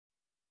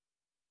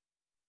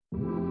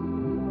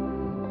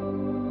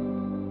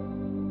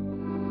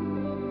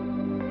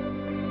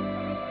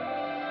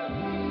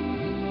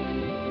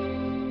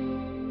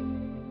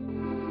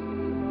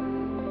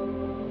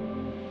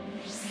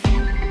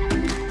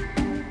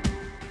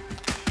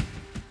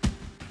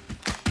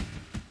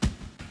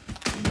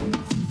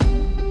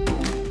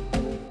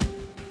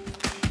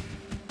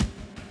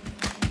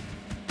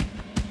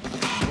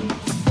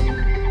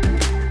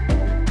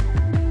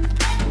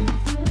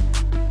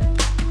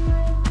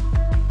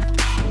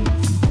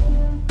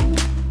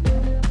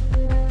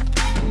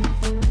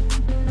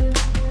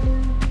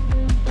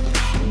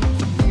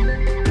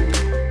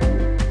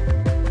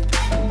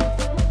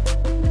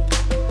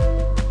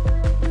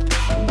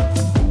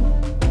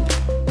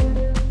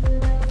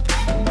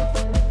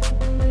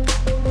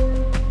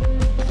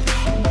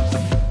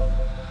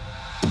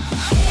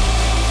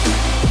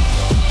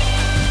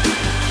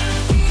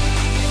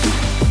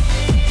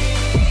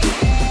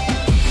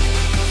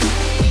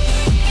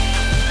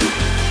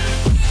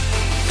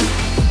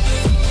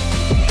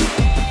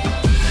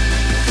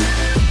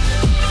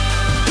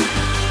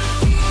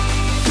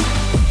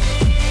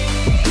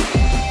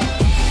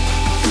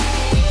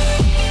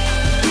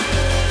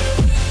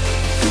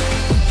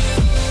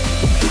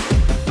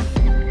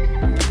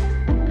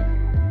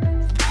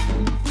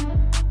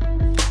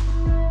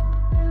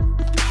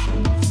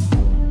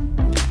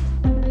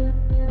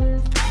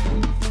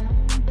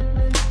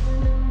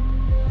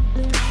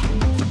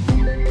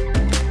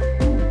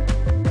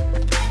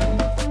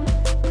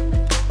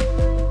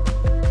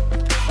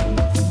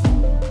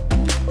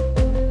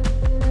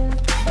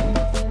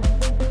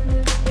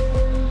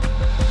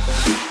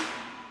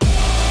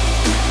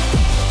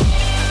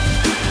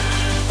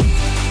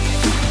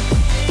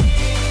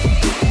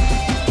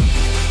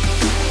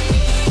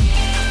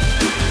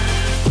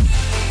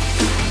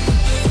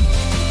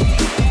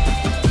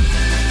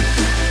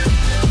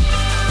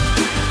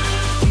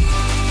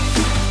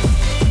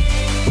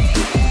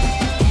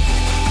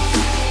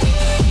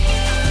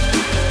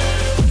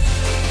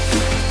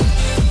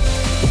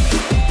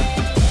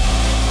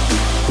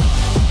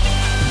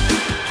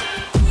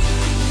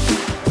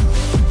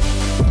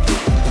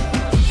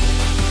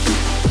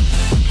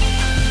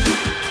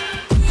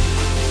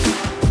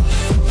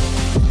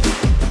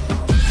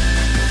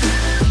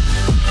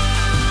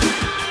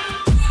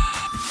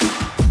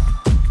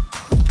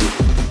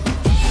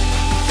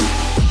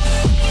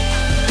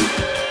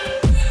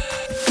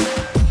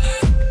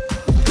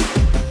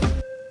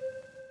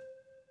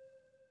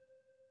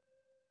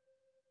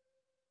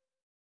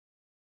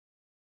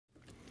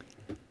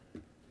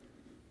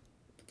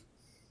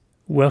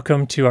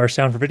Welcome to our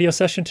Sound for Video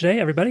session today,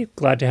 everybody.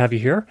 Glad to have you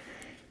here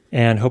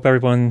and hope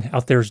everyone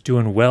out there is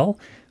doing well.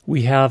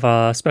 We have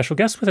a special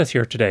guest with us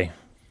here today,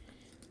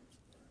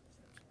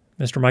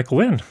 Mr. Michael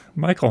Wynne.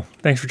 Michael,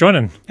 thanks for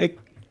joining.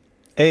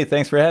 Hey,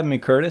 thanks for having me,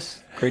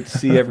 Curtis. Great to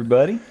see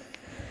everybody.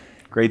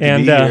 Great to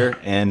be here.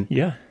 And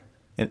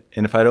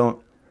if I don't,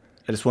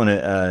 I just want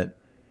to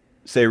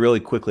say really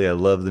quickly, I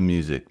love the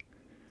music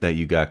that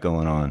you got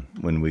going on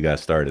when we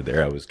got started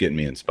there. It was getting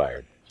me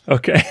inspired.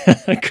 Okay,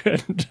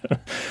 good.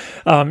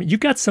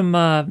 You've got some,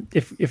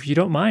 if you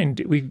don't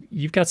mind,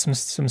 you've got some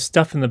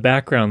stuff in the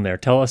background there.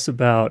 Tell us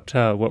about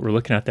what we're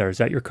looking at there. Is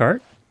that your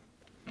cart?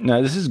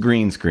 No, this is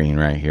green screen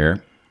right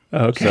here.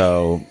 Okay.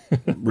 So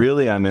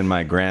really, I'm in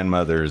my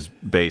grandmother's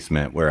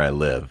basement where I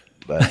live.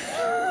 But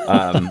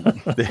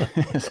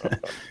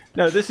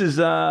no, this is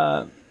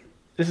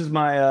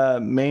my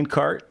main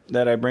cart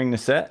that I bring to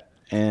set,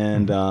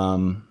 and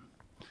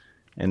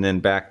then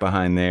back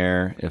behind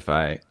there,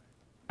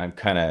 I'm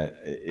kind of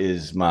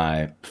is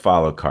my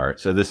follow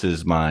cart. So this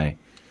is my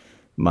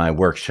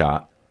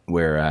workshop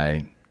where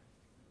I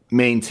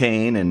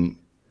maintain and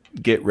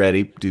get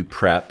ready, do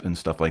prep and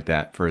stuff like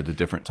that for the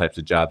different types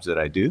of jobs that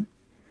I do.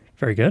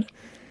 Very good.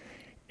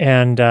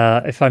 And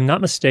if I'm not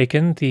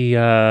mistaken,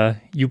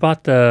 you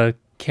bought the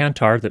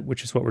Kantar,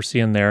 which is what we're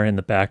seeing there in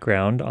the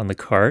background on the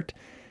cart,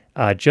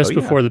 just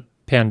before the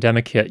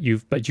pandemic hit.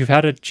 But you've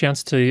had a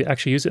chance to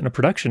actually use it in a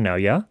production now,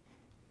 yeah?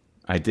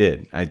 I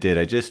did. I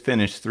just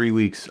finished 3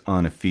 weeks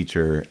on a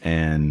feature,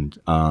 and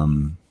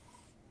I'm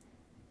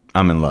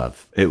in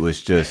love. It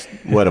was just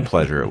what a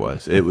pleasure it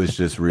was. It was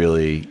just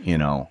really,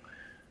 I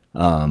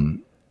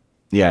don't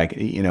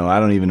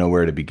even know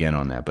where to begin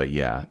on that, but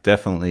yeah,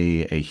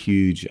 definitely a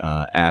huge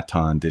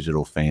Aton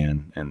Digital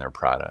fan and their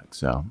product.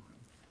 So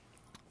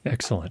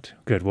excellent,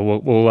 good.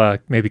 Well, we'll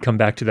maybe come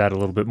back to that a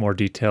little bit more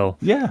detail.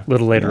 A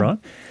little later on.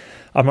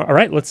 All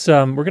right, let's.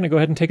 We're going to go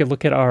ahead and take a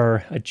look at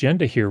our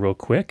agenda here real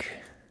quick.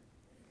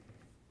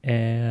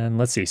 And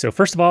let's see. So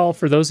first of all,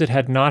 for those that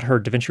had not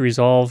heard, DaVinci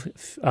Resolve,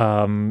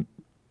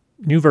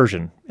 new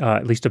version,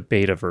 at least a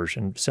beta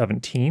version,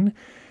 17.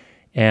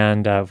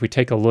 And if we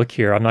take a look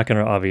here, I'm not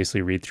going to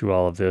obviously read through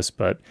all of this,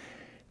 but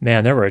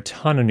man, there were a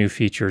ton of new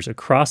features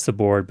across the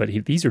board, but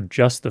these are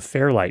just the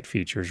Fairlight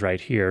features right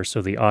here.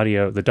 So the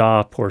audio, the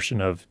DAW portion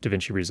of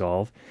DaVinci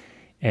Resolve,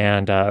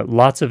 and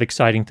lots of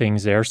exciting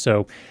things there.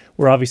 So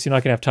we're obviously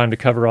not going to have time to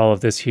cover all of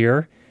this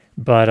here.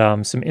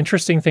 But some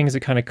interesting things that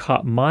kind of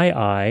caught my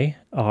eye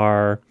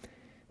are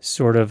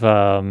sort of,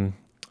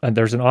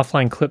 there's an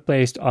offline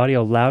clip-based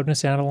audio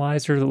loudness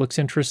analyzer that looks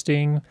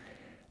interesting.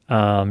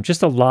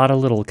 Just a lot of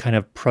little kind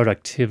of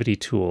productivity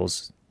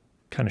tools,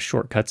 kind of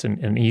shortcuts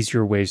and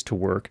easier ways to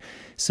work.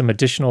 Some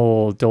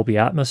additional Dolby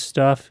Atmos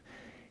stuff,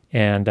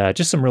 and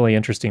just some really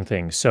interesting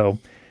things. So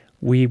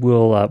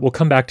we'll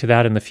come back to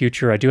that in the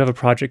future. I do have a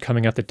project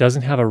coming up that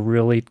doesn't have a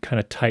really kind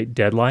of tight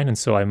deadline, and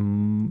so I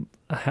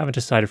haven't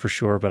decided for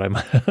sure, but I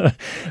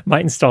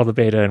might install the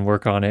beta and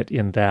work on it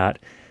in that,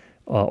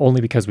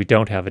 only because we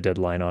don't have a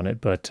deadline on it,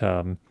 but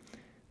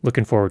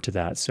looking forward to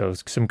that. So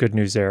some good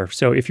news there.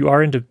 So if you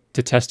are into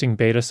testing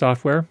beta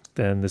software,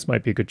 then this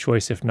might be a good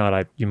choice. If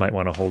not, you might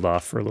want to hold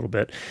off for a little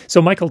bit.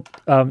 So Michael,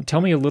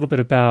 tell me a little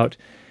bit about,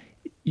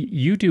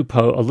 you do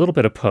a little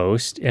bit of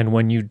post, and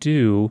when you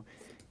do,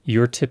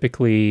 you're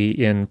typically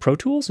in Pro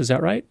Tools, is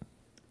that right?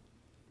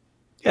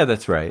 Yeah,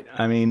 that's right.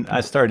 I mean,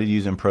 I started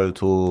using Pro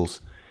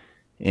Tools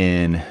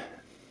in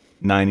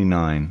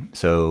 99.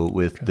 So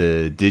with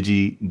the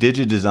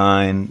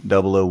DigiDesign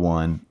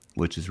 001,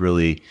 which is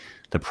really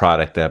the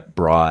product that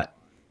brought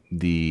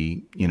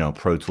the,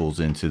 Pro Tools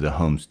into the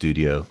home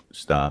studio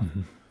stuff.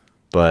 Mm-hmm.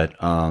 But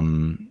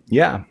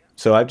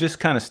so I've just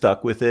kind of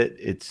stuck with it.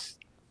 It's,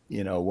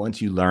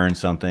 once you learn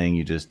something,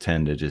 you just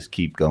tend to just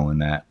keep going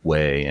that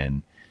way.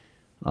 And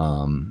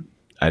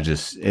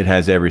it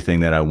has everything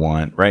that I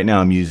want. Right now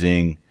I'm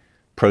using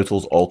Pro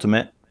Tools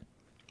Ultimate.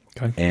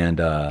 Okay. And,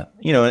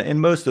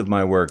 and most of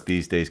my work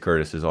these days,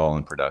 Curtis, is all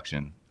in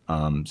production.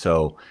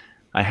 So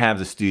I have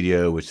the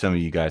studio, which some of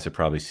you guys have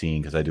probably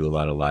seen because I do a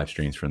lot of live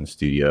streams from the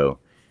studio.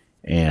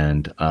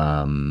 And,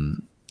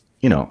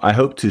 I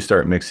hope to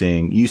start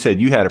mixing. You said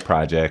you had a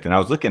project, and I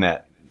was looking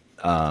at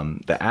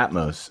the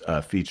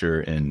Atmos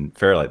feature in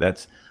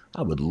Fairlight.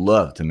 I would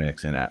love to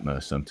mix in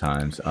Atmos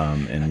sometimes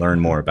and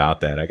learn more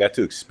about that. I got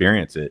to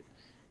experience it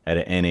at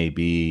an NAB,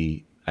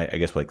 I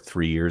guess like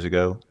 3 years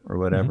ago or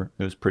whatever.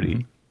 Mm-hmm. It was pretty...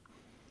 Mm-hmm.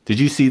 Did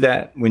you see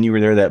that when you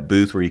were there, that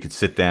booth where you could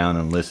sit down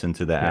and listen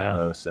to the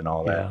Atmos and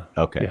all that?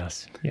 Okay.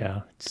 Yes.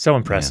 Yeah. It's so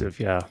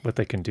impressive. Yeah. What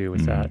they can do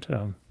with that,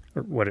 or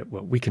what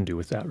we can do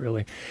with that,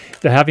 really.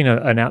 Having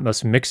an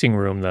Atmos mixing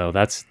room, though,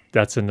 that's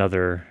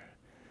another.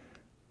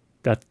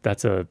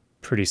 That's a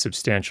pretty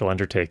substantial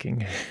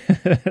undertaking.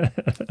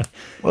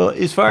 Well,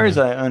 as far as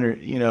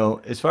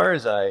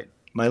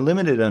my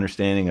limited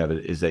understanding of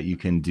it is that you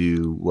can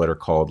do what are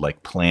called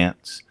like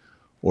plants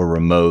or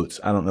remotes.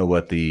 I don't know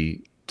what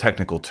the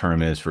technical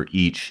term is for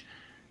each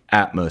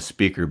Atmos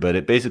speaker, but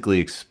it basically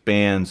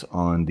expands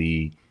on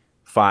the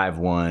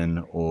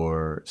 5.1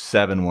 or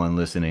 7.1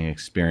 listening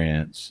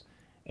experience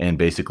and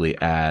basically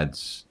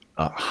adds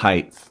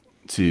height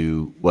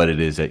to what it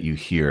is that you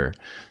hear.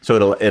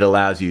 So it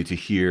allows you to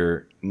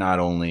hear not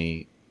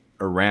only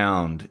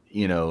around,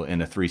 you know,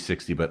 in a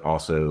 360, but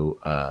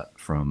also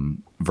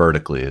from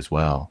vertically as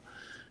well.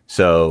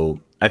 So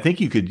I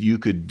think you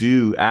could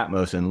do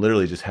Atmos and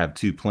literally just have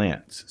two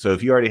plants. So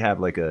if you already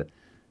have like a,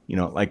 you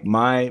know, like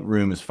my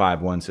room is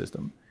 5.1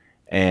 system,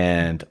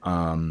 and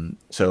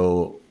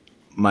so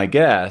my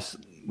guess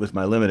with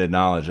my limited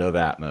knowledge of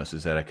Atmos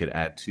is that I could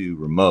add two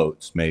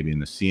remotes maybe in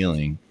the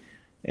ceiling,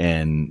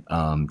 and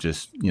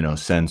just, you know,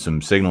 send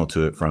some signal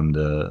to it from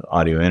the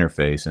audio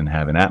interface and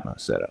have an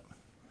Atmos setup.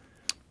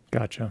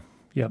 Gotcha.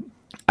 Yep.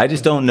 I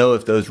just don't know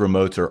if those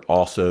remotes are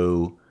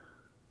also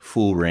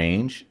full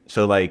range.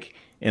 So like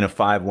in a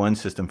 5.1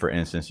 system, for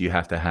instance, you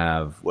have to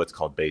have what's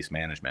called bass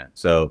management.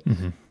 So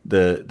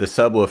the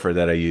subwoofer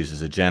that I use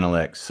is a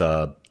Genelec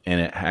sub, and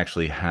it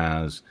actually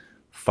has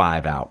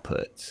 5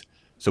 outputs.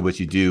 So what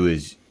you do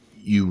is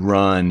you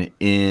run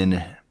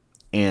in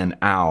and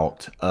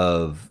out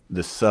of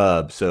the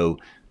sub. So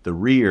the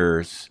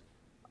rears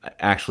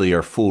actually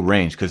are full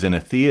range, because in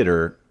a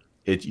theater,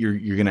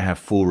 you're going to have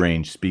full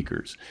range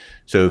speakers.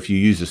 So if you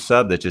use a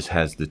sub that just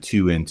has the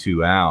 2 in,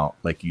 2 out,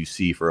 like you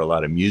see for a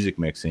lot of music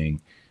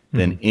mixing,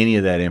 then any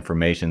of that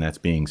information that's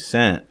being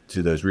sent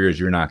to those rears,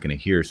 you're not going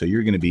to hear. So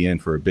you're going to be in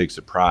for a big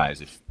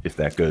surprise if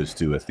that goes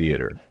to a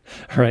theater.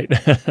 Right.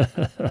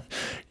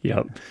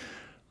 Yep.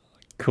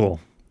 Cool.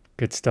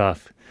 Good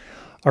stuff.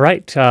 All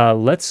right.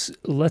 Let's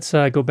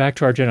go back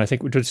to our agenda. I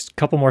think we're just a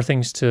couple more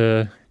things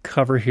to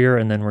cover here,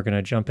 and then we're going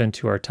to jump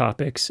into our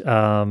topics.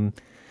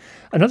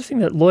 Another thing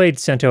that Lloyd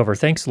sent over,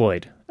 thanks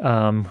Lloyd,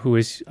 who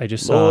is, I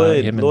just saw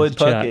him in the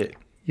Puckett. chat.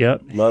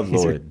 Yep. Love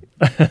Lloyd.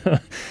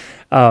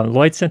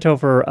 Lloyd sent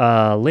over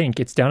a link.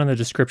 It's down in the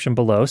description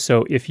below.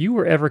 So if you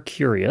were ever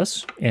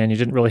curious and you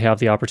didn't really have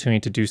the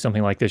opportunity to do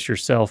something like this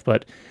yourself,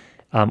 but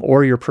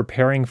or you're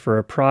preparing for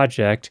a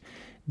project,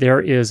 there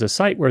is a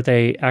site where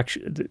they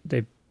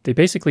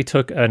basically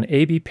took an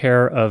A/B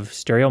pair of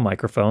stereo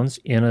microphones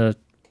in a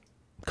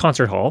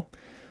concert hall,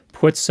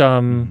 put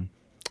some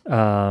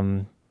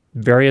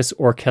various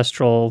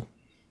orchestral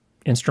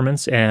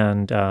instruments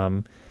and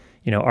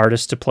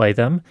artists to play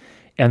them,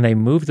 and they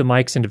move the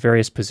mics into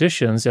various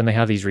positions, and they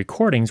have these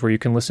recordings where you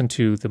can listen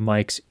to the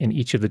mics in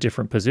each of the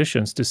different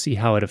positions to see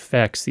how it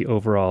affects the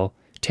overall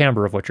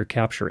timbre of what you're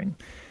capturing.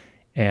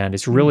 And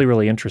it's really,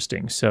 really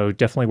interesting. So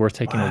definitely worth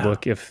taking a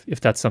look if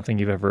that's something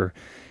you've ever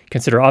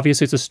considered.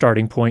 Obviously, it's a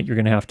starting point. You're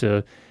going to have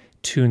to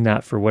tune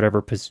that for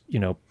whatever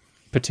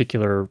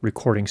particular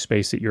recording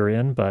space that you're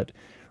in, but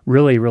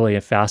really, really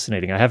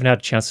fascinating. I haven't had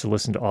a chance to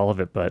listen to all of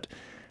it, but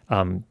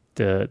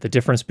the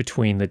difference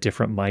between the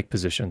different mic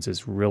positions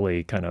is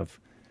really kind of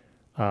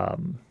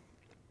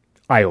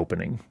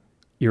eye-opening,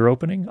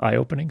 ear-opening,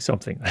 eye-opening,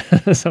 something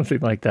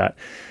like that.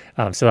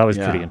 So that was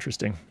pretty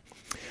interesting.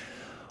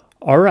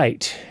 All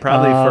right.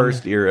 Probably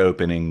first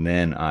ear-opening,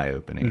 then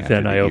eye-opening.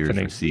 Then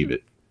eye-opening. Receive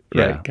it.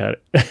 Right, got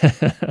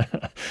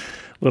it.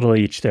 Little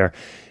each there.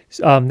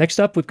 Next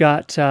up, we've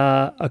got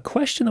a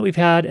question that we've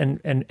had,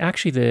 and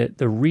actually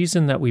the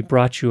reason that we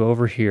brought you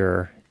over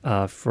here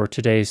for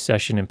today's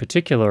session in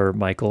particular,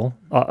 Michael,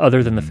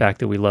 other than the fact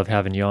that we love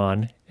having you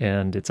on,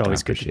 and it's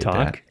always good to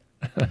talk,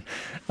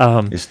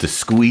 is to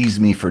squeeze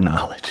me for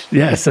knowledge.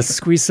 Yes, let's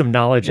squeeze some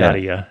knowledge out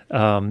of you.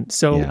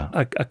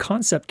 A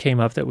concept came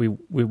up that we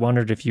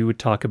wondered if you would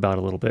talk about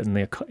a little bit, and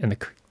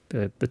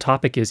the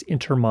topic is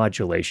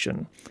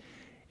intermodulation.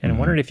 And I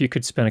wondered if you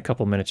could spend a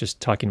couple minutes just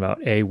talking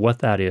about A, what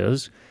that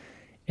is,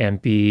 and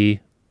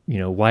B,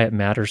 why it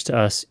matters to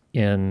us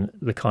in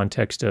the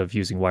context of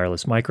using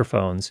wireless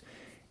microphones,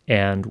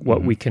 and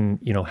what we can,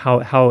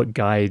 how it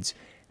guides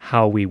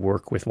how we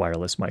work with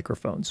wireless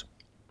microphones.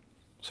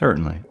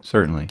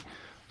 Certainly.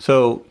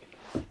 So,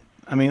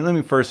 I mean, let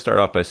me first start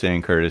off by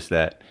saying, Curtis,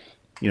 that,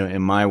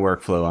 in my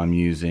workflow, I'm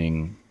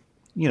using,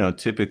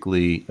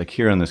 typically, like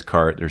here on this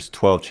cart, there's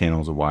 12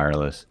 channels of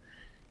wireless.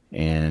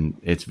 And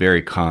it's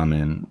very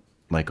common,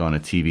 like on a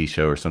TV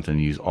show or something,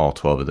 to use all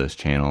 12 of those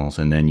channels.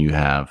 And then you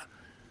have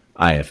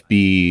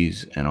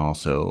IFBs, and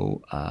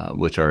also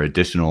which are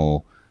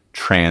additional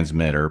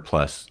transmitter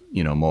plus,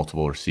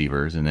 multiple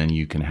receivers. And then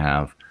you can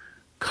have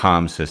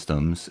comm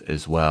systems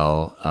as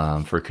well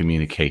for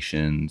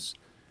communications.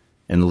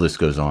 And the list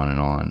goes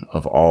on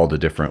of all the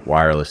different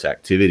wireless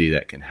activity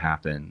that can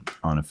happen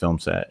on a film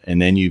set. And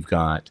then you've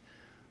got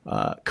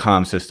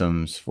comm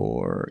systems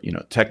for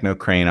techno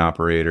crane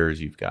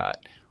operators. You've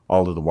got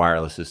all of the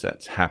wireless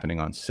that's happening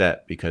on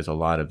set, because a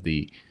lot of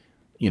the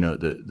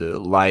the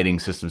lighting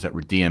systems that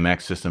were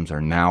DMX systems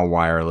are now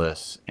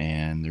wireless,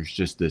 and there's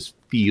just this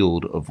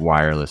field of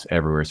wireless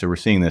everywhere. So we're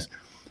seeing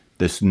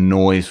this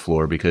noise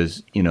floor,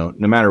 because no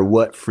matter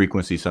what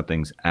frequency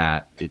something's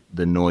at,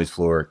 the noise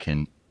floor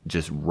can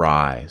just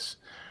rise.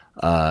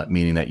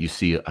 Meaning that you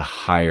see a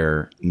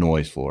higher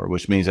noise floor,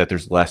 which means that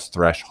there's less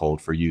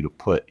threshold for you to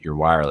put your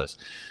wireless.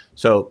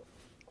 So,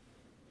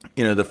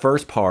 the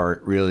first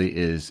part really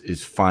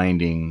is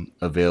finding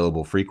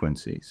available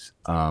frequencies.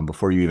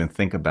 Before you even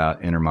think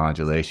about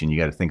intermodulation, you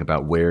got to think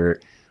about where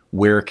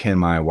where can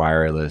my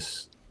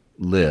wireless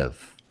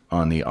live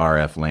on the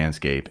RF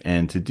landscape?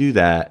 And to do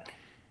that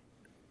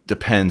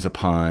depends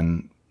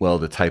upon, well,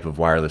 the type of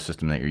wireless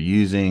system that you're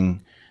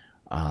using,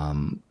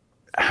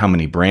 how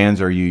many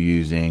brands are you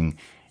using,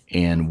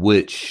 and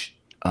which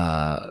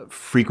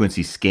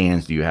frequency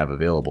scans do you have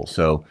available.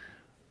 So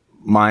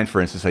mine,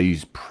 for instance, I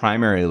use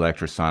primary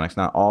electrosonics,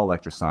 not all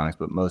electrosonics,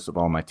 but most of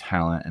all my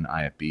Talent and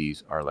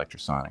IFBs are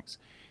electrosonics.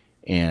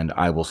 And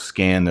I will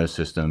scan those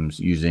systems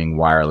using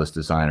Wireless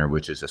Designer,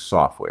 which is a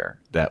software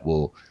that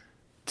will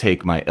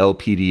take my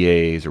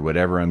LPDAs or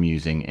whatever I'm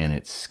using, and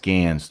it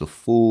scans the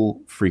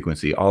full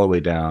frequency all the way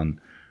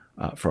down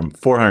from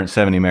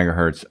 470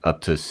 megahertz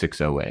up to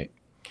 608.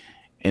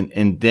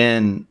 And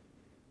then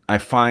I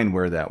find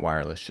where that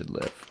wireless should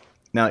live.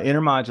 Now,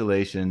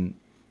 intermodulation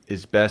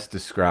is best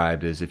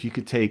described as if you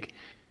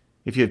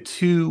have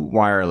two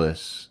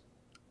wireless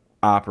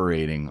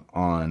operating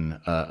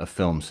on a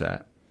film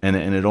set, and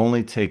it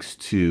only takes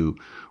two.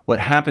 What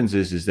happens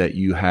is that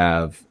you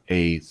have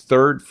a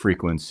third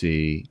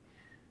frequency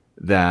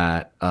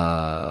that,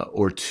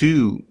 or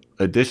two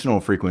additional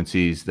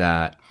frequencies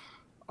that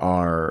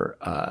are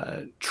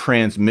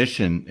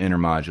transmission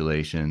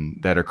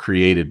intermodulation that are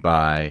created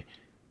by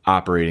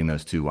operating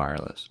those two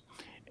wireless.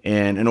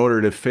 And in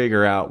order to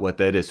figure out what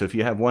that is, so if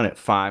you have one at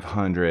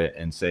 500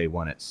 and say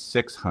one at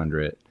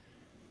 600,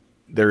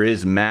 there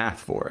is math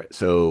for it.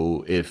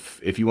 So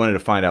if you wanted to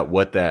find out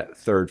what that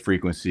third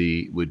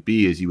frequency would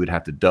be, is you would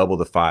have to double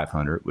the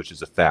 500, which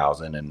is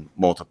 1,000, and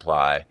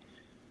multiply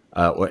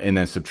and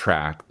then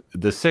subtract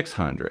the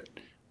 600,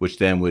 which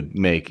then would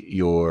make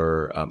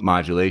your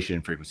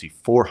modulation frequency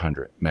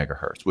 400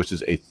 megahertz, which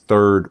is a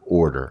third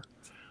order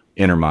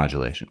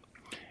intermodulation.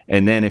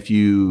 And then if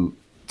you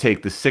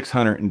take the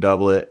 600 and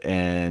double it,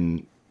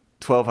 and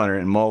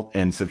 1,200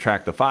 and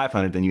subtract the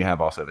 500, then you have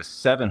also the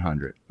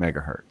 700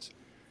 megahertz.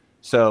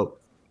 So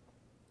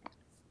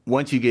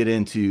once you get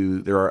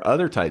into, there are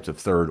other types of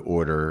third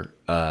order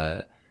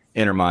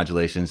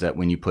intermodulations that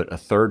when you put a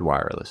third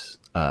wireless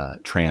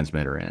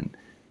transmitter in,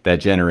 that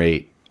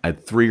generate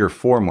 3 or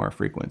 4 more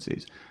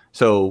frequencies.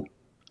 So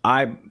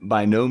I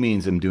by no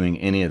means am doing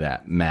any of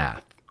that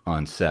math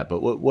on set,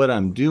 but what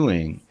I'm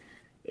doing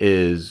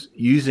is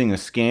using a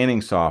scanning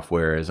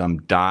software as I'm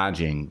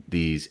dodging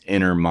these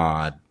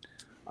intermod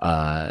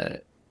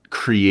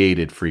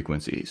created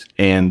frequencies.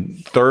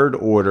 And third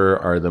order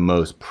are the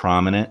most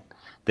prominent.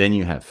 Then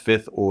you have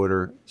fifth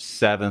order,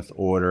 seventh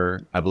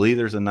order. I believe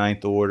there's a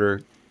ninth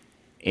order.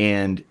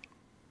 And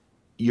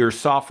your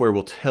software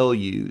will tell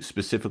you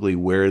specifically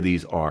where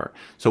these are.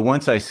 So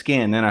once I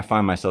scan, then I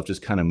find myself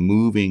just kind of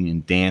moving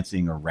and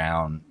dancing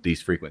around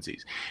these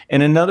frequencies.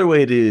 And another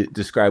way to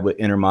describe what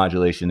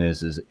intermodulation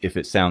is if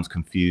it sounds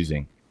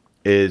confusing,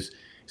 is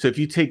so if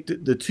you take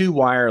the two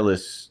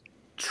wireless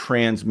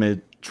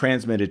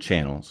transmitted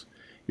channels,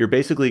 you're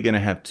basically going to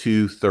have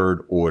two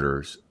third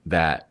orders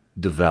that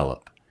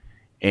develop.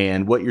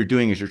 And what you're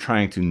doing is you're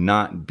trying to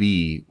not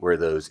be where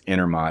those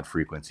intermod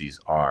frequencies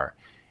are.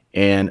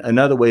 And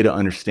another way to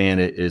understand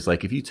it is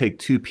like if you take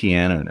two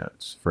piano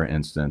notes, for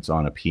instance,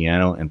 on a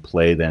piano and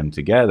play them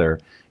together,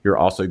 you're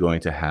also going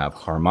to have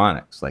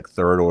harmonics, like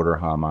third order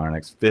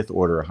harmonics, fifth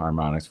order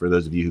harmonics, for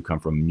those of you who come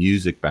from a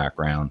music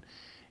background.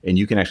 And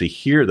you can actually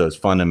hear those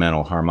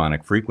fundamental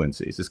harmonic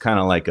frequencies. It's kind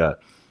of like a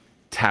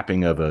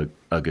tapping of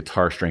a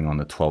guitar string on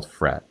the 12th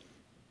fret.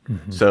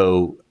 Mm-hmm.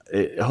 So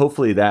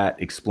hopefully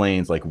that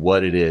explains like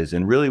what it is.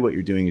 And really what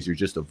you're doing is you're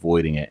just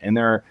avoiding it. And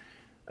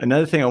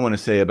another thing I want to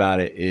say about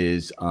it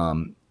is,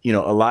 you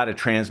know, a lot of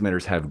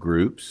transmitters have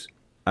groups.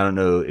 I don't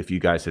know if you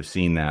guys have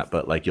seen that,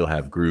 but like you'll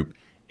have group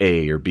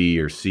A or B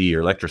or C,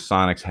 or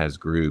Electrosonics has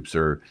groups,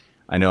 or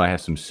I know I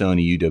have some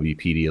Sony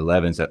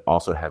UWPD-11s that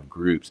also have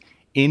groups.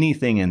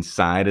 Anything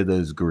inside of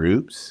those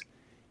groups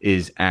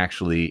is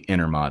actually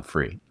intermod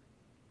free.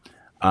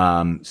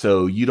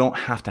 So you don't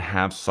have to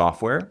have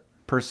software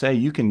per se.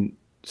 You can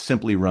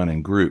simply run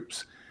in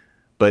groups.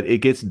 But it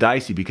gets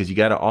dicey because you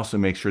got to also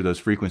make sure those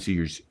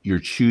frequencies you're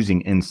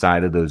choosing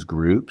inside of those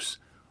groups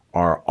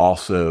are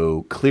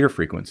also clear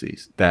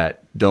frequencies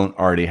that don't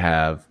already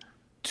have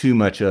too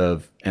much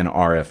of an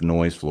RF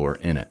noise floor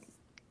in it.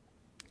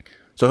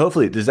 So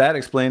hopefully, does that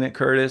explain it,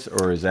 Curtis,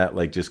 or is that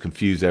like just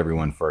confuse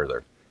everyone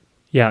further?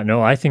 Yeah,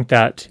 no, I think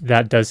that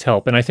does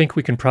help. And I think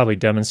we can probably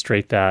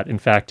demonstrate that. In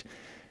fact,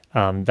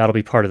 that'll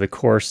be part of the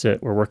course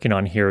that we're working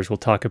on here, is we'll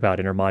talk about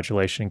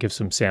intermodulation and give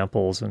some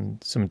samples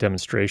and some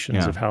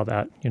demonstrations of how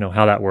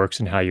that works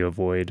and how you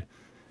avoid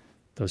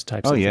those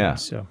types of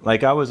things. So,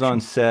 like I was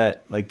on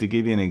set, like to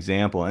give you an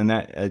example, and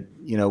that,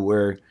 you know,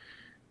 where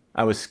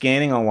I was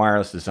scanning on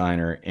Wireless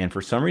Designer, and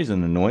for some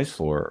reason the noise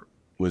floor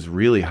was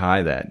really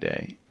high that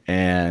day.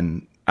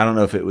 And I don't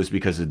know if it was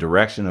because the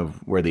direction of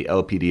where the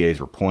LPDAs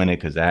were pointed,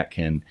 because that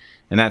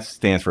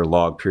stands for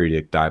log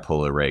periodic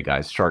dipole array,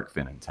 guys, shark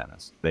fin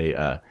antennas.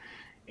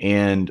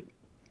 And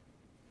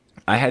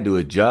I had to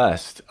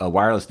adjust. A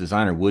Wireless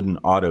Designer wouldn't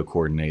auto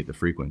coordinate the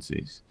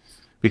frequencies,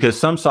 because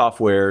some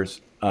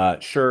softwares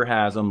Shure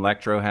has them,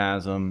 Lectro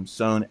has them,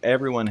 Sone.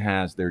 Everyone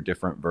has their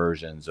different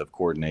versions of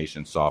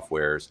coordination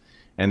softwares,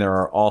 and there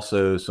are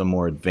also some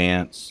more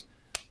advanced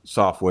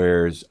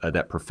softwares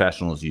that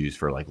professionals use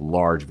for like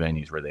large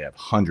venues where they have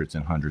hundreds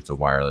and hundreds of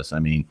wireless. I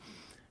mean,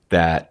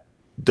 that's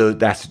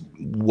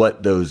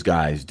what those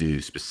guys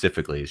do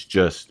specifically. It's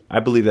just,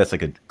 I believe that's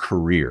like a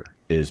career,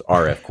 is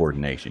RF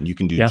coordination. You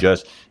can do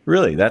just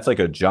really, that's like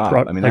a job.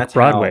 I mean, like that's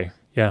Broadway.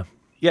 How,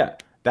 yeah,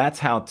 that's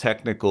how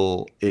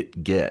technical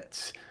it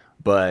gets.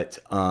 But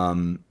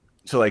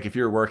so like if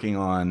you're working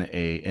on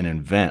an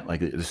event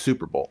like the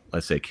Super Bowl,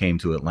 let's say, came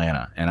to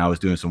Atlanta, and I was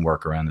doing some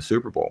work around the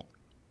Super Bowl,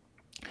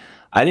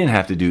 I didn't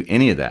have to do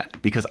any of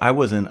that because I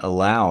wasn't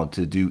allowed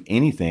to do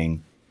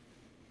anything.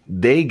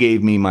 They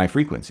gave me my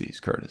frequencies,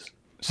 Curtis.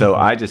 So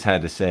I just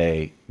had to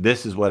say,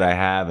 this is what I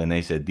have. And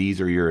they said,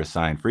 these are your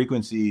assigned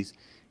frequencies.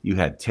 You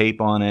had tape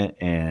on it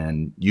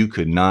and you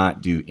could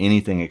not do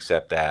anything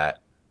except that.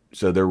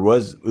 So it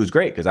was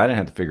great because I didn't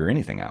have to figure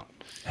anything out.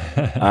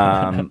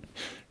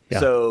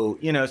 So,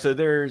 you know, so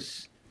there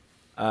was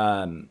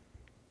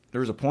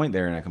a point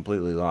there and I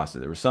completely lost it.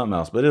 There was something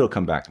else, but it'll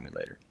come back to me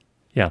later.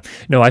 Yeah.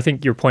 No, I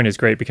think your point is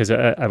great because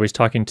I was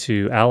talking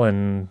to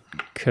Alan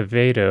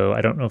Cavedo. I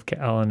don't know if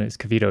Alan is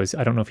Cavedo.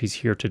 I don't know if he's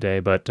here today,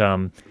 but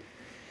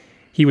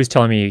he was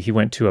telling me he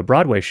went to a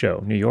Broadway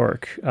show, New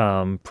York,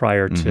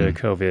 prior to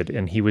COVID,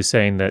 and he was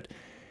saying that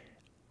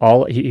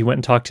he went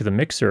and talked to the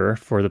mixer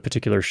for the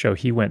particular show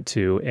he went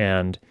to,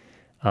 and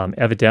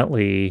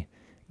evidently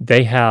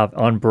they have,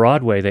 on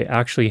Broadway, they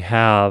actually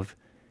have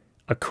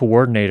a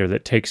coordinator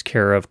that takes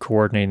care of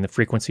coordinating the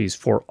frequencies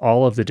for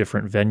all of the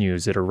different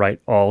venues that are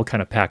all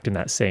kind of packed in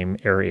that same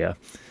area,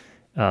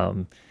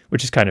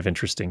 which is kind of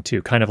interesting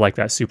too. Kind of like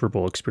that Super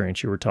Bowl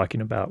experience you were talking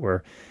about,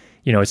 where,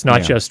 you know, it's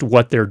not just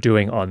what they're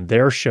doing on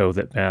their show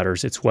that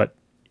matters; it's what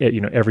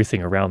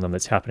everything around them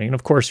that's happening. And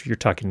of course, you're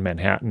talking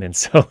Manhattan, and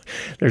so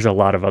there's a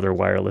lot of other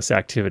wireless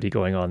activity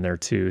going on there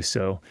too.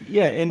 So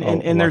yeah,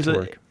 and there's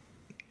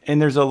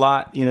a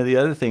lot. You know, the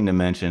other thing to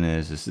mention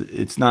is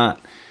it's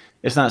not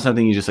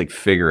something you just like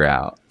figure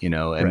out, you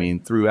know. I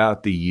mean,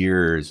 throughout the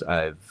years,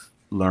 I've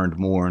learned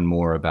more and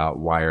more about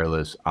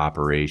wireless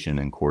operation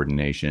and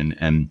coordination.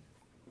 And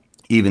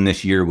even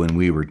this year when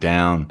we were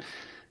down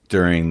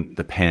during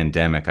the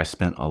pandemic, I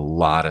spent a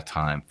lot of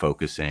time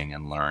focusing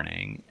and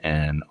learning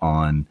and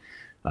on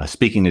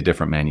speaking to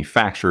different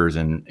manufacturers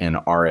and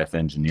RF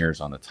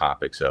engineers on the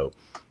topic. So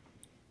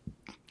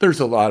there's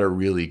a lot of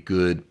really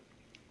good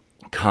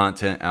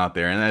content out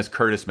there. And as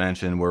Curtis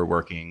mentioned, we're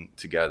working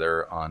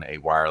together on a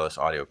wireless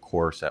audio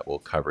course that will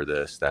cover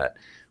this. That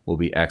will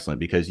be excellent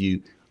because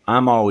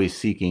I'm always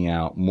seeking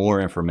out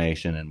more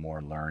information and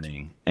more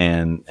learning.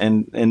 And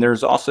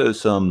there's also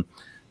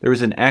there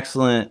was an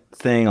excellent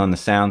thing on the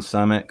Sound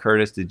Summit.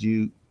 Curtis, did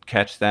you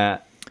catch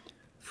that?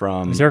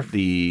 There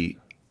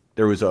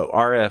was a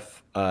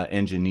RF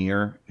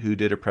engineer who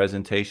did a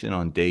presentation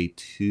on day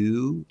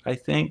 2, I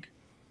think.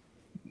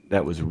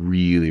 That was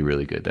really,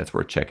 really good. That's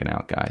worth checking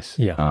out, guys.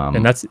 Yeah,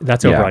 and that's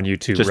over on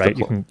YouTube, right?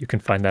 You can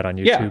find that on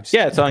YouTube.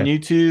 Yeah, it's on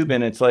YouTube,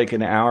 and it's like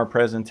an hour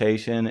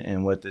presentation.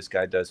 And what this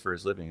guy does for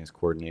his living is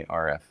coordinate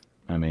RF.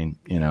 I mean,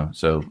 you know,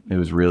 so it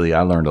was really,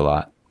 I learned a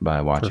lot by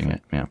watching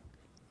it. Yeah.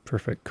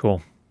 Perfect.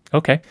 Cool.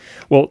 Okay.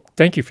 Well,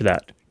 thank you for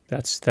that.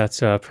 That's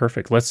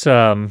perfect. Let's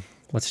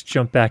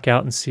jump back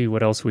out and see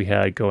what else we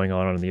had going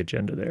on the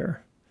agenda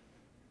there.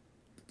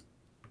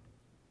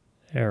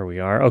 There we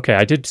are. Okay,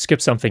 I did skip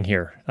something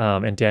here,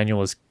 and Daniel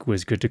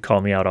was good to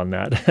call me out on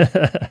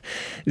that.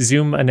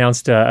 Zoom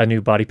announced a new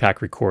body pack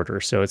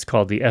recorder, so it's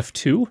called the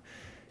F2.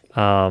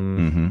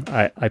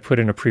 I put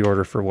in a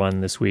pre-order for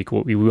one this week.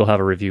 We will have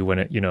a review when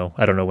it,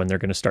 I don't know when they're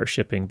going to start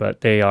shipping,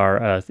 but they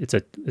are.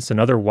 It's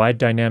another wide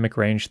dynamic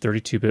range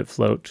 32-bit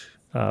float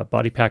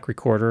body pack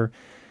recorder.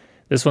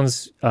 This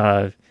one's.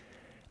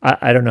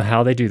 I don't know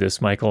how they do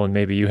this, Michael, and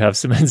maybe you have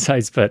some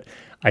insights, but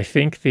I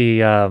think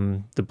there's a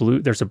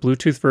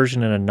Bluetooth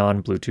version and a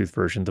non-Bluetooth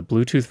version. The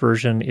Bluetooth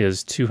version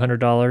is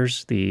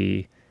 $200.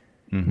 The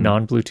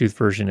non-Bluetooth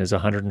version is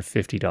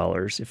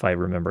 $150, if I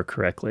remember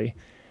correctly.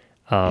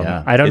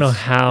 I don't know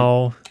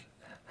how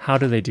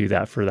do they do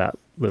that for that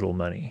little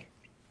money.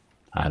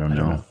 I don't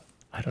know.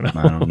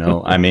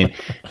 I mean,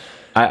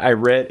 I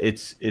read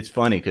it's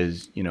funny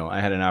because I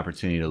had an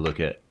opportunity to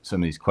look at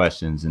some of these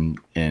questions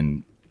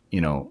and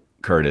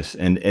Curtis,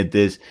 and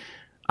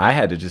I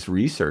had to just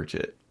research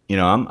it.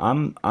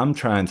 I'm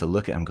trying to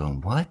look at. I'm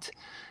going, what?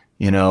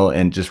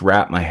 And just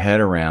wrap my head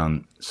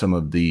around some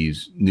of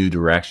these new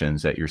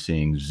directions that you're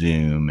seeing.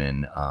 Zoom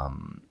and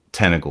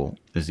Tentacle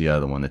is the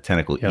other one. The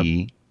Tentacle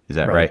E, is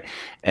that right?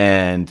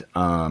 And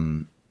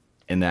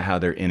that how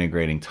they're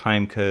integrating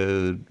time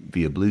code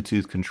via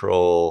Bluetooth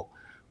control,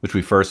 which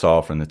we first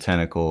saw from the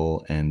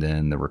Tentacle, and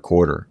then the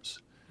recorders,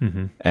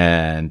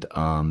 and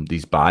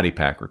these body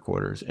pack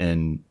recorders.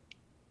 And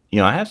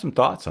I have some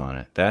thoughts on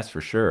it. That's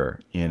for sure.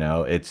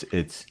 It's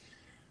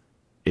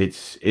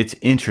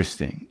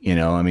interesting.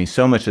 I mean,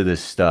 so much of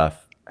this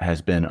stuff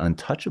has been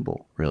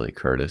untouchable, really,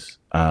 Curtis.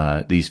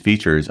 These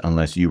features,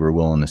 unless you were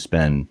willing to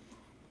spend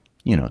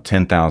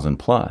 10,000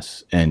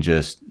 plus and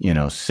just,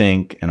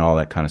 sync and all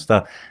that kind of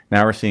stuff.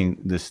 Now we're seeing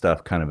this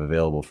stuff kind of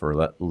available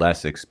for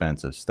less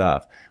expensive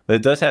stuff, but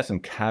it does have some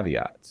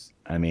caveats.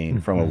 I mean,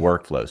 from a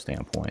workflow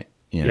standpoint,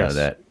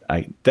 that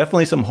I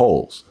definitely some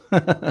holes,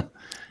 and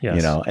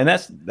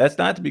that's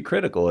not to be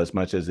critical as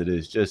much as it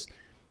is just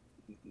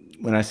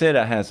when I said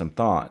I had some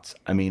thoughts.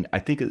 I mean, I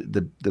think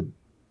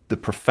the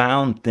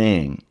profound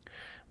thing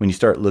when you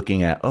start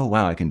looking at, oh,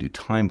 wow, I can do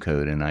time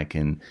code and I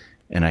can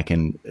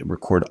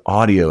record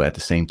audio at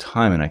the same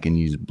time, and I can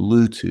use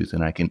Bluetooth,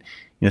 and I can,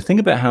 think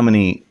about how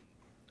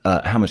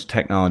much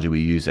technology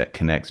we use that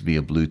connects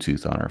via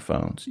Bluetooth on our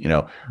phones.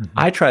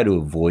 I try to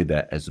avoid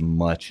that as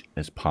much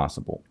as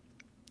possible,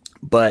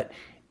 but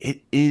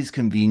it is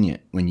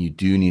convenient when you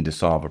do need to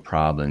solve a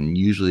problem.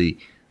 Usually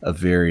a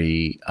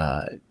very,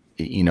 I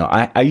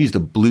used a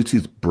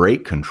Bluetooth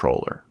brake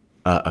controller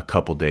a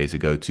couple days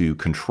ago to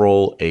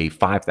control a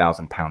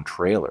 5,000-pound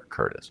trailer,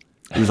 Curtis.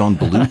 It was on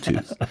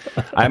Bluetooth.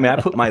 I mean,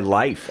 I put my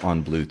life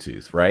on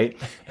Bluetooth, right?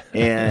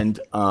 And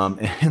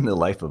the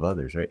life of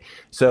others, right?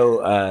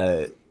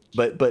 So,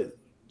 but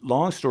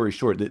long story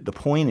short, the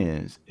point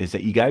is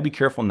that you got to be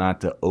careful not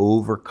to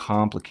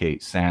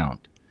overcomplicate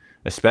sound,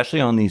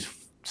 especially on these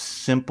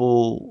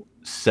simple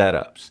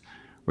setups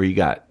where you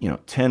got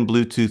 10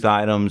 Bluetooth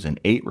items and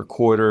 8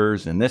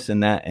 recorders and this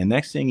and that, and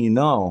next thing you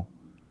know,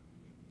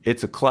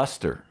 it's a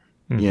cluster,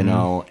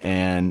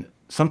 and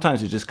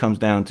sometimes it just comes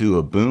down to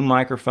a boom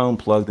microphone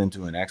plugged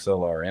into an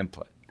XLR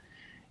input.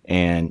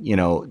 And,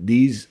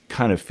 these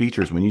kind of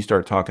features, when you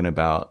start talking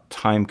about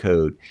time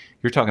code,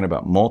 you're talking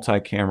about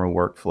multi-camera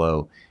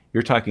workflow.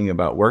 You're talking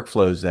about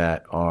workflows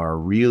that are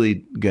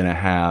really going to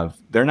have,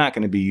 they're not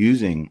going to be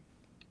using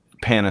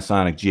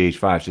Panasonic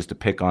GH5s just to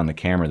pick on the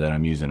camera that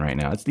I'm using right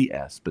now. It's the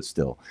S, but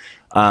still.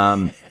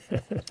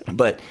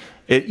 But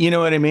you know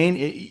what I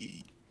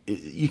mean?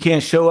 You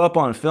can't show up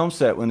on a film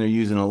set when they're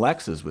using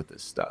Alexas with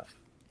this stuff.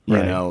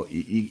 Right.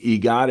 You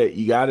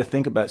gotta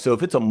think about. So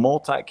if it's a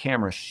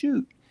multi-camera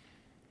shoot,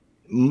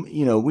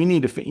 we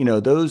need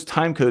to, those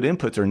time code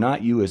inputs are not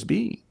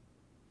USB.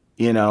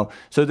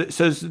 So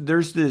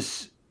there's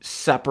this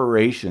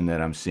separation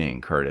that I'm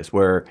seeing, Curtis,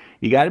 where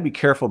you got to be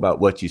careful about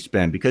what you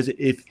spend, because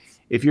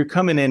if you're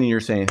coming in and you're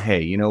saying,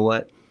 hey, you know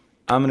what,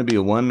 I'm going to be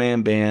a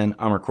one-man band.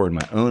 I'm recording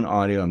my own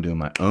audio. I'm doing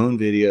my own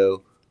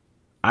video.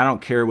 I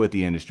don't care what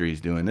the industry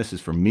is doing. This is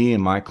for me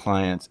and my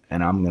clients,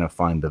 and I'm going to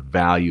find the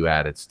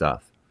value-added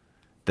stuff.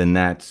 Then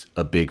that's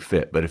a big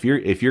fit. But if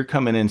you're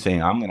coming in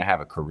saying, I'm going to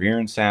have a career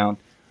in sound,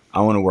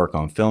 I want to work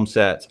on film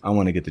sets, I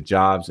want to get the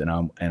jobs,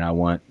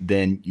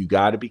 then you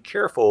got to be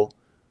careful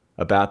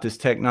about this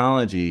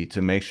technology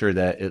to make sure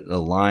that it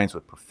aligns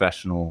with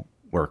professional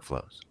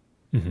workflows.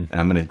 And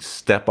I'm going to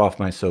step off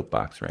my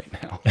soapbox right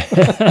now.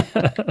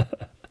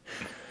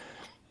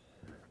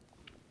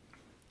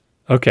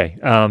 Okay.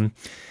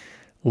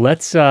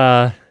 Let's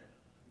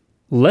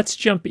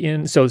jump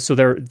in. So there's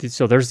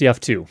the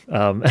F2.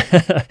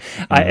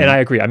 And I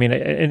agree. I mean,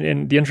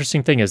 and the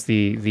interesting thing is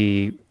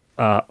the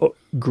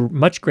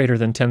much greater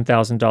than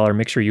 $10,000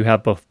 mixer you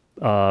have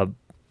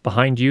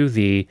behind you,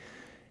 the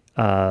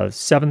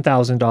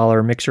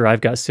 $7,000 mixer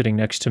I've got sitting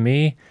next to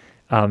me.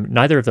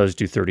 Neither of those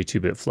do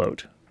 32-bit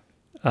float.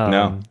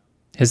 No.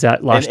 Has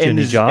that lost you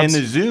any jobs?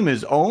 And the Zoom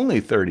is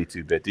only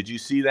 32-bit. Did you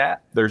see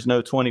that? There's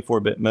no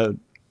 24-bit mode.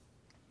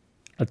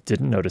 I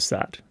didn't notice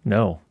that.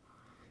 No.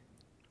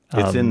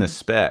 It's in the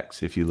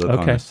specs. If you look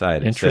on the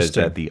site, it says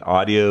that the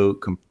audio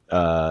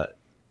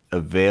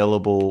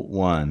available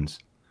ones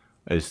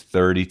is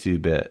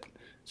 32-bit.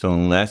 So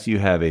unless you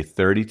have a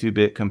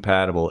 32-bit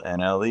compatible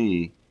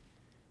NLE,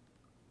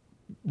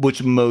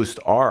 which most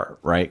are,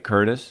 right,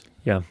 Curtis?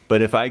 Yeah.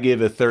 But if I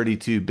give a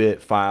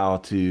 32-bit file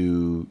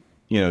to,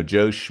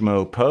 Joe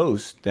Schmo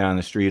Post down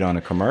the street on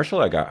a commercial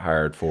I got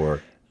hired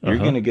for, you're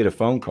going to get a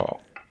phone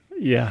call.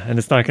 Yeah, and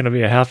it's not going to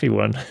be a happy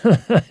one.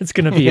 It's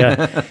going to be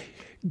a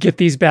get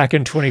these back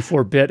in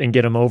 24-bit and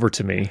get them over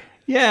to me.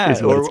 Yeah,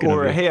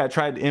 or hey, I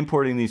tried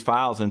importing these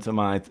files into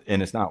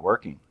and it's not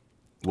working.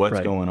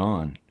 What's going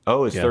on?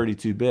 Oh, it's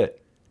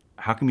 32-bit.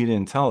 How come you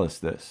didn't tell us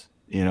this?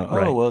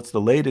 Oh, well, it's the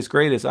latest,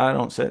 greatest. I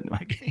don't set my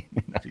game.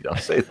 No, you don't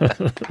say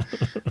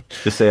that.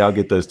 Just say I'll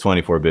get those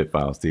 24-bit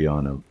files to you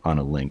on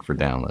a link for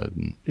download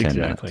in 10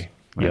 minutes.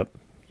 Right?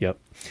 Yep.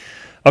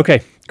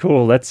 Okay,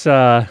 cool. Let's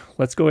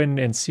go in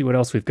and see what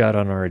else we've got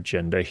on our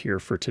agenda here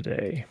for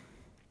today.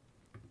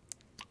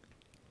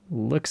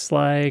 Looks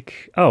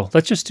like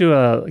let's just do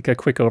a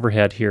quick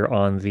overhead here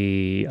on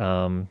the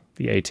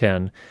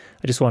A10.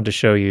 I just wanted to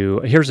show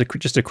you. Here's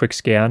just a quick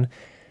scan.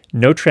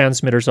 No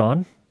transmitters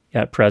on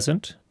at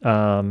present.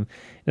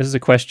 This is a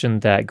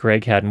question that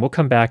Greg had, and we'll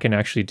come back and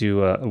actually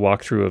do a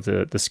walkthrough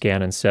of the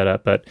scan and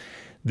setup. But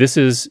this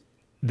is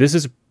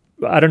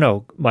I don't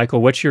know,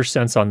 Michael. What's your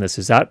sense on this?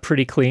 Is that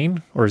pretty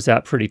clean, or is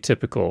that pretty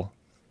typical?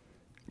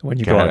 When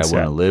you go on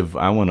set? I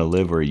want to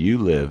live where you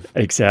live.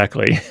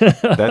 Exactly.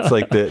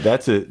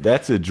 That's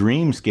a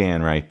dream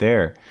scan right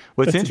there.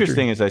 What's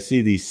interesting is I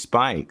see these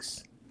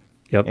spikes.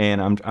 Yep.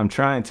 And I'm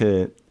trying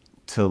to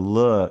to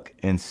look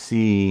and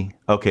see.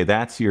 Okay,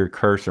 that's your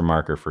cursor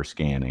marker for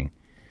scanning.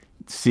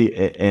 See,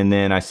 and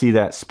then I see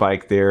that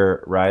spike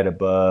there right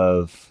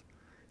above.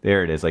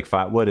 There it is, like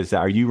 5. What is that?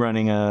 Are you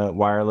running a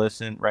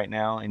wireless right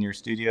now in your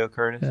studio,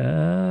 Curtis?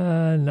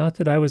 Not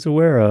that I was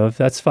aware of.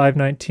 That's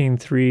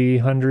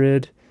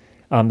 519.300.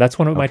 That's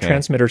one of my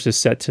transmitters is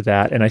set to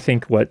that, and I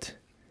think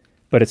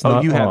but it's not on.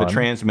 Oh, you have a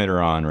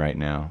transmitter on right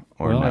now,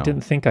 or well, no? I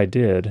didn't think I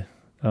did.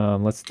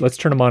 Let's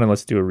turn them on and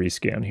let's do a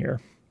rescan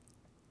here.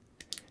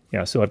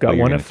 Yeah, so I've got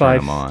one at 5.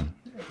 Turn them on.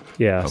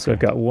 Yeah, okay. So I've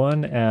got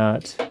one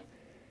at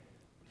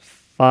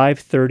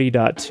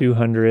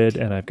 530.200,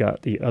 and I've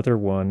got the other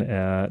one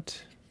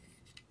at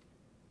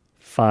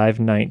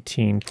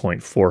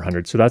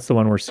 519.400. So that's the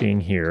one we're seeing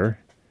here.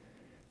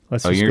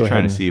 Let's just you're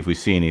trying to see if we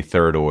see any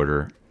third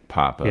order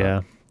pop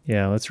up.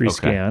 Yeah, let's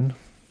rescan. Okay.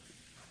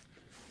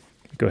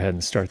 Go ahead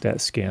and start that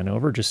scan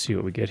over, just see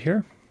what we get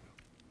here.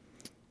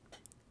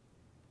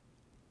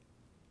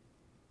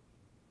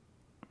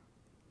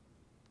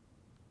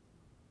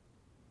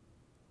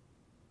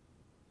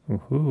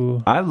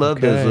 Ooh, I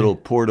love those little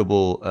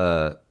portable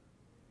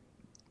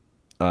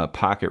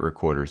pocket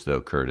recorders,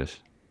 though, Curtis.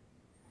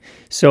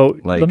 So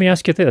let me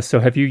ask you this. So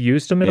have you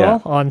used them at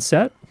all on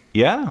set?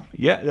 Yeah.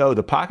 Oh,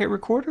 the pocket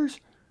recorders?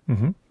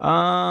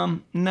 Mm-hmm.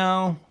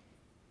 No.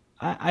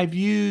 I've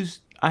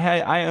used,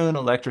 I own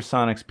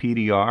Electrosonics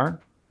PDR.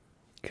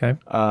 Okay.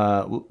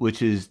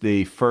 Which is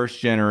the first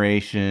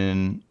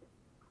generation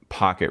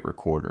pocket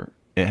recorder.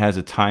 It has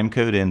a time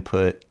code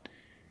input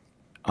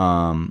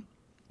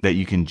that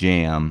you can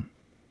jam,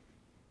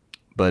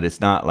 but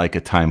it's not like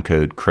a time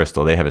code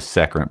crystal. They have a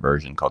second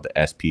version called the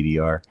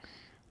SPDR.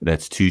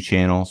 That's 2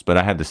 channels, but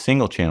I have the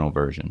single channel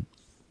version.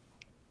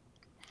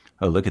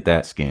 Oh, look at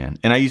that scan.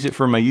 And I use it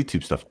for my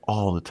YouTube stuff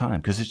all the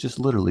time because it's just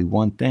literally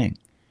one thing.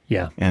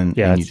 Yeah. And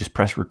you just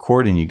press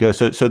record and you go.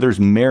 So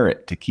there's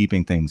merit to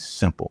keeping things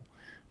simple.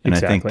 And I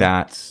think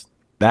that's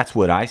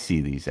what I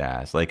see these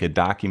as, like a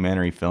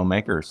documentary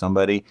filmmaker or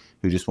somebody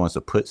who just wants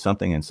to put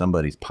something in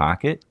somebody's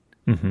pocket.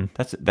 Mm-hmm.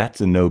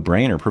 That's a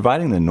no-brainer,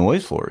 providing the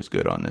noise floor is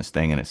good on this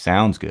thing and it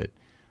sounds good.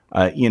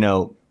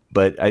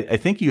 But I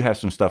think you have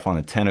some stuff on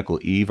the Tentacle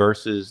E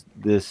versus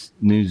this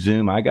new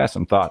Zoom. I got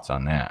some thoughts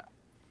on that.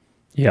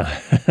 Yeah.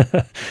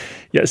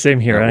 Yeah, same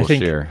here. And I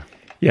think share.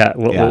 Yeah,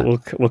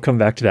 we'll come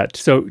back to that.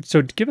 So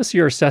give us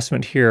your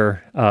assessment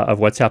here of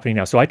what's happening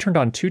now. So I turned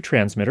on 2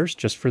 transmitters,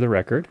 just for the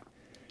record.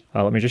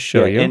 Let me just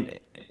show you.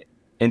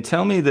 And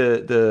tell me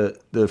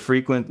the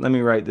frequent. Let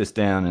me write this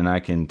down, and I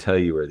can tell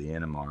you where the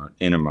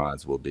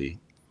intermods will be.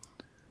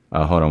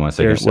 Hold on one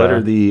second. What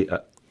are the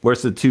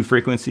where's the 2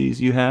 frequencies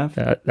you have?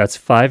 That's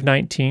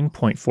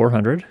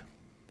 519.400.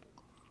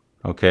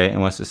 Okay,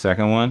 and what's the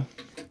second one?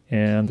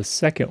 And the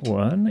second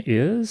one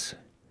is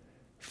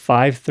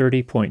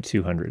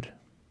 530.200.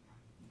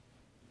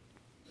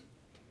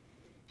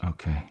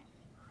 Okay.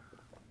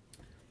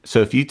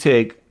 So if you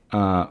take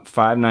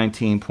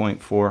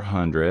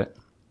 519.400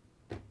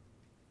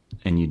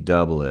 and you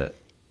double it,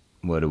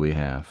 what do we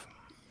have?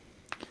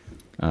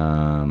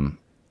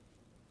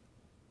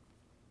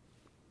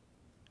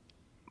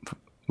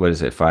 What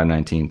is it?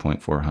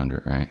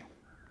 519.400, right?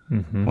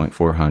 Mm-hmm.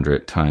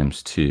 0.400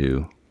 times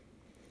 2.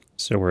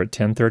 So we're at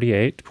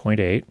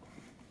 1038.8.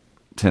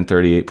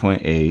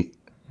 1038.8.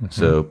 Mm-hmm.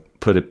 So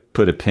put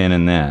a pin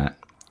in that,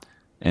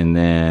 and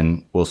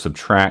then we'll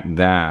subtract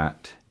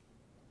that.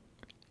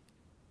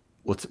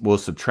 We'll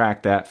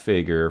subtract that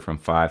figure from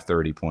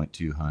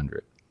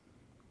 530.200.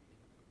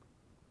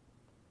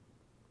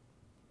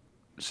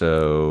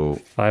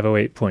 So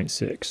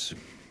 508.6.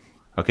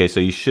 Okay, so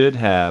you should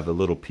have a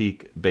little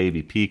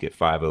baby peak at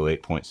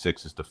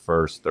 508.6 is the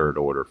first third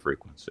order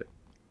frequency.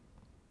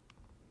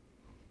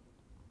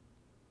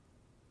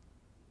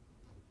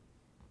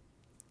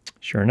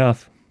 Sure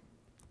enough.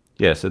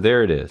 Yeah, so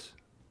there it is.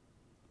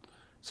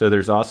 So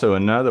there's also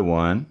another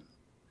one,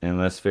 and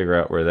let's figure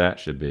out where that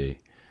should be.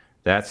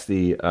 That's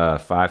the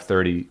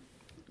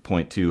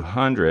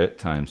 530.200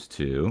 times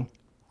 2.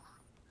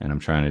 And I'm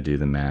trying to do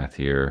the math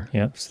here.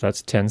 Yep, so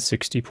that's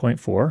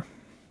 1060.4.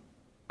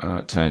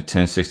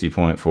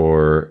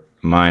 1060.4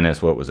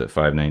 minus, what was it,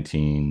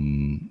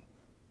 519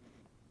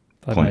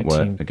 point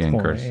what again,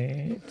 Chris?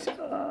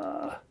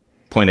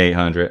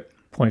 0.800.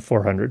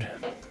 0.400.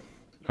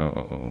 Oh,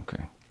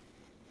 okay.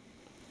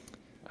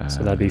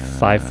 So that'd be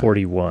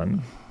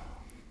 541.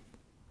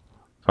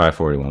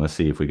 541. Let's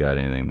see if we got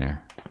anything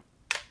there.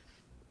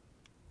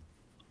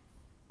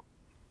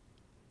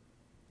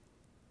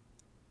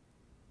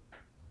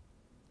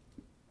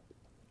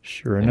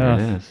 Sure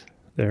enough.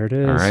 There it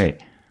is. All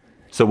right.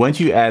 So once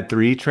you add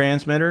 3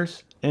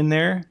 transmitters in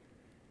there,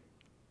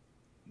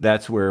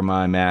 that's where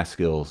my math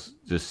skills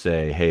just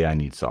say, hey, I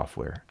need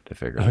software to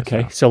figure this out.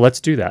 Okay, so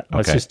let's do that. Okay.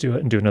 Let's just do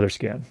it and do another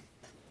scan.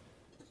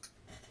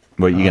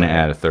 What, you going to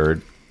add a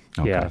third?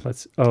 Okay. Yeah,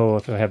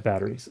 if I have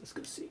batteries, let's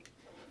go see.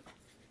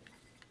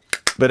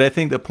 But I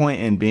think the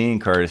point in being,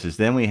 Curtis, is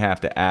then we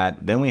have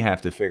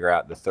to figure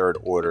out the third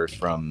orders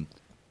from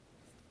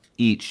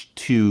each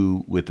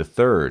 2 with the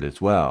third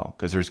as well,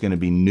 because there's going to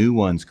be new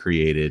ones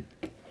created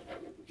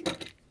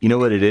You know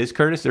what it is,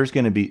 Curtis? There's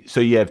going to be, so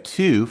you have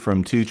two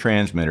from two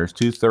transmitters,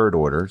 two third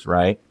orders,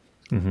 right?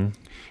 Mm-hmm.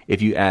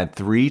 If you add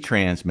three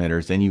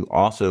transmitters, then you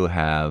also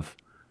have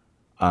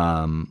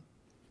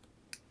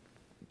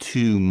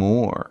two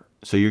more.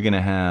 So you're going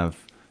to have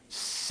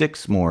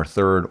six more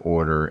third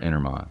order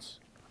intermods.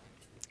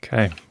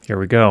 Okay, here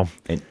we go.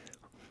 And,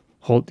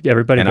 Hold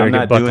everybody. and I'm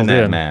not doing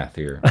that math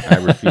here. I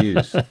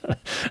refuse.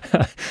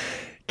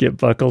 Get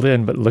buckled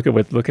in, but look at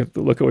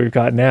what we've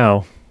got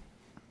now.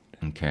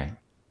 Okay.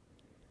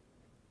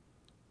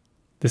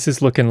 This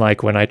is looking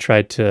like when I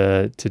tried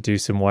to do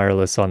some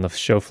wireless on the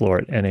show floor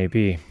at NAB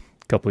a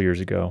couple years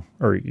ago,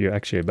 or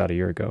actually about a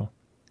year ago.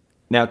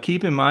 Now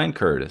keep in mind,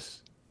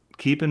 Curtis.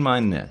 Keep in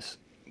mind this,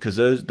 because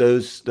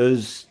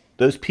those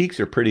peaks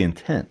are pretty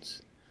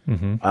intense.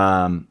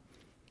 Mm-hmm.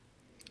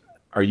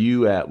 Are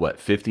you at what,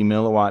 50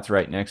 milliwatts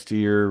right next to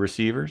your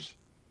receivers?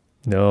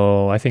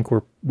 No, I think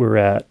we're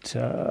at.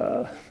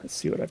 Let's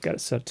see what I've got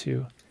it set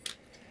to.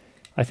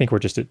 I think we're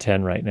just at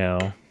 10 right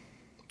now.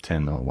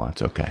 10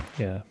 milliwatts. Okay.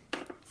 Yeah.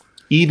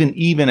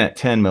 Even at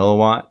 10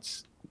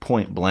 milliwatts,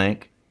 point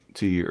blank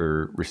to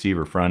your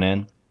receiver front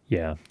end.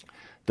 Yeah.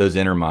 Those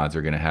intermods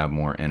are going to have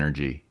more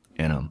energy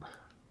in them.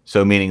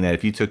 So meaning that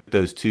if you took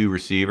those two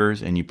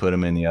receivers and you put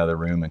them in the other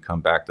room and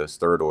come back, those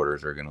third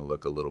orders are going to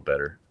look a little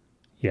better.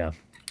 Yeah.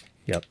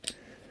 Yep.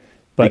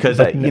 Because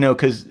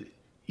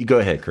you go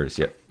ahead, Curtis.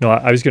 Yep. No,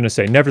 I was going to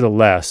say,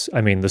 nevertheless,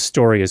 I mean, the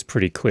story is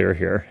pretty clear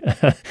here.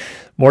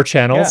 More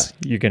channels,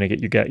 you're going to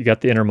get, you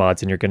got the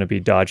intermods, and you're going to be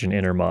dodging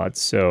intermods.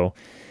 So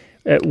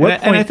at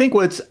what point? And I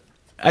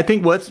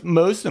think what's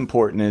most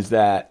important is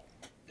that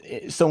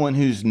someone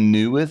who's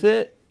new with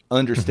it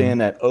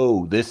understand that,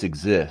 oh, this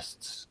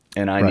exists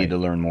and I need to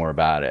learn more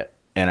about it.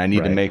 And I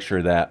need to make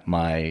sure that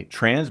my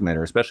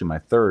transmitter, especially my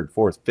third,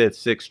 fourth, fifth,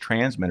 sixth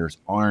transmitters,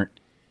 aren't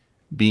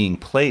being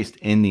placed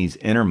in these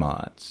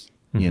intermods,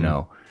 you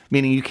know,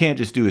 meaning you can't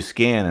just do a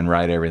scan and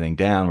write everything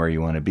down where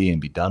you want to be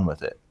and be done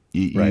with it.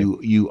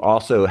 You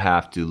also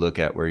have to look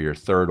at where your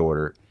third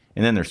order,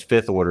 and then there's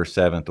fifth order,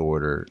 seventh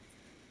order,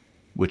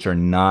 which are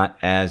not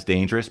as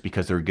dangerous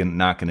because they're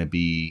not going to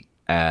be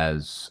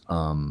as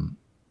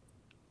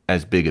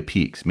big a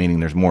peaks, meaning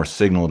there's more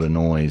signal to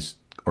noise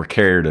or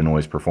carrier to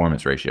noise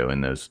performance ratio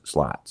in those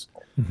slots.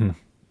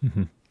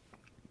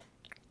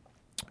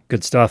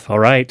 Good stuff. All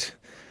right.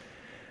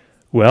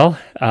 Well,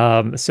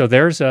 so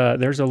there's a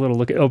little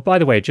look at, oh, by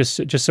the way,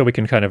 just so we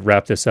can kind of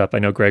wrap this up. I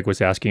know Greg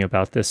was asking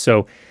about this.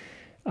 So,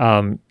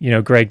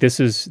 Greg, this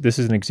is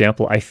an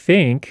example, I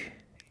think,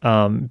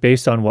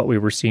 based on what we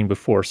were seeing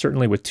before,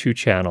 certainly with two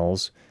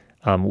channels,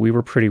 we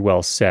were pretty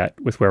well set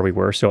with where we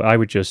were. So I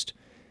would just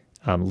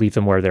leave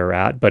them where they're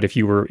at. But if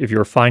you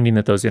were finding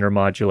that those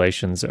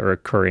intermodulations are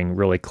occurring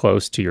really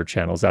close to your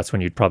channels, that's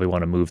when you'd probably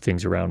want to move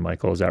things around,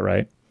 Michael. Is that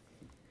right?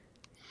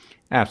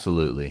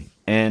 Absolutely.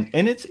 And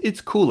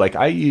it's cool. Like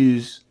I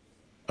use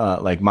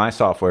like my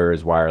software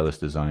is Wireless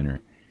Designer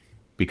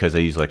because I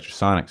use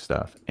electrosonic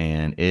stuff,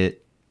 and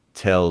it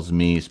tells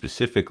me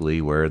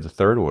specifically where the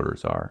third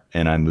orders are,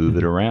 and I move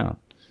it around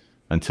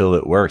until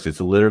it works.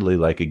 It's literally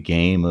like a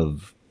game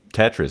of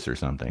Tetris or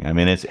something. I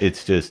mean,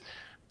 it's just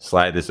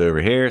slide this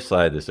over here,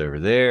 slide this over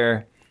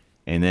there,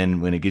 and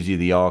then when it gives you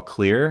the all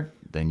clear,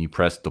 then you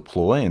press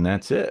deploy, and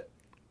that's it.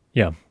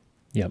 Yeah.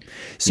 Yeah.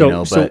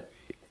 So,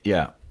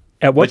 yeah.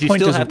 At what but you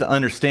point still have to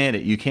understand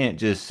it. You can't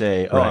just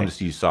say, "Oh, I'm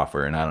just use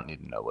software, and I don't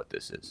need to know what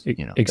this is."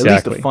 Exactly. At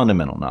least the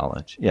fundamental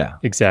knowledge. Yeah,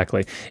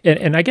 exactly.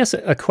 And I guess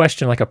a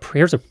question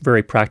here's a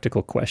very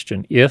practical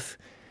question: If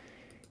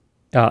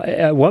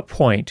at what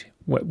point,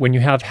 when you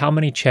have how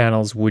many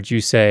channels, would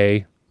you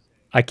say,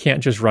 "I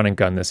can't just run and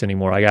gun this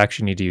anymore. I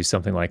actually need to use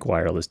something like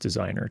Wireless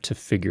Designer to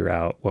figure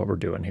out what we're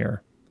doing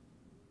here"?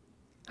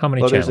 How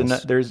many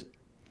channels?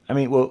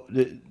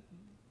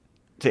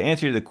 To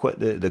answer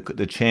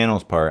the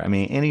channels part, I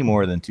mean, any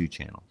more than two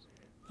channels.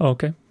 Oh,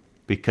 okay.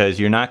 Because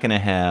you're not going to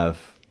have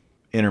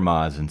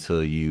intermods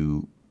until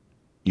you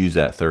use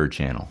that third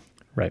channel.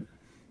 Right.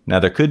 Now,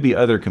 there could be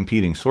other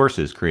competing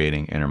sources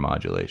creating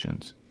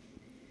intermodulations,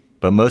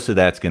 but most of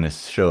that's going to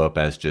show up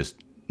as just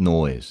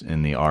noise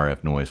in the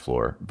RF noise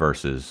floor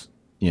versus,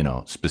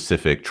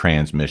 specific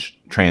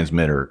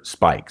transmitter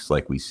spikes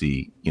like we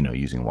see,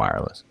 using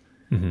wireless.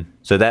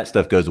 So that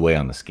stuff goes away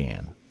on the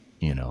scan,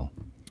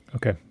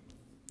 Okay.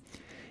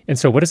 And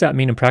so what does that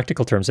mean in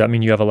practical terms? Does that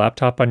mean you have a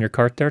laptop on your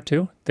cart there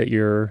too? That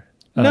you're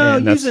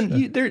there's an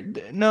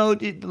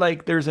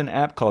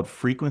app called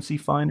Frequency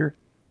Finder.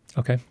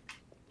 Okay.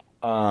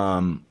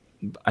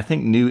 I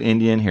think New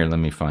Indian. Here, let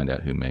me find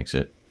out who makes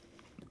it.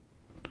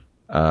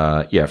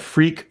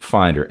 Freq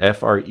Finder,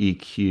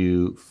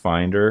 FREQ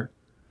Finder.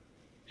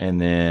 And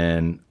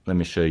then let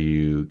me show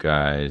you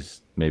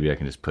guys. Maybe I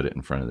can just put it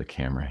in front of the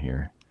camera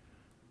here.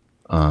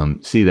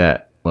 See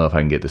that? Well, if I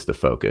can get this to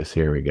focus.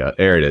 Here we go.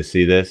 There it is.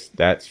 See this?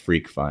 That's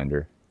Freq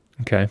Finder.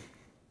 Okay.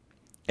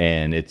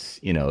 And it's,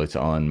 it's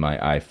on my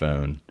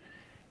iPhone.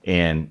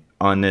 And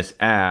on this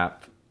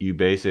app, you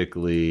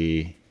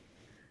basically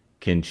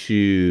can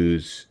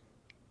choose,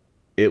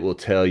 it will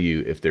tell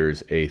you if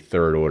there's a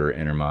third order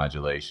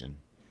intermodulation.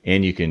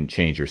 And you can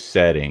change your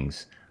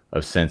settings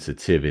of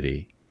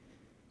sensitivity.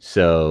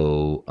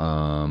 So,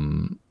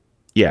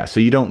 yeah, so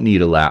you don't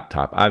need a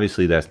laptop.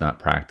 Obviously, that's not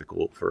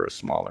practical for a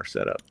smaller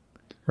setup.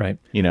 Right.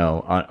 You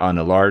know, on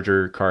a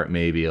larger cart,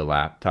 maybe a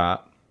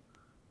laptop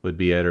would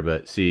be better.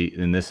 But see,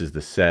 and this is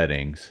the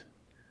settings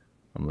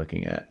I'm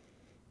looking at.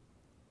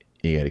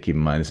 You got to keep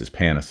in mind this is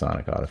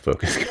Panasonic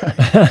autofocus,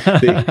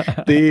 guys.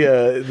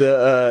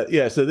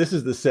 Yeah. So this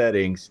is the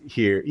settings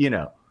here. You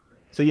know,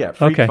 so yeah,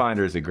 Freak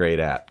Finder is a great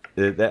app.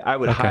 I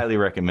would highly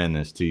recommend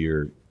this to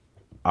your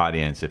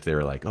audience if they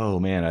were like, oh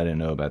man, I didn't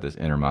know about this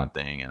Intermod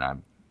thing, and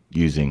I'm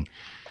using,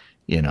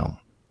 you know,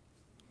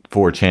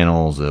 4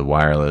 channels of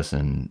wireless,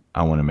 and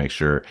I want to make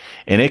sure.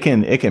 And it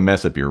can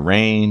mess up your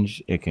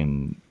range. It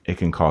can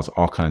cause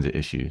all kinds of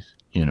issues.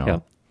 You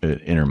know,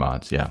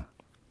 Intermods. Yeah.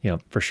 Yeah,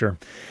 for sure.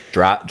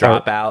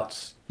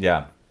 Dropouts.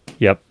 Yeah.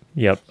 Yep.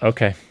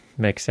 Okay,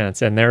 makes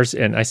sense. And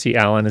I see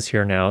Alan is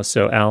here now.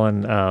 So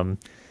Alan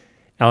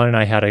and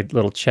I had a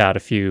little chat a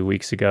few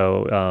weeks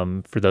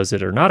ago. For those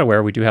that are not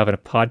aware, we do have a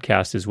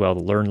podcast as well.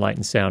 The Learn, Light,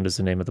 and Sound is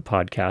the name of the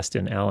podcast.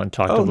 And Alan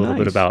talked a little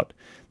bit about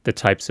the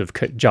types of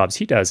jobs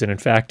he does. And in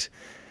fact,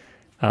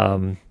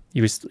 he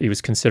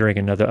was considering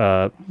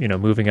another,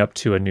 moving up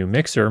to a new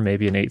mixer,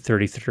 maybe an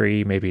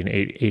 833, maybe an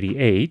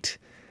 888.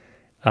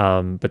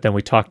 But then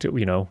we talked to,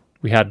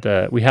 we had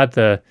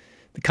the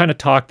kind of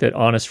talk that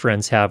honest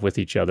friends have with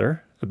each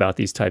other about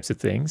these types of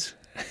things.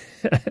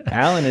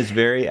 Alan is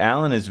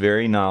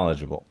very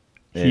knowledgeable.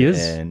 He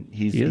is. And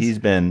he's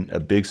been a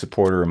big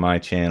supporter of my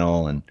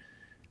channel, and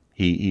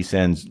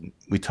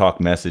we talk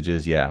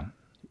messages. Yeah.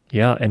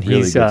 Yeah. And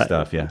really he's good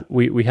stuff. Yeah.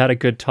 We had a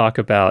good talk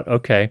about,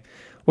 okay,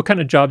 what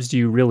kind of jobs do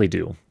you really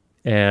do?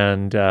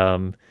 And,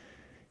 and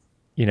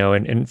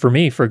for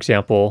me, for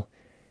example,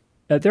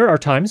 there are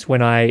times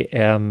when I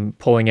am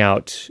pulling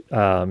out,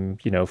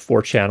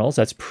 4 channels.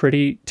 That's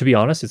to be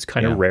honest, it's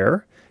kind of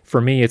rare.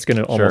 For me, it's going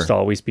to almost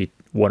always be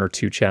 1 or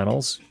 2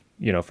 channels,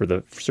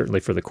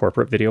 certainly for the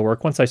corporate video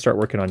work. Once I start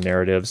working on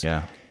narratives,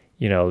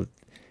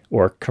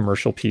 or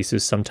commercial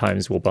pieces,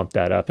 sometimes we'll bump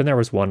that up. And there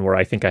was one where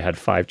I think I had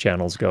 5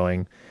 channels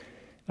going.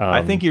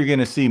 I think you're going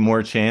to see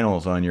more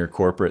channels on your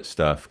corporate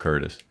stuff,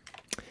 Curtis.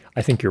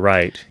 I think you're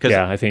right.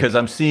 Because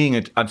I'm seeing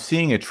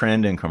a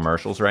trend in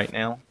commercials right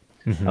now.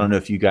 Mm-hmm. I don't know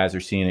if you guys are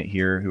seeing it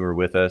here who are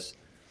with us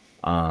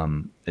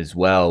as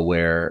well,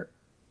 where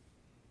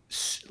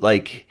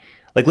like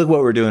look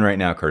what we're doing right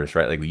now, Curtis,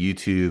 right? Like with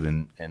YouTube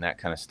and that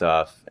kind of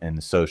stuff and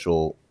the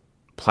social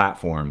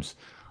platforms,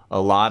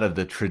 a lot of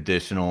the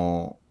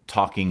traditional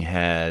talking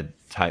head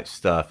type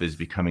stuff is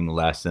becoming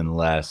less and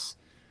less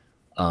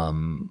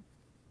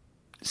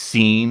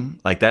seen.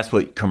 Like that's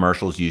what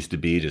commercials used to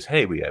be. Just,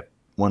 hey, we have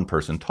one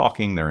person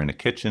talking, they're in a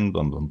kitchen,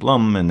 blum, blum,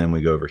 blum. And then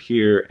we go over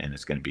here and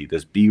it's going to be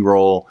this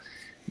B-roll.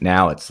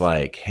 Now it's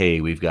like,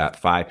 hey, we've got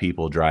 5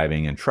 people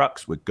driving in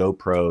trucks with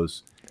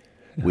GoPros.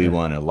 We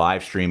want to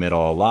live stream it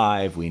all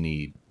live. We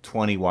need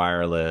 20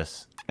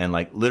 wireless. And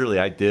like literally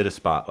I did a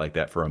spot like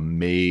that for a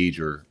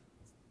major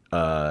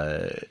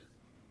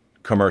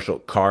commercial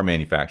car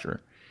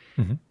manufacturer.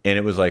 Mm-hmm. And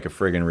it was like a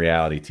friggin'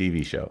 reality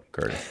TV show,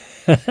 Curtis.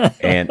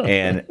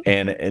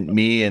 and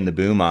me and the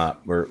boom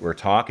op were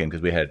talking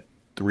because we had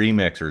 3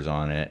 mixers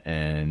on it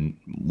and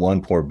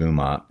one poor boom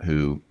op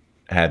who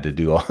had to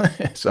do all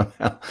that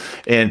somehow.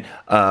 And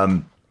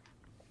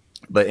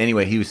but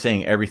anyway, he was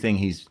saying everything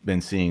he's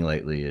been seeing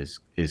lately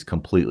is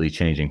completely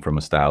changing from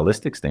a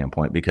stylistic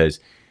standpoint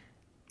because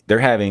they're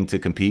having to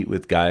compete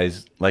with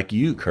guys like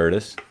you,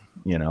 Curtis.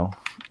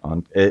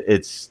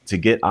 It's to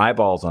get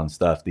eyeballs on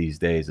stuff these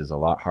days is a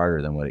lot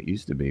harder than what it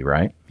used to be,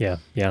 right? Yeah,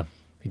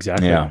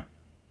 exactly. Yeah.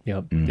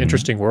 Mm-hmm.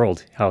 Interesting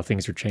world, how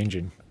things are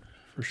changing.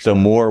 For sure. So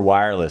more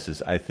wireless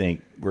is, I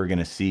think we're going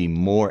to see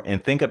more.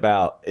 And think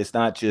about, it's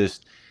not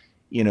just,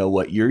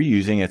 what you're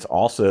using. It's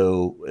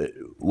also,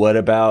 what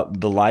about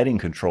the lighting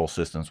control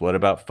systems? What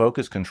about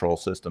focus control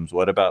systems?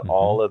 What about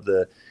all of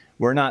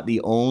we're not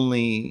the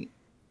only,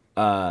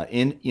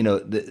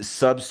 the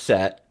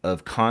subset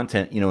of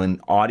content, in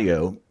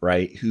audio,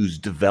 right? Who's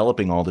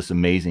developing all this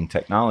amazing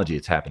technology.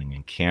 It's happening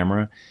in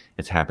camera.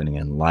 It's happening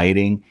in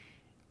lighting.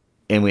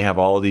 And we have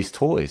all of these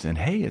toys and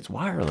hey, it's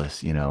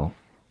wireless,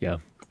 Yeah.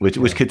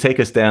 Which could take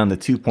us down the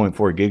 2.4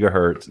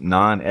 gigahertz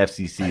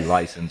non-FCC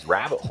licensed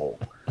rabbit hole,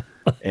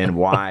 and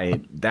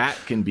why that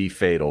can be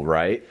fatal,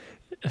 right?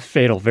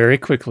 Fatal very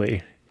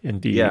quickly,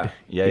 indeed.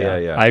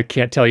 Yeah. I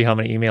can't tell you how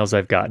many emails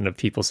I've gotten of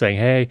people saying,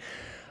 "Hey,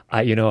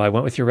 I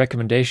went with your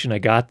recommendation. I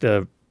got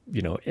the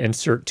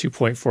insert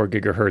 2.4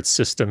 gigahertz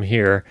system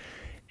here,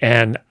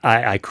 and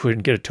I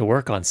couldn't get it to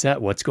work on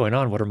set. What's going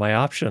on? What are my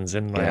options?"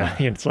 And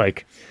it's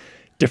like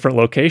different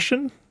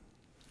location.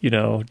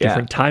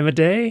 Different time of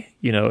day.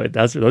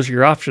 Those are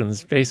your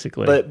options,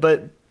 basically.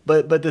 But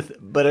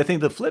I think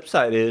the flip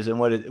side is,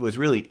 and what it was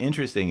really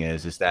interesting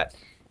is that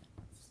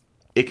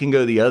it can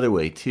go the other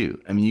way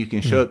too. I mean, you can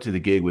show up to the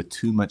gig with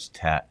too much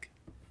tech,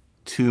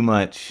 too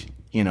much.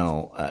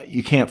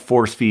 You can't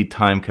force feed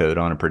time code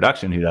on a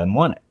production who doesn't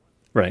want it,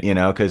 right?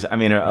 Because I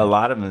mean, a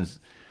lot of them is,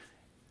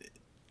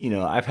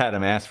 I've had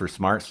them ask for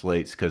smart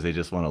slates because they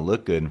just want to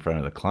look good in front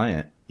of the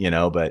client,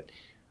 but.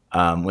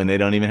 when they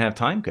don't even have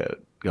time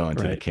code going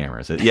to the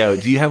cameras. Yeah,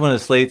 do you have one of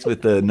the slates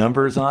with the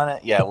numbers on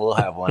it? Yeah, we'll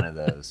have one of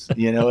those.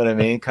 You know what I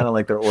mean? Kind of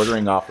like they're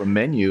ordering off a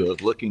menu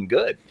of looking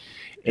good.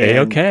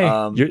 And,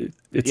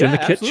 it's in the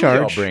kit charge.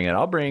 I'll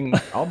bring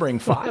it. I'll bring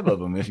 5 of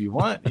them if you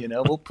want. You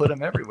know, we'll put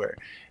them everywhere.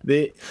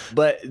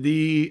 But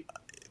the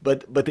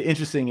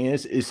interesting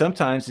is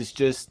sometimes it's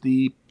just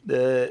the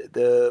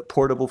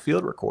portable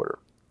field recorder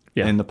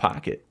in the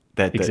pocket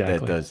that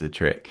does the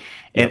trick.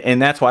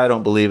 And that's why I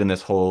don't believe in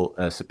this whole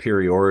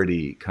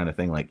superiority kind of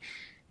thing. Like,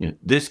 you know,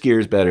 this gear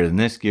is better than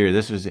this gear.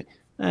 This was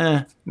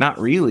not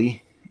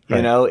really.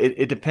 You know,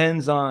 it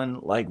depends on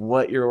like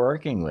what you're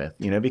working with,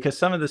 you know, because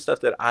some of the stuff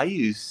that I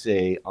use,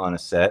 say, on a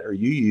set, or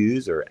you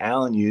use, or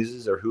Alan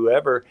uses, or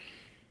whoever,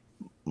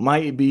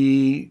 might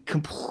be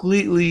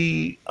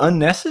completely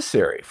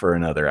unnecessary for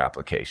another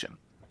application.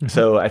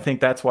 So I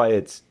think that's why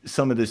it's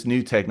some of this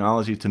new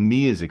technology to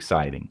me is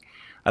exciting.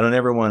 I don't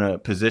ever want to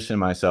position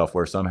myself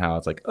where somehow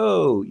it's like,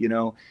 oh, you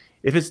know,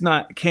 if it's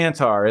not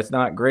Kantar, it's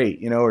not great,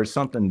 you know, or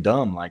something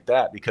dumb like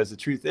that. Because the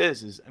truth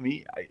is I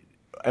mean,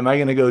 am I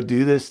going to go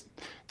do this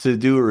to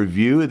do a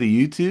review of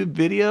the YouTube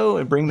video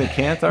and bring the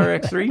Kantar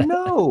X3?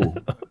 No.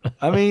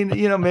 I mean,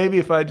 you know, maybe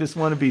if I just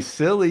want to be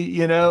silly,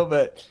 you know,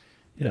 but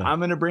I'm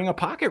going to bring a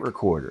pocket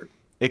recorder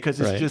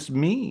because it's just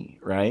me,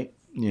 right?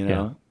 You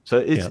know, so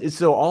it's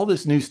so all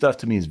this new stuff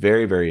to me is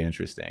very, very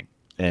interesting.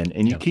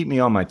 And you keep me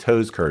on my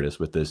toes, Curtis,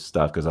 with this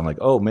stuff, because I'm like,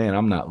 oh man,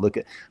 I'm not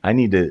looking. I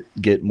need to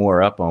get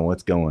more up on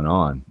what's going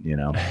on, you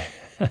know.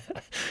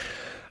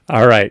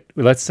 All right,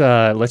 let's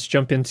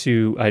jump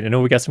into. I know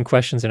we got some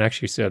questions, and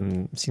actually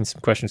seen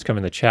some questions come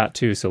in the chat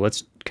too. So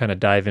let's kind of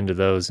dive into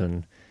those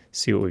and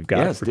see what we've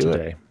got for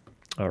today.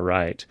 All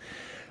right.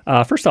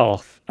 First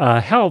off,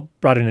 Hal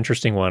brought an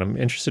interesting one. I'm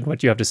interested in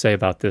what you have to say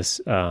about this.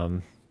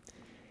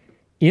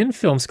 In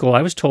film school,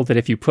 I was told that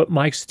if you put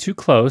mics too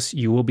close,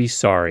 you will be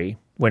sorry.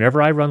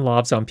 Whenever I run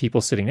lavs on people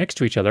sitting next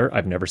to each other,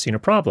 I've never seen a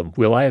problem.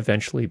 Will I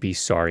eventually be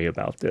sorry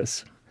about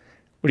this?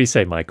 What do you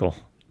say, Michael?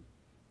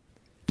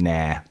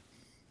 Nah.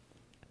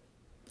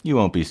 You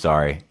won't be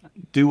sorry.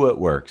 Do what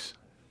works.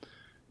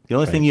 The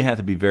only thing you have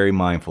to be very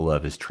mindful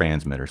of is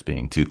transmitters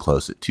being too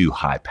close at too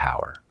high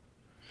power.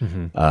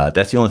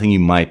 That's the only thing you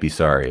might be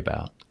sorry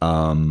about.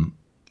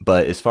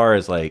 But as far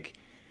as like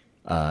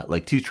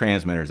 2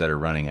 transmitters that are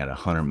running at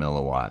 100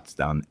 milliwatts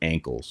down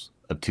ankles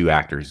of 2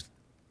 actors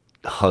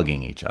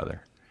hugging each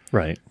other,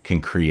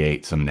 can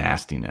create some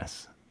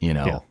nastiness, you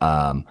know.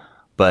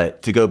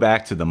 But to go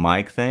back to the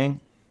mic thing,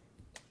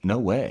 no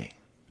way.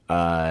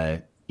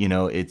 You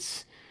know,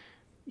 it's,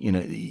 you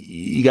know,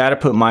 you got to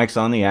put mics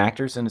on the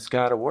actors and it's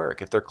got to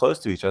work. If they're close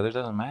to each other, it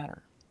doesn't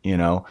matter, you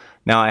know.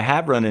 Now, I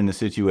have run into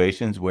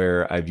situations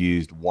where I've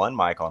used one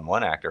mic on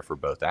one actor for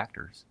both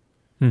actors.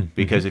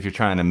 Because if you're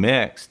trying to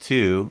mix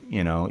 2,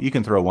 you know, you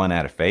can throw one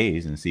out of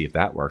phase and see if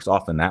that works.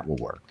 Often that will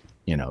work,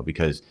 you know,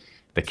 because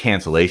the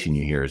cancellation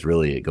you hear is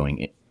really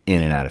going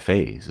in and out of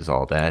phase is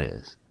all that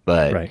is.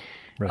 But,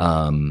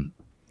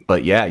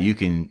 but yeah, you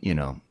can, you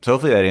know, so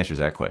hopefully that answers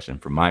that question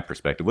from my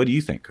perspective. What do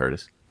you think,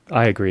 Curtis?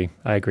 I agree.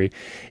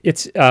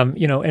 It's,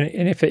 you know,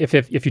 and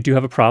if you do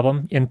have a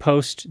problem in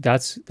post,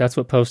 that's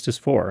what post is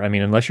for. I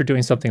mean, unless you're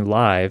doing something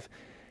live,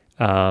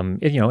 you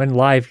know, and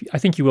live, I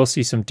think you will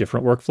see some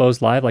different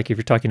workflows live. Like if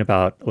you're talking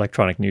about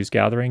electronic news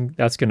gathering,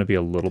 that's going to be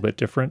a little bit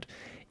different.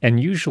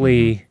 And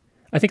usually,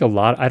 I think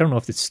I don't know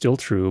if it's still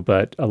true,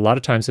 but a lot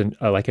of times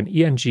like an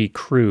ENG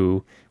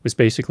crew was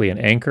basically an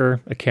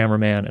anchor, a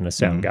cameraman, and a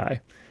sound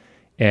guy.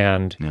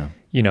 And,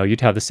 you know,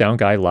 you'd have the sound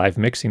guy live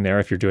mixing there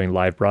if you're doing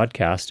live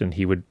broadcast, and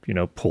he would, you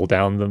know, pull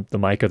down the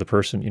mic of the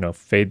person, you know,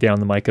 fade down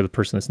the mic of the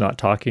person that's not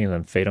talking, and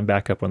then fade them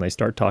back up when they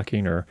start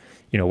talking, or,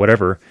 you know,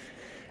 whatever.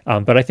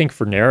 But I think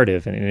for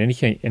narrative and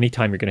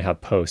anytime you're going to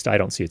have post, I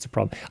don't see it's a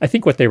problem. I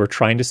think what they were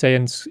trying to say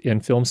in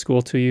film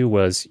school to you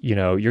was, you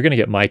know, you're going to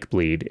get mic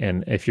bleed.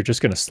 And if you're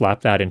just going to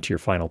slap that into your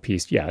final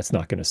piece, it's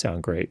not going to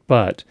sound great.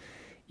 But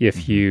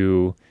if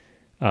you,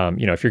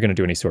 you know, if you're going to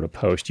do any sort of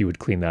post, you would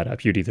clean that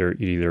up. You'd either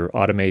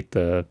automate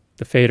the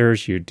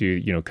faders, you do,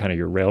 you know, kind of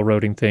your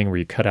railroading thing where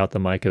you cut out the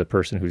mic of the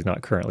person who's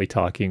not currently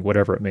talking,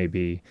 whatever it may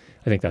be.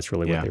 I think that's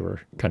really what they were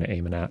kind of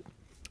aiming at.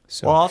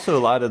 So. Well, also a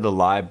lot of the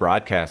live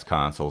broadcast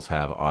consoles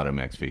have auto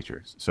mix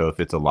features. So if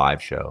it's a live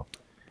show,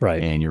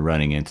 and you're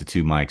running into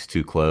 2 mics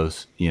too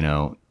close, you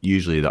know,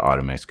 usually the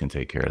auto mix can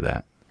take care of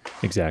that.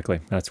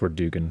 Exactly. That's where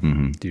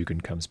Dugan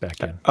comes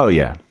back in. Oh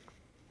yeah.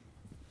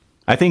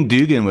 I think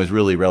Dugan was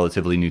really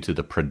relatively new to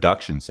the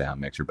production sound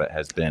mixer, but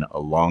has been a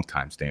long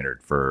time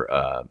standard for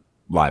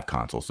live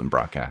consoles and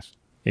broadcasts.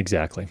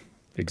 Exactly.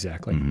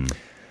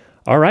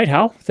 All right,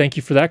 Hal. Thank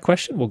you for that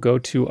question. We'll go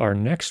to our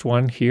next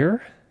one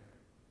here.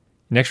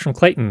 Next from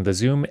Clayton, the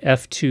Zoom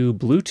F2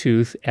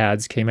 Bluetooth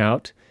ads came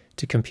out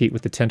to compete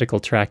with the Tentacle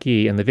Track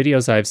E, and the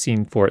videos I've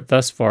seen for it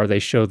thus far, they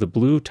show the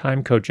blue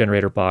timecode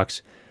generator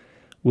box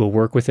will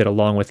work with it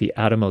along with the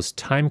Atomos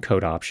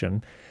timecode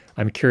option.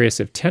 I'm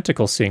curious if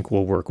Tentacle Sync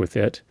will work with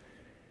it.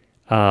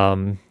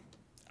 I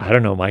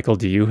don't know, Michael,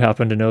 do you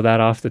happen to know that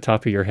off the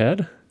top of your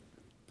head?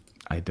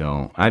 I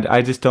don't.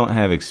 I just don't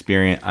have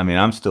experience. I mean,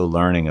 I'm still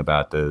learning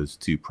about those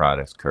two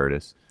products,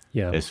 Curtis.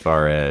 Yeah. As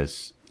far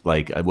as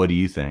like, what do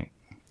you think?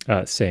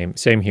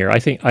 Same here. I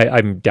think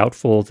I'm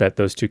doubtful that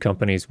those two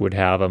companies would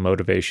have a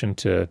motivation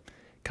to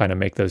kind of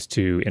make those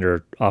two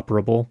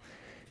interoperable.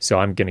 So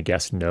I'm going to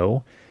guess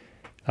no.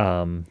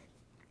 And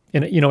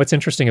you know what's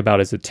interesting about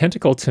it is that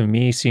Tentacle to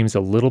me seems a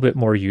little bit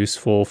more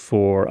useful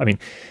for. I mean,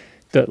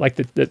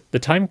 the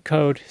time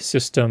code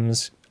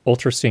systems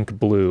UltraSync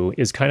Blue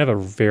is kind of a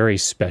very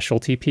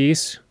specialty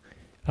piece.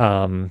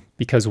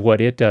 Because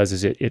what it does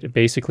is it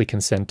basically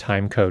can send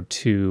time code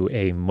to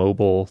a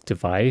mobile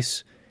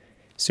device.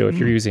 So if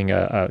you're using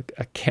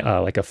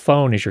like a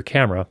phone as your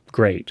camera,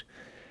 great.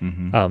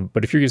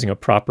 But if you're using a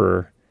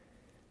proper,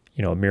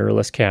 a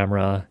mirrorless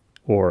camera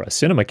or a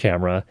cinema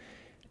camera,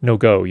 no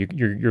go.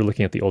 You're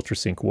looking at the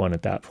UltraSync 1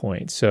 at that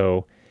point.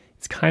 So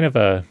it's kind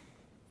of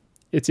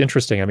it's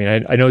interesting. I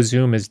mean, I know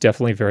Zoom is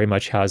definitely very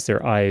much has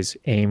their eyes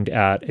aimed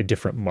at a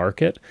different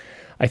market.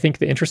 I think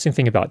the interesting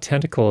thing about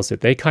Tentacle is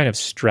that they kind of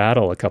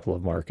straddle a couple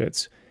of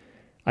markets.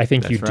 I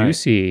think you do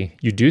see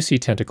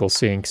Tentacle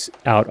syncs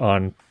out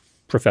on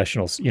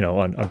professionals,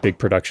 on big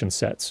production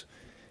sets.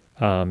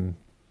 Yep.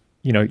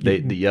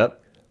 Yeah.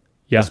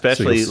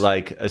 Especially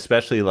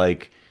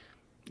like,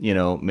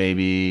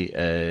 maybe,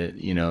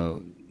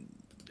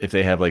 if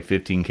they have like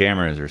 15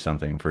 cameras or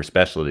something for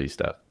specialty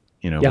stuff,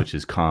 which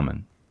is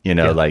common,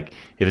 like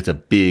if it's a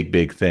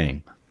big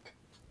thing.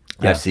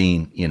 I've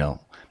seen,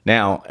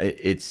 now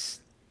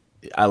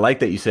I like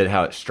that you said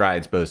how it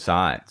strides both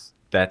sides.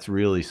 That's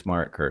really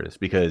smart, Curtis,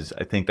 because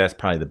I think that's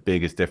probably the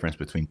biggest difference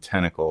between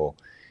Tentacle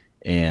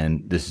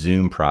and this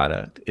Zoom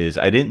product is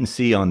I didn't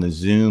see on the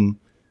Zoom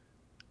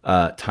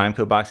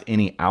timecode box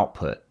any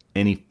output,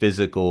 any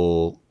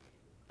physical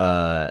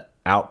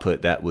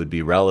output that would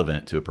be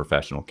relevant to a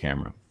professional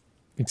camera.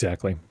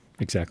 Exactly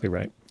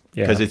right.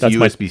 Yeah, because it's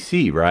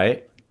USB-C,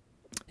 right?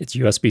 It's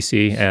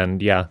USB-C,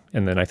 and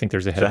then I think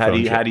there's a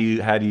headphone. So how do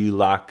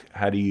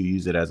you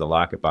use it as a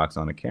locket box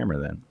on a camera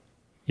then?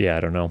 Yeah, I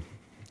don't know.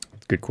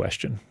 Good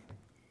question.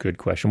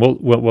 Well,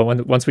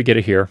 once we get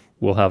it here,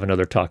 we'll have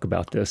another talk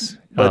about this.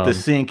 But the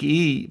Sync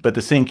E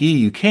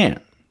you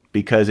can't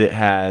because it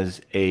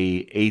has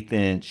a 1/8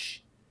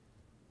 inch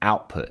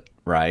output,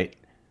 right?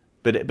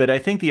 But I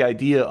think the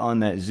idea on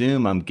that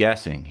Zoom, I'm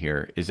guessing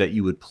here, is that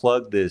you would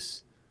plug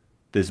this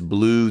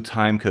blue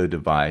timecode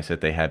device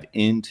that they have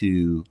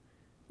into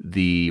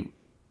the.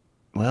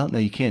 Well, no,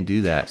 you can't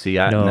do that. See,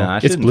 I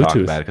shouldn't talk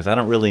about it because I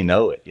don't really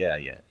know it. Yeah,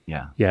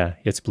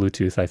 it's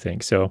Bluetooth, I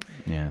think. So,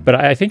 yeah. But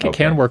I think it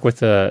can work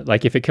with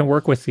if it can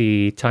work with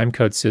the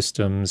timecode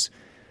systems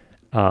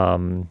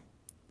add-on.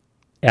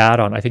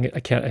 I think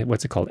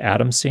what's it called?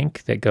 Atom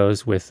Sync that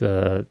goes with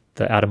the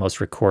Atomos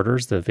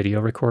recorders, the video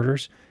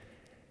recorders.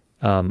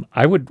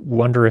 I would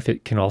wonder if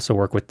it can also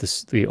work with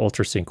the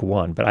UltraSync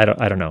 1, but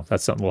I don't know.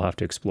 That's something we'll have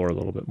to explore a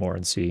little bit more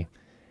and see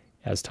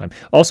as time.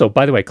 Also,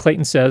 by the way,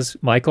 Clayton says,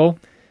 Michael,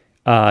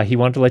 he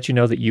wanted to let you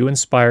know that you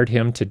inspired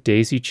him to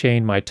daisy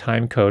chain my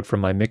time code from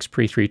my Mix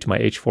Pre 3 to my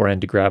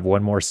H4n to grab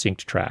one more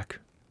synced track.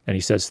 And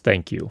he says,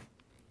 thank you.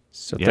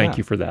 So thank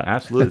you for that.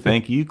 Absolutely.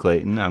 Thank you,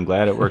 Clayton. I'm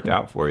glad it worked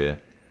out for you.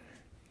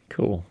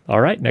 Cool.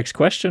 All right. Next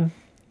question.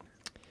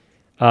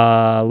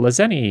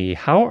 Lazeni,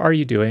 how are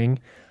you doing?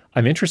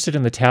 I'm interested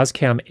in the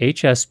Tascam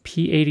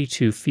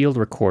HS-P82 field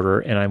recorder,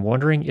 and I'm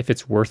wondering if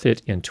it's worth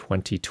it in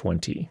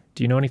 2020.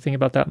 Do you know anything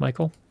about that,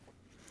 Michael?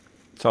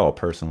 It's all a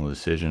personal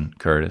decision,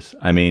 Curtis.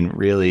 I mean,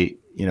 really,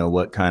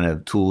 what kind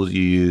of tools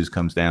you use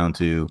comes down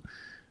to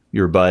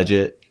your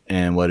budget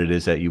and what it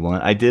is that you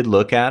want. I did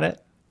look at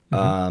it.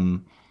 Mm-hmm.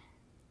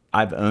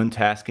 I've owned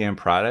Tascam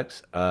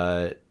products.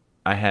 I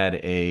had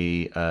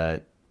a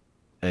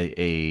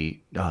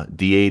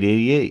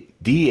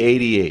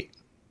D88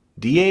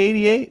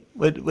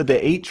 with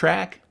the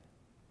 8-track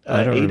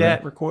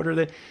ADAT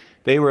recorder.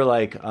 They were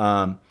like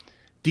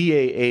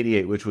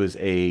DA88, which was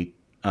a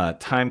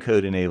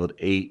timecode enabled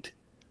 8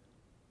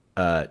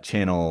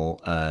 channel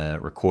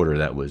recorder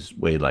that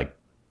weighed like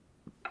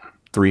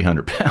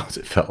 300 pounds.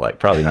 It felt like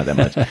probably not that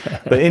much,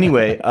 but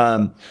anyway,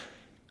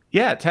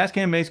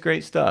 Tascam makes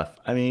great stuff.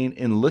 I mean,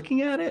 in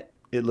looking at it,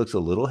 it looks a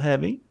little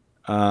heavy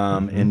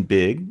and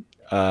big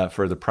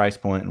for the price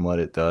point and what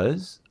it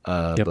does.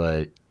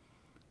 But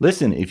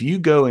listen, if you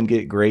go and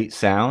get great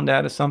sound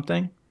out of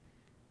something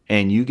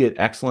and you get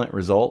excellent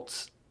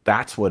results,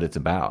 that's what it's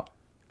about.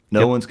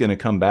 No one's going to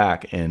come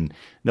back, and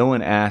no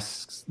one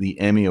asks the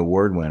Emmy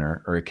Award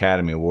winner or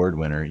Academy Award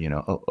winner,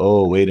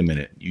 oh, wait a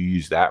minute, you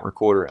use that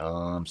recorder? Oh,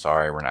 I'm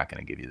sorry, we're not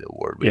going to give you the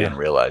award. We didn't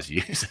realize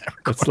you used that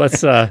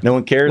recorder. No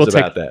one cares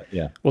about that.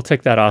 Yeah, we'll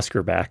take that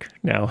Oscar back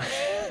now.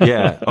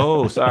 Yeah.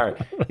 Oh, sorry.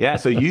 Yeah.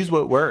 So use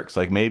what works.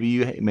 Like maybe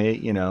you may,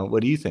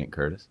 what do you think,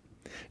 Curtis?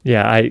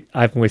 Yeah,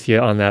 I'm with you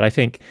on that. I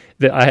think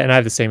that I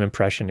have the same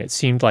impression. It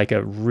seemed like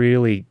a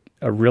really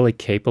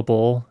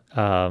capable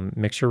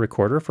mixer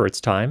recorder for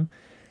its time.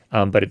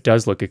 But it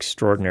does look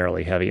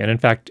extraordinarily heavy. And in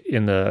fact,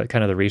 in the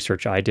kind of the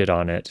research I did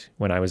on it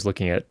when I was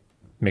looking at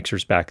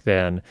mixers back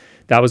then.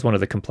 That was one of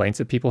the complaints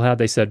that people had.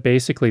 They said,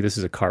 basically, this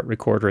is a cart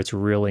recorder. It's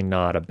really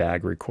not a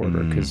bag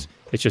recorder because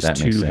it's just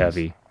too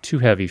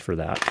heavy for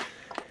that.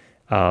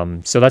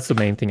 So that's the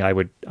main thing I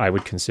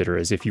would consider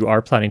is if you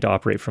are planning to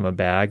operate from a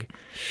bag,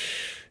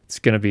 it's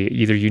going to be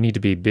either you need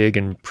to be big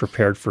and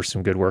prepared for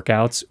some good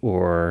workouts,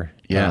 or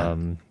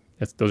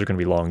those are going to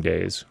be long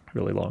days,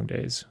 really long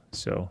days.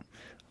 So,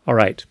 all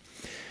right,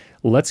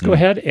 let's go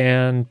ahead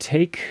and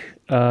take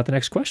the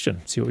next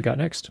question. See what we got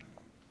next.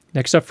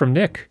 Next up from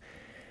Nick.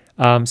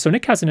 So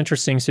Nick has an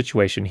interesting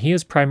situation. He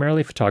is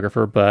primarily a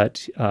photographer,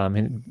 but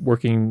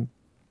working,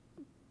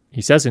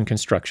 he says, in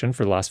construction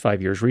for the last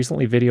 5 years.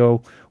 Recently,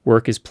 video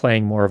work is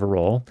playing more of a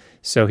role.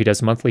 So he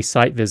does monthly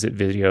site visit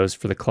videos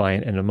for the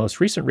client, and the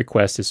most recent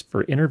request is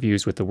for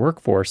interviews with the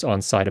workforce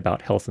on site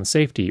about health and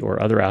safety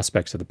or other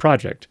aspects of the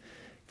project.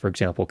 For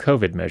example,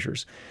 COVID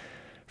measures.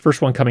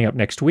 First one coming up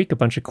next week, a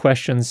bunch of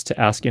questions to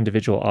ask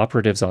individual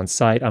operatives on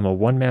site. I'm a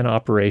one-man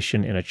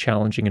operation in a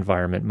challenging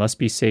environment, must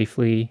be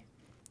safely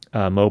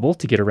mobile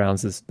to get around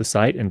the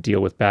site and deal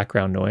with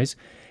background noise.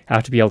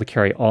 Have to be able to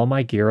carry all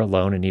my gear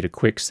alone and need a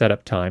quick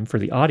setup time. For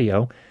the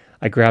audio,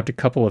 I grabbed a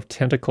couple of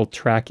Tentacle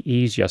Track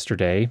E's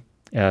yesterday,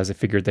 as I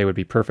figured they would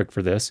be perfect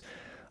for this.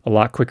 A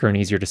lot quicker and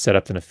easier to set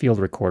up than a field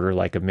recorder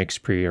like a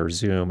MixPre or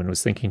Zoom, and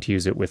was thinking to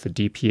use it with a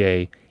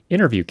DPA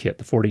interview kit,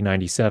 the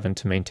 4097,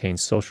 to maintain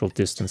social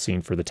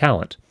distancing for the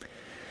talent.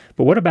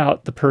 But what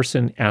about the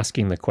person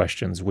asking the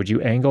questions? Would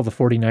you angle the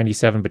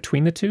 4097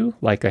 between the two,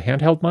 like a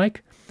handheld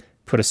mic?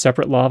 Put a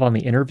separate lav on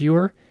the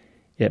interviewer?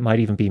 It might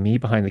even be me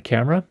behind the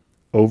camera.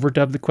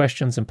 Overdub the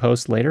questions and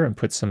post later and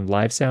put some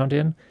live sound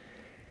in.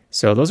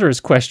 So those are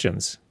his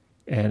questions.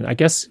 And I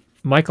guess,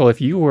 Michael,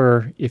 if you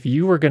were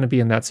going to be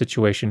in that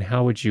situation,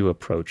 how would you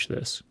approach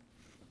this?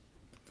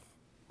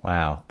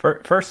 Wow.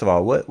 First of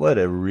all, what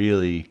a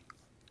really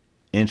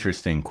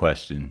interesting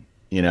question,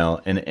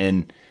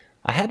 and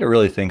I had to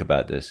really think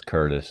about this,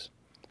 Curtis,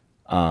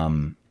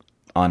 on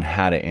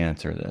how to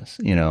answer this.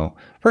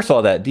 First of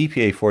all, that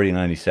DPA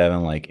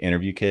 4097 like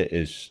interview kit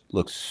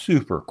looks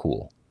super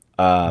cool.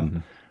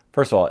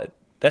 First of all,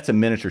 that's a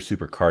miniature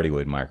super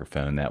cardioid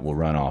microphone that will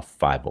run off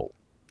 5-volt.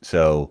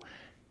 So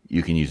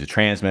you can use a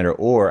transmitter,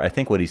 or I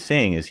think what he's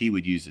saying is he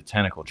would use a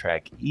Tentacle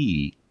Track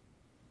E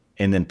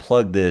and then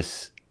plug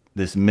this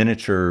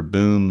miniature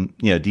boom,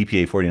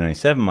 DPA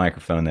 4097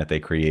 microphone that they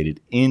created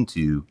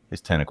into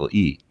his Tentacle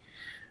E,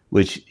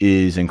 which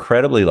is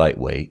incredibly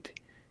lightweight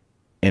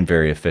and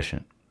very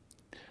efficient.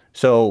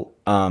 So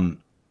I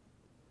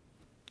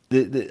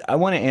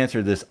want to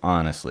answer this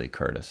honestly,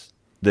 Curtis,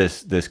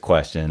 this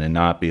question, and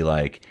not be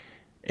like,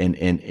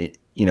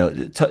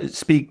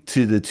 speak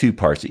to the two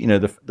parts.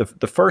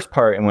 The first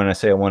part, and when I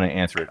say I want to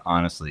answer it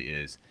honestly,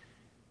 is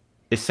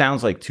it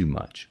sounds like too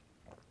much.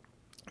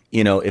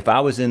 If I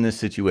was in this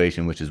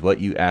situation, which is what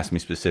you asked me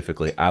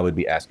specifically, I would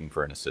be asking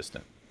for an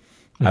assistant.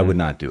 I would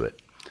not do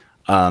it.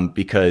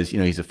 Because,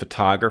 he's a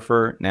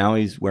photographer. Now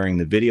he's wearing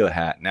the video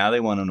hat. Now they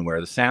want him to wear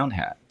the sound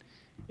hat.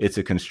 It's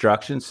a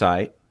construction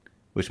site,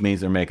 which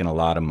means they're making a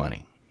lot of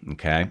money.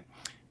 Okay.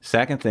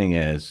 Second thing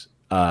is,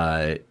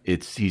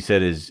 he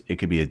said it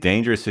could be a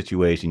dangerous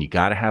situation. You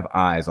got to have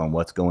eyes on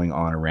what's going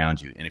on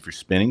around you. And if you're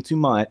spending too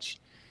much,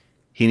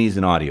 he needs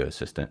an audio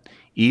assistant.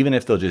 Even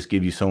if they'll just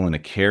give you someone to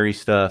carry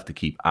stuff, to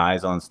keep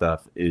eyes on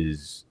stuff,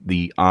 is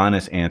the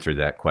honest answer to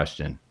that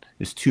question.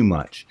 Is too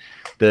much.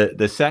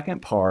 The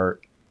second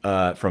part,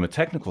 from a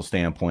technical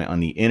standpoint on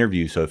the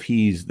interview, so if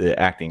he's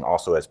acting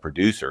also as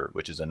producer,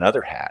 which is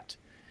another hat,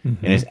 and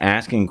is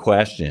asking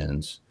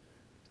questions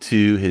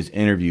to his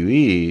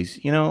interviewees,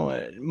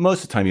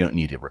 most of the time you don't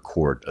need to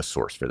record a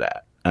source for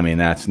that. I mean,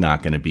 that's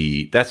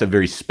a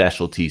very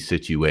specialty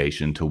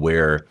situation to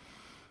where,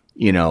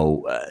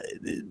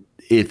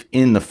 if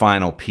in the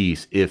final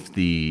piece, if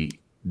the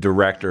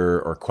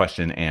director or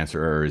question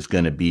answerer is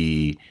going to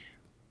be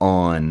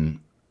on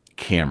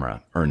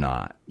camera or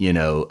not,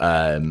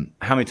 how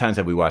many times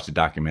have we watched a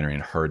documentary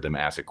and heard them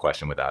ask a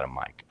question without a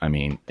mic? I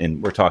mean,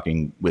 and we're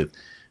talking with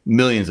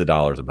millions of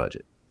dollars of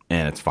budget,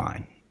 and it's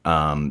fine,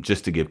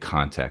 just to give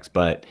context.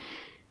 But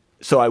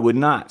so I would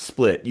not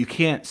split. You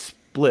can't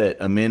split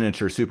a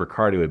miniature super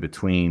cardioid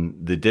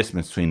between the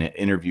distance between an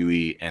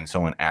interviewee and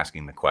someone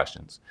asking the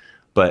questions.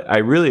 But I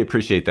really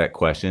appreciate that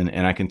question,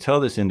 and I can tell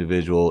this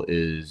individual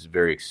is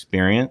very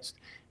experienced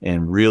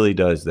and really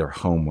does their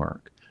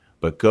homework.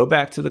 But go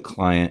back to the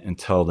client and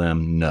tell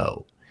them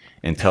no,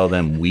 and tell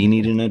them we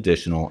need an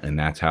additional, and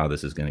that's how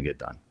this is going to get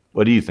done.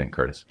 What do you think,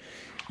 Curtis?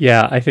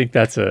 Yeah, I think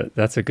that's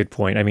a good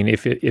point. I mean,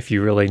 if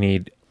you really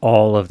need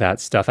all of that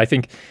stuff, I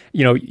think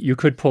you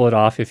could pull it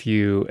off if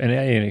you,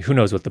 and who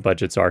knows what the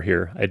budgets are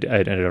here. I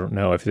don't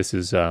know if this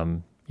is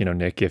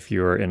Nick, if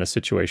you're in a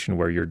situation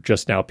where you're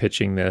just now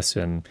pitching this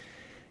and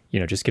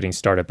just getting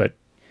started, but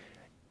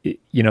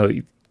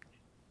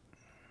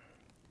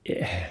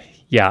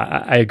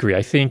yeah, I agree.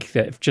 I think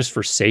that just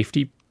for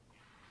safety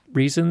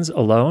reasons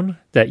alone,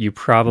 that you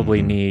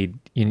probably need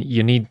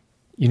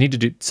to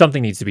do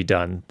something. Needs to be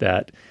done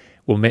that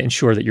will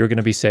ensure that you're going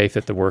to be safe,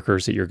 that the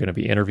workers that you're going to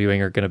be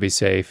interviewing are going to be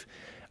safe.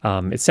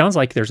 It sounds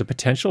like there's a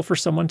potential for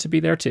someone to be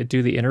there to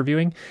do the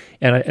interviewing.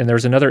 And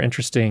there's another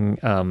interesting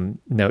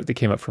note that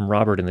came up from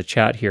Robert in the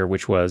chat here,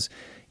 which was,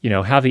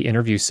 have the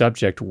interview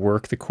subject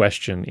work the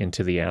question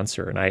into the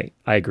answer. And I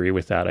agree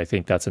with that. I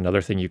think that's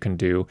another thing you can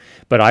do.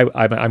 But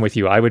I'm with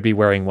you. I would be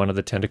wearing one of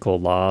the tentacle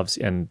lavs,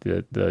 and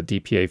the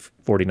DPA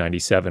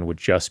 4097 would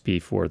just be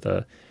for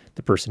the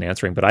person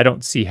answering. But I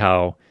don't see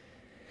how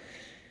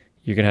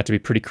you're going to have to be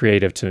pretty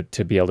creative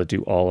to be able to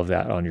do all of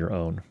that on your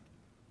own.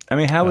 I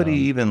mean, how would he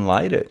even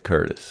light it,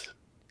 Curtis?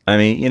 I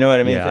mean, you know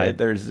what I mean? Yeah,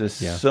 there's just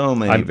so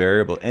many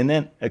variables. And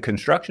then a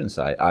construction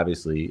site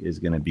obviously is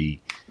going to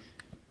be,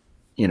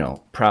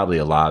 probably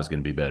a lav is going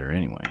to be better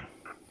anyway.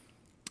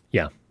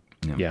 Yeah.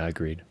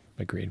 Agreed.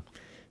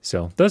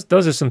 So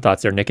those are some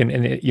thoughts there, Nick. And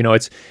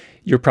it's,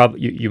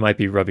 you might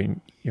be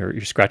rubbing,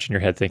 you're scratching your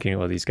head thinking,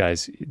 well, these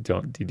guys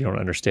don't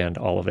understand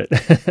all of it.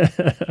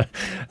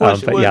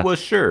 Well,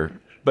 sure.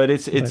 But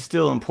it's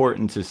still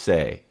important to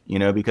say,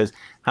 because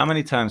how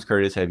many times,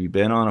 Curtis, have you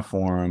been on a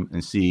forum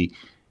and see,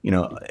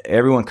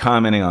 everyone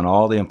commenting on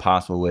all the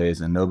impossible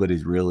ways and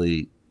nobody's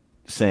really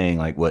saying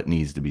like what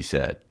needs to be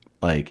said?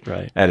 Like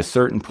at a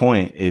certain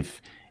point,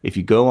 if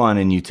you go on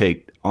and you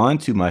take on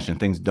too much and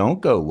things don't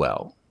go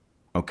well,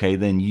 okay,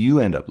 then you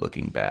end up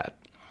looking bad.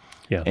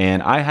 Yeah.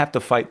 And I have to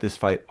fight this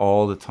fight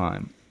all the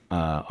time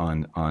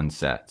on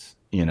sets.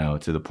 To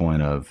the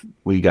point of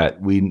we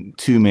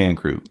 2-man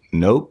crew.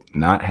 Nope,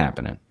 not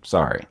happening.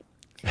 Sorry.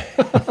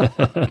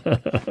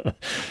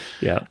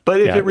 Yeah.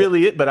 But if it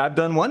really is, but I've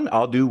done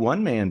I'll do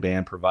 1-man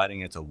band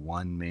providing it's a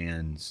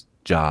 1-man's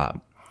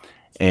job.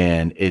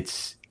 And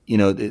it's,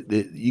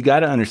 you got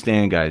to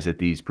understand, guys, that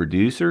these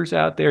producers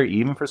out there,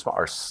 even for small,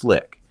 are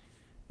slick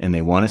and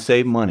they want to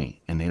save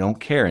money and they don't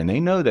care. And they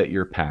know that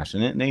you're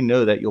passionate and they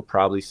know that you'll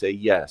probably say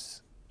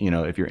yes.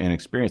 If you're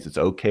inexperienced, it's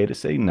okay to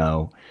say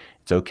no.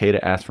 It's okay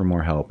to ask for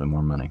more help and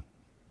more money.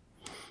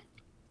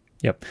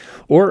 Yep.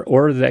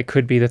 Or that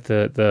could be that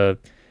the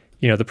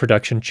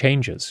production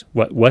changes.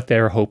 What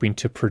they're hoping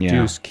to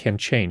produce can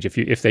change.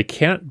 If they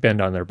can't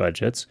bend on their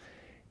budgets,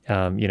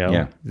 then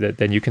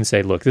you can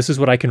say, look, this is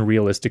what I can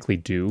realistically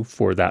do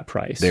for that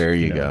price. There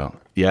you go.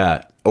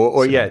 Yeah.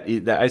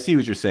 I see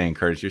what you're saying,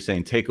 Curtis. You're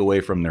saying take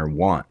away from their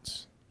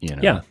wants.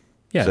 Yeah.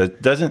 So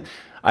it doesn't.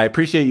 I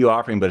appreciate you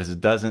offering, but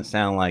it doesn't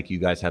sound like you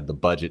guys have the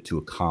budget to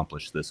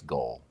accomplish this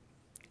goal.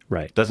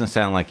 Right. It doesn't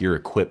sound like you're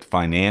equipped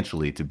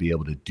financially to be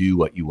able to do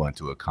what you want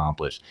to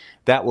accomplish.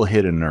 That will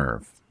hit a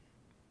nerve.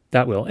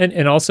 That will.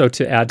 And also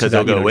to add to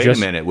that, they'll go, wait a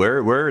minute,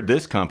 we're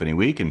this company,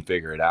 we can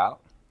figure it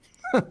out.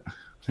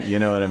 You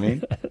know what I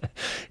mean?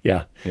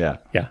 Yeah.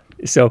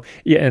 So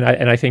and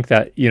I think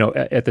that,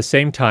 at the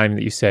same time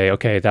that you say,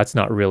 okay, that's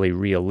not really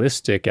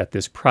realistic at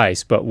this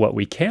price, but what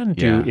we can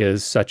do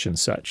is such and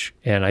such.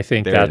 And I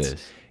think that's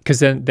because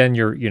then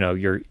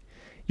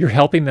you're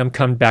helping them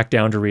come back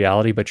down to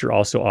reality, but you're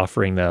also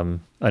offering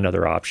them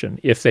another option.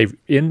 If they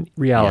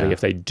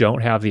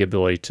don't have the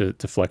ability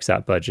to flex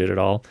that budget at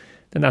all,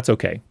 then that's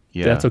okay.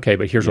 Yeah. That's okay.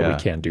 But here's what we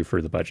can do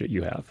for the budget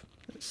you have.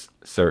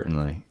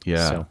 Certainly.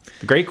 Yeah. So,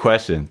 great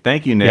question.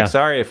 Thank you, Nick. Yeah.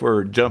 Sorry if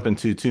we're jumping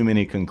to too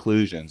many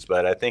conclusions,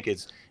 but I think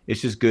it's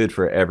just good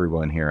for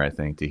everyone here, I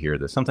think, to hear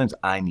this. Sometimes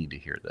I need to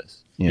hear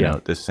this,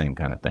 this same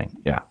kind of thing.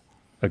 Yeah.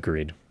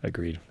 Agreed.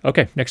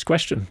 Okay. Next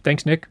question.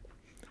 Thanks, Nick.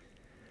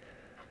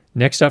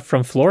 Next up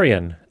from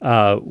Florian,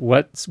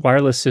 what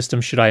wireless system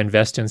should I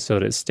invest in so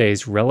that it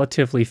stays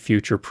relatively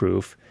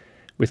future-proof?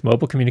 With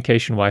mobile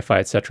communication, Wi-Fi,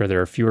 etc., there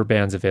are fewer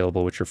bands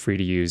available which are free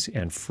to use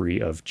and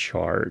free of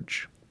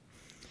charge.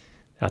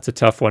 That's a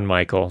tough one,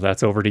 Michael.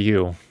 That's over to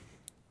you.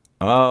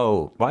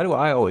 Oh, why do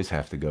I always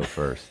have to go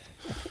first?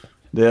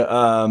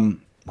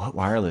 What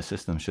wireless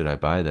system should I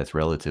buy that's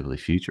relatively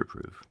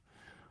future-proof?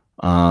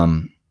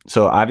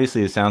 So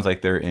obviously it sounds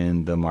like they're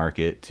in the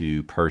market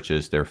to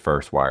purchase their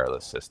first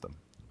wireless system.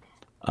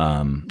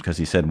 Because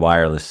he said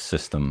wireless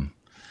system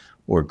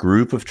or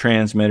group of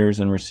transmitters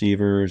and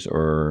receivers,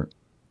 or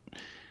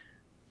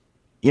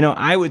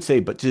I would say,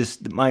 but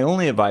just my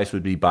only advice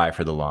would be buy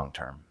for the long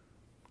term.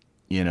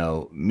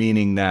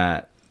 Meaning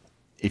that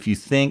if you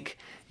think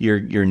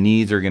your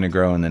needs are going to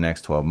grow in the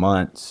next 12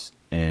 months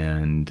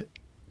and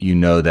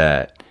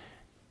that,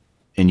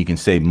 and you can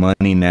save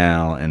money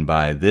now and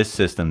buy this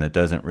system that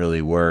doesn't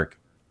really work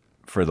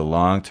for the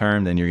long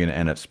term, then you're going to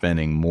end up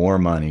spending more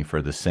money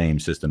for the same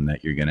system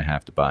that you're going to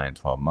have to buy in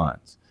 12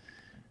 months.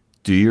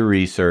 Do your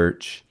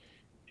research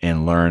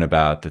and learn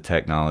about the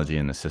technology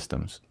and the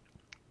systems.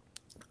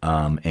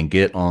 And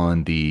get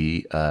on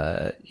the,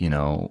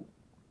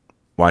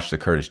 watch the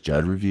Curtis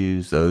Judd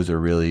reviews. Those are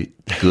really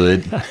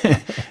good.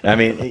 I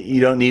mean,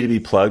 you don't need to be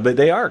plugged, but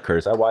they are,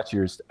 Curtis. I watch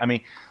yours. I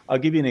mean, I'll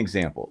give you an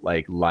example.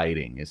 Like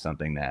lighting is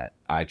something that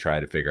I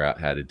try to figure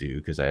out how to do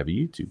because I have a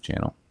YouTube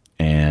channel.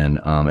 And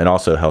it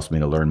also helps me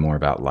to learn more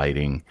about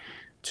lighting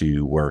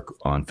to work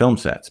on film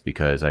sets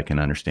because I can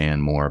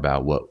understand more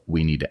about what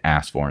we need to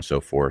ask for and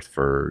so forth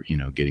for,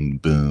 getting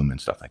boom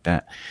and stuff like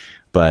that.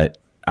 But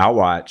I'll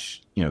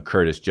watch,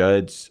 Curtis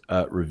Judd's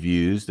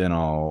reviews, then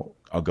I'll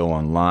go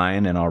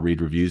online and I'll read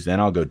reviews.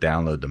 Then I'll go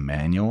download the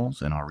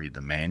manuals and I'll read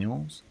the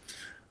manuals.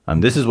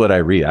 This is what I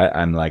read.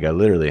 I'm like, I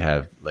literally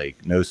have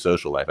like no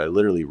social life. I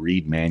literally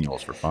read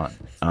manuals for fun.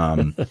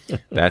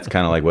 That's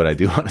kind of like what I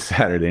do on a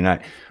Saturday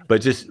night.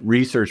 But just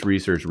research,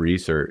 research,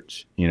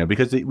 research. You know,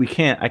 because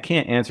I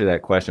can't answer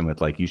that question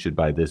with like, you should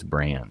buy this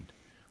brand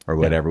or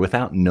whatever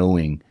without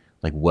knowing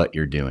like what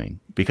you're doing.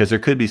 Because there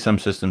could be some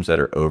systems that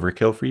are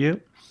overkill for you.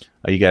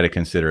 You got to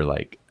consider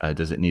like,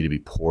 does it need to be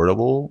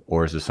portable,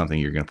 or is this something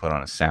you're going to put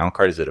on a sound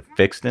card? Is it a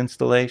fixed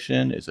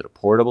installation? Is it a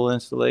portable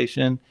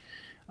installation?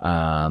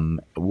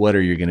 What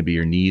are going to be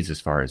your needs as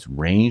far as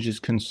range is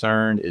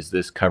concerned? Is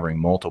this covering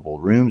multiple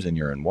rooms and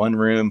you're in one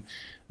room?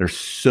 There's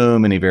so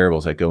many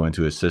variables that go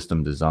into a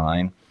system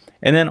design.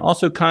 And then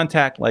also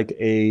contact like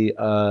a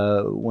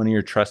one of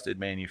your trusted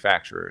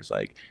manufacturers.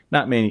 Like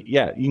you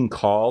can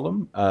call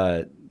them.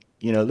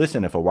 You know,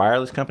 listen, if a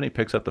wireless company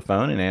picks up the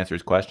phone and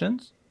answers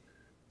questions,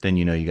 then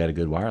you know you got a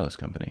good wireless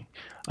company.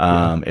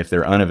 If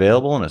they're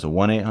unavailable and it's a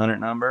 1-800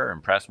 number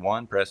and press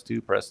 1, press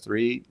 2, press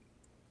 3,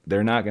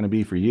 they're not going to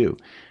be for you.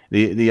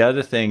 The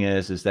other thing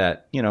is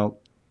that, you know,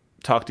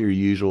 talk to your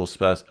usual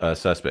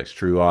suspects,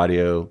 True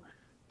Audio,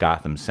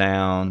 Gotham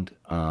Sound,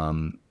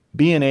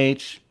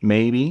 B&H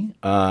maybe.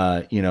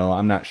 You know,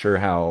 I'm not sure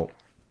how,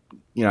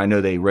 you know, I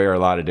know they wear a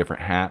lot of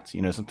different hats.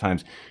 You know,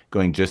 sometimes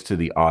going just to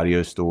the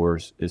audio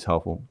stores is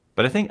helpful.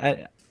 But I think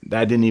I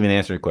didn't even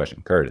answer the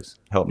question. Curtis,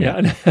 help me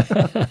out.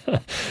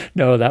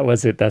 No, that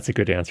was it. That's a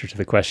good answer to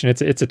the question.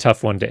 It's a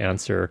tough one to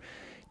answer,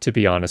 to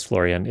be honest,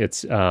 Florian.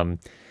 It's,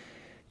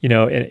 you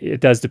know,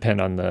 it does depend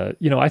on the,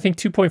 you know, I think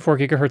 2.4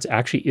 gigahertz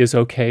actually is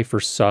okay for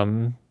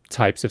some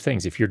types of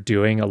things. If you're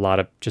doing a lot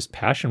of just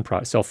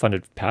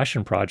self-funded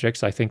passion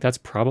projects, I think that's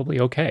probably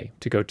okay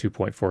to go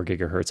 2.4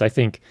 gigahertz. I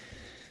think,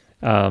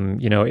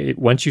 you know,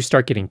 once you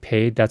start getting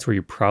paid, that's where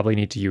you probably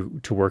need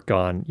to work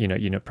on, you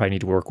know, probably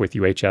need to work with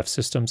UHF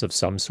systems of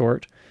some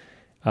sort,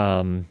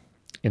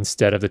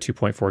 instead of the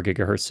 2.4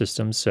 gigahertz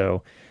systems.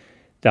 So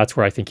that's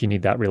where I think you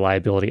need that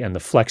reliability and the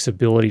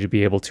flexibility to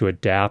be able to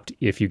adapt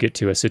if you get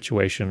to a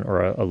situation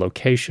or a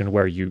location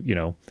where you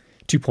know,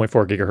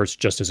 2.4 gigahertz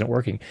just isn't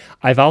working.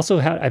 I've also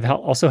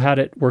had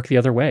it work the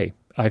other way.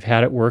 I've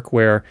had it work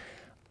where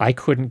I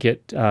couldn't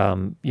get,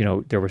 you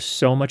know, there was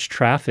so much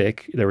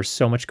traffic, there was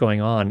so much going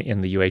on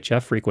in the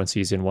UHF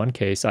frequencies. In one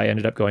case, I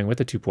ended up going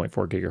with a 2.4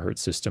 gigahertz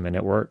system and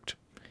it worked,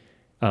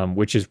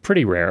 which is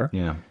pretty rare.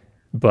 Yeah.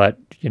 But,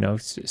 you know,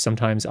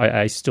 sometimes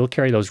I still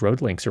carry those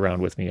road links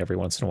around with me every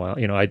once in a while.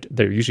 You know,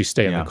 they usually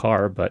stay in the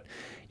car, but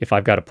if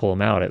I've got to pull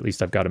them out, at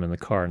least I've got them in the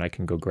car and I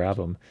can go grab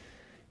them.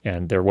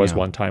 And there was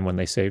one time when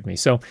they saved me.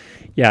 So,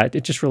 yeah,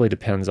 it just really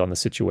depends on the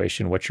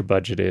situation, what your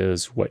budget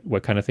is,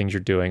 what kind of things you're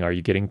doing. Are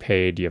you getting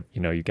paid? You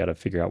know, you got to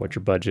figure out what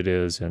your budget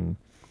is and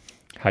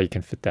how you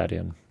can fit that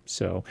in.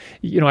 So,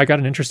 you know, I got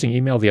an interesting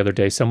email the other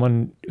day.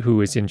 Someone who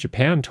is in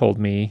Japan told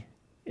me,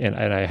 and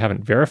I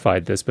haven't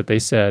verified this, but they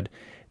said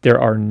there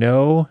are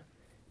no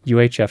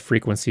UHF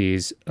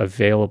frequencies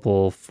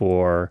available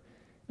for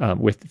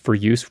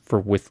use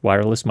with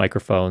wireless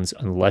microphones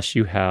unless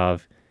you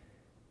have,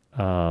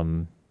 you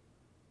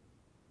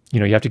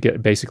know, you have to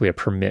get basically a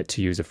permit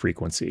to use a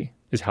frequency.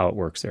 Is how it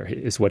works. There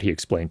is what he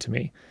explained to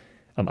me.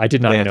 I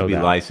did not know that. They have to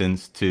be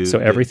licensed to, so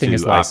everything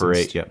is licensed.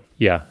 Operate.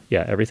 Yeah.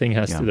 Everything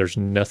has to. There's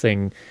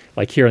nothing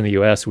like here in the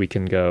U.S. We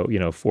can go, you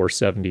know,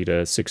 470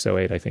 to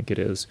 608. I think it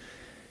is.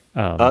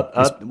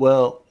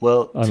 Well,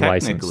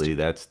 unlicensed. Technically,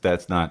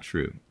 that's not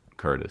true,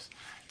 Curtis.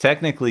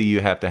 Technically,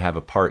 you have to have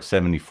a Part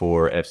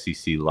 74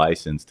 FCC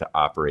license to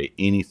operate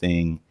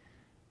anything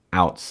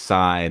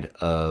outside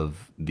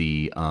of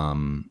the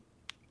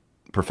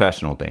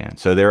professional band.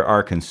 So there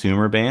are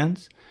consumer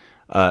bands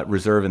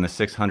reserved in the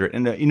 600.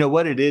 And you know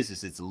what it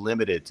is it's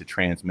limited to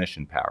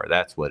transmission power.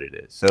 That's what it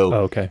is.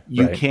 So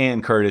you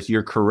can, Curtis,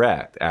 you're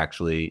correct,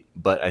 actually,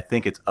 but I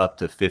think it's up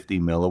to 50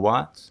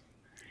 milliwatts.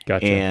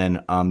 Gotcha.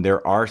 And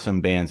there are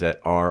some bands that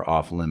are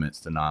off limits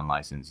to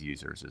non-licensed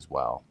users as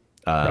well.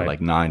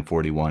 Like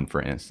 941,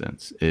 for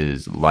instance,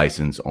 is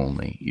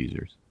license-only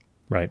users.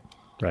 Right,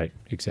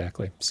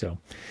 exactly. So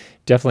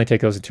definitely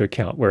take those into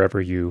account wherever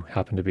you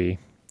happen to be,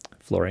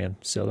 Florian.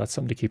 So that's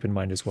something to keep in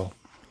mind as well.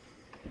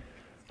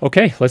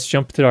 Okay, let's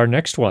jump to our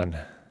next one.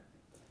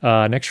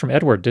 Next from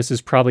Edward. This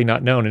is probably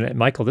not known. And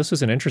Michael, this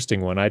is an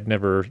interesting one. I'd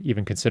never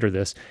even considered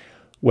this.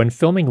 When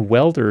filming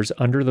welders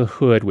under the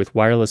hood with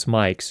wireless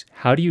mics,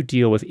 how do you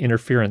deal with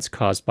interference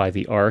caused by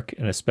the arc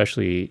and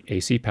especially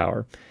AC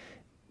power?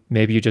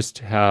 Maybe you just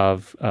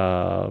have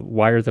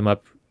wire them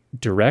up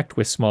direct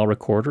with small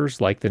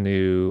recorders like the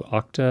new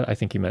Octa. I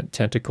think you meant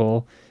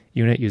Tentacle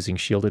unit using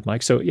shielded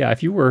mics. So yeah,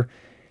 if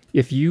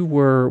you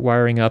were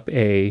wiring up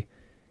a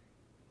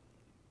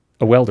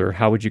welder,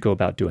 how would you go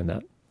about doing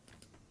that?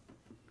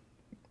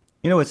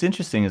 You know, what's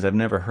interesting is I've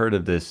never heard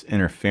of this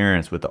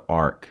interference with the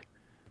arc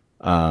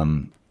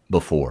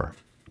before,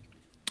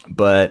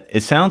 but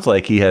it sounds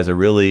like he has a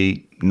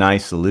really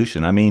nice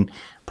solution. I mean,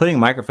 putting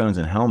microphones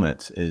in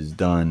helmets is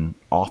done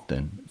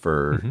often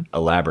for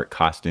elaborate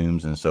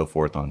costumes and so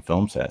forth on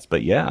film sets.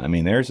 But yeah, I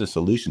mean, there's a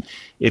solution.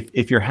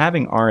 If you're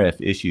having RF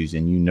issues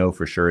and you know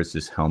for sure it's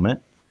this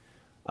helmet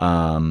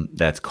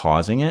that's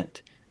causing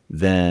it,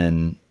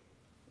 then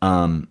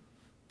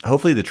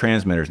Hopefully the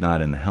transmitter's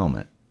not in the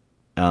helmet.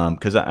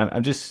 Because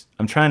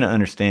I'm trying to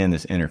understand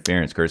this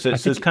interference curve. So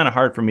it's kind of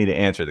hard for me to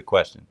answer the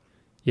question.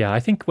 Yeah,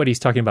 I think what he's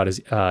talking about is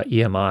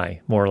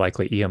EMI, more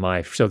likely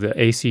EMI. So the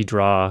AC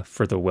draw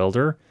for the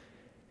welder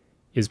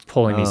is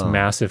pulling these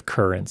massive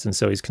currents, and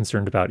so he's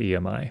concerned about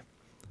EMI.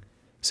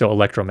 So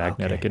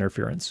electromagnetic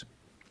interference.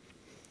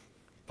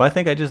 Well, I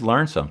think I just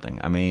learned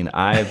something. I mean,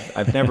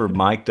 I've never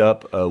mic'd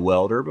up a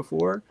welder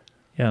before.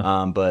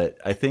 Yeah. But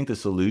I think the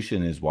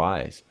solution is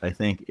wise. I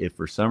think if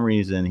for some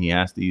reason he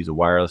has to use a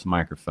wireless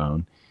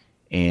microphone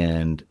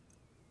and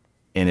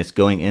it's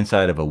going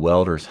inside of a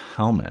welder's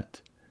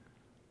helmet,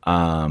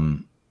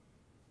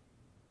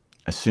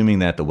 assuming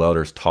that the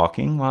welder's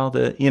talking while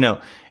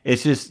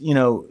it's just,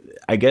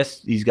 I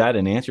guess he's got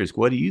an answer.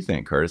 What do you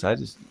think, Curtis? I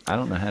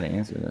don't know how to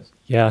answer this.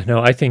 Yeah,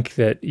 no, I think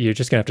that you're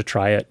just gonna have to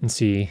try it and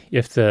see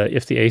if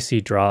the AC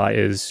draw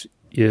is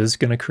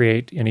going to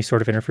create any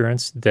sort of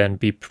interference. Then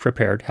be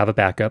prepared, have a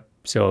backup.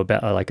 So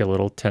like a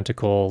little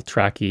tentacle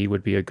tracky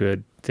would be a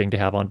good thing to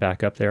have on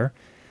backup there.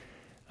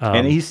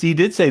 And he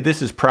did say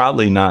this is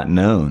probably not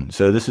known.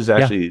 So this is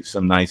actually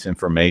some nice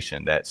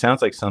information. That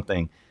sounds like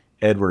something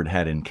Edward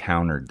had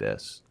encountered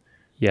this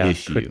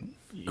issue.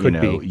 Could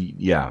be.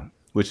 Yeah,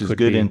 which is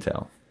good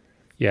intel.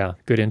 Yeah,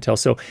 good intel.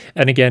 So,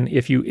 and again,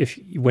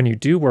 when you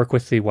do work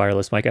with the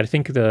wireless mic, I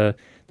think the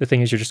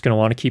thing is you're just going to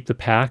want to keep the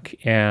pack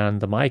and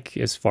the mic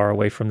as far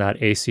away from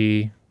that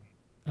AC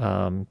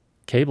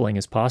cabling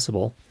as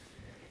possible.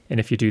 And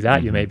if you do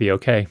that, you may be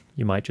okay.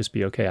 You might just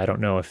be okay. I don't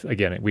know if,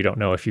 again, we don't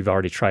know if you've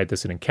already tried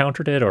this and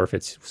encountered it, or if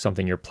it's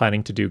something you're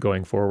planning to do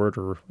going forward,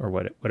 or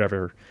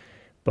whatever.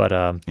 But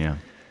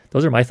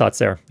those are my thoughts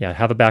there. Yeah,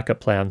 have a backup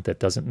plan that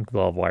doesn't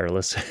involve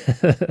wireless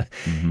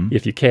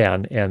if you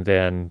can, and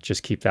then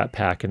just keep that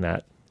pack and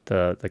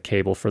the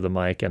cable for the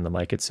mic and the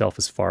mic itself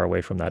as far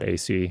away from that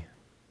AC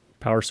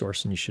power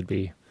source, and you should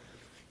be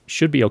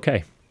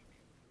okay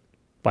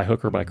by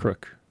hook or by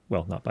crook.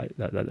 Well, not by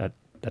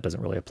that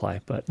doesn't really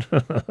apply, but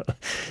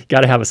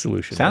got to have a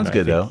solution. Sounds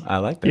good though. I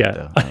like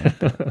that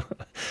though.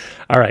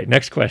 All right,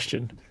 next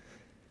question.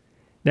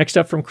 Next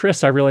up from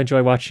Chris, I really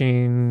enjoy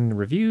watching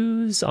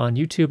reviews on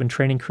YouTube and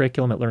training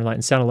curriculum at Learn Light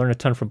and Sound. I learn a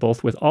ton from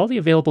both. With all the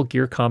available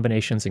gear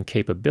combinations and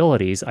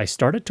capabilities, I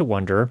started to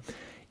wonder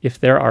if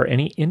there are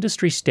any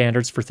industry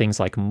standards for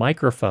things like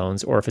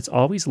microphones, or if it's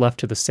always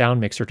left to the sound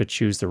mixer to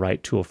choose the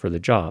right tool for the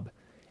job.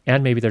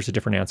 And maybe there's a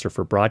different answer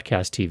for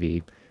broadcast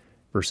TV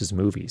versus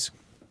movies.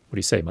 What do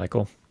you say,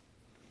 Michael?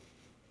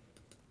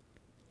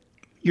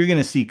 You're going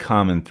to see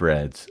common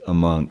threads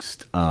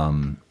amongst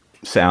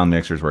sound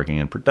mixers working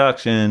in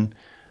production,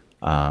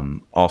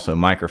 also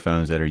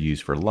microphones that are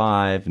used for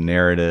live,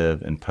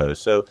 narrative, and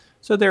post. So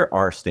there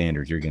are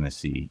standards you're going to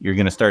see. You're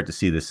going to start to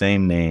see the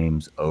same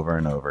names over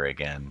and over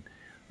again.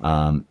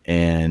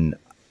 And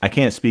I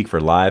can't speak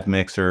for live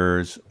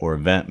mixers or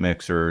event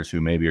mixers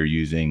who maybe are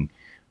using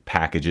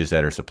packages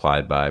that are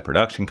supplied by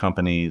production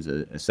companies,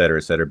 et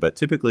cetera, but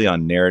typically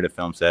on narrative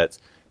film sets,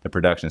 the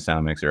production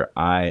sound mixer,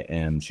 I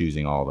am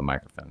choosing all the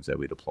microphones that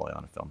we deploy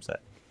on a film set.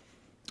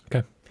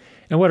 Okay.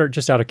 And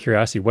just out of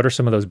curiosity, what are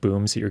some of those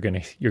booms that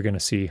you're gonna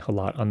see a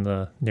lot on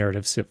the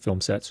narrative film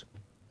sets?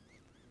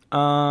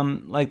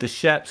 Like the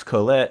Sheps,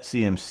 Colette,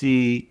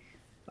 CMC,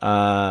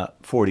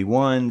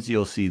 41s,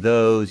 you'll see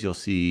those. You'll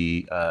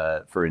see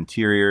for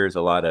interiors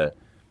a lot of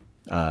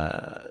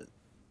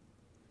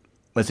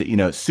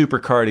super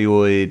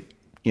cardioid,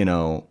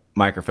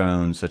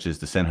 microphones such as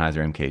the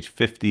Sennheiser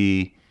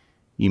MKH50.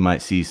 You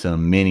might see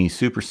some mini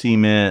super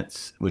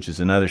cements, which is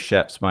another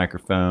Sheps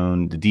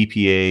microphone. The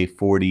DPA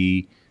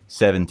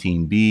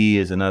 4017B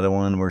is another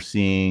one we're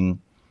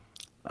seeing.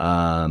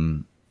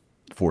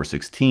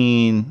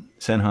 416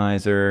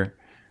 Sennheiser,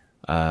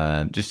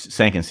 just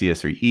Sanken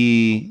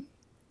CS3E,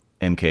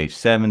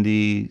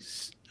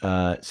 MKH70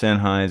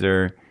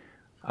 Sennheiser.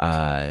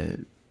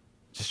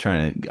 Just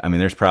trying to,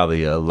 there's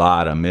probably a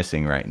lot I'm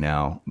missing right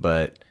now,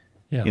 but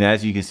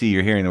as you can see,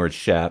 you're hearing the word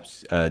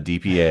Sheps,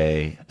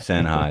 DPA,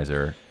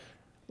 Sennheiser.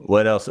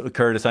 What else,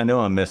 Curtis? I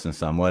know I'm missing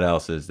some. What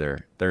else is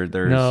there?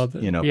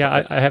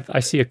 I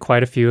see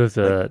quite a few of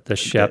the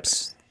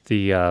Sheps.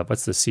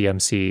 What's the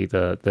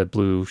CMC, the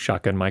blue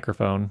shotgun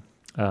microphone,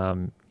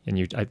 and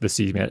the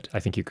CMIT. I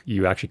think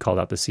you actually called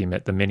out the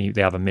CMIT. The mini,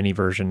 they have a mini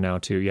version now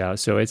too. Yeah,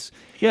 so it's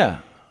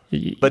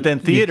But then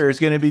theater is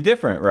going to be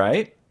different,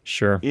 right?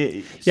 Sure.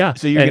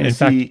 So you're going to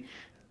see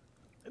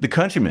the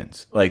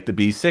Countryman's, like the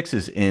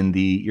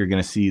B6s you're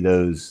going to see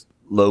those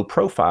low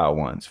profile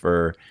ones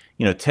for,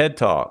 TED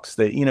Talks,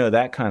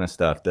 that kind of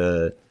stuff.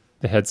 The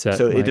headset.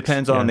 So it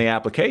depends on the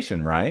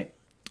application, right?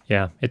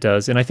 Yeah, it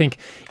does. And I think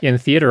in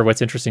theater,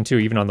 what's interesting too,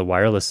 even on the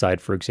wireless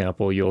side, for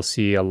example, you'll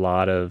see a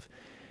lot of,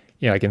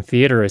 like in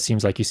theater, it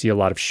seems like you see a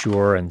lot of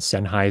Shure and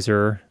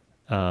Sennheiser,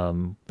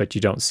 but you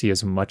don't see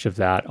as much of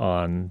that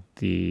on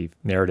the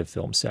narrative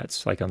film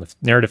sets. Like on the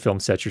narrative film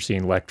sets, you're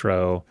seeing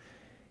Electro,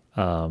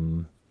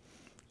 maybe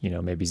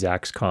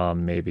Zaxcom,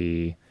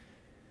 maybe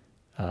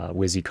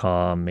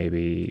WizzyCom,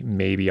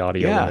 maybe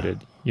Audio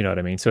Edited. You know what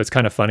I mean? So it's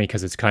kind of funny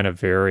because it's kind of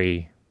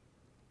very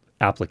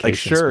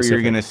application Like Shure,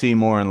 you're going to see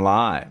more in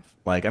live.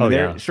 Like, I mean,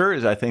 yeah. Shure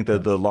is, I think,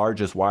 the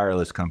largest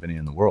wireless company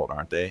in the world,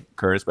 aren't they,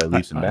 Curtis, by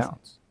leaps and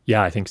bounds?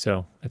 Yeah, I think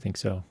so. I think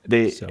so.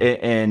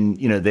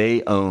 And you know,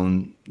 they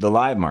own the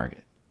live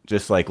market,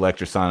 just like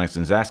Lectrosonics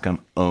and Zascom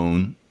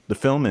own the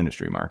film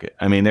industry market.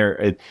 I mean,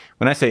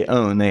 when I say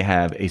own, they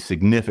have a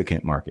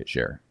significant market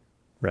share,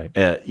 right?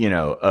 You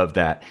know, of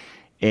that.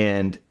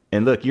 And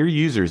look, your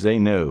users, they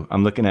know.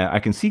 I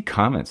can see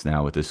comments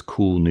now with this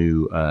cool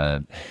new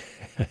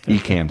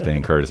Ecamm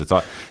thing, Curtis. It's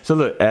all so.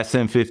 Look,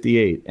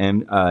 SM58,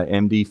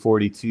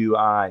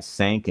 MD42i,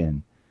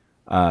 Sanken,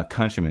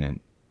 Countryman.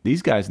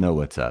 These guys know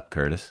what's up,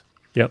 Curtis.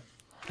 Yep,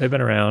 they've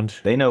been around.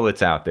 They know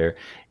what's out there,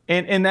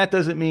 and that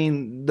doesn't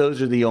mean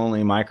those are the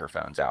only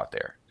microphones out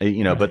there.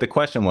 You know, right. But the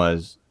question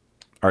was,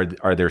 are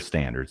there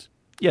standards?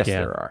 Yes,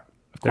 there are.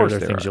 Of course,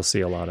 there are things you'll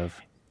see a lot of.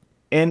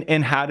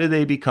 And how do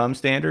they become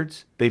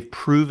standards? They've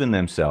proven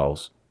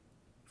themselves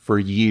for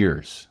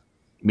years,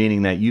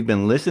 meaning that you've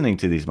been listening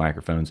to these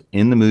microphones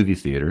in the movie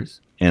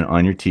theaters and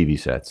on your TV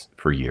sets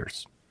for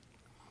years.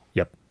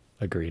 Yep.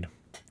 Agreed.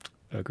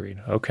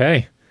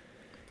 Okay.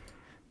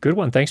 Good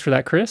one. Thanks for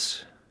that,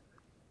 Chris.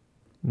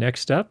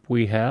 Next up,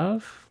 we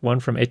have one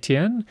from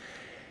Etienne.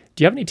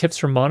 Do you have any tips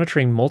for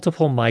monitoring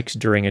multiple mics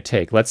during a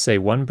take? Let's say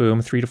one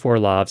boom, 3 to 4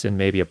 lavs, and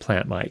maybe a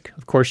plant mic.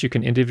 Of course, you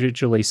can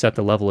individually set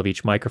the level of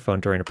each microphone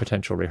during a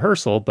potential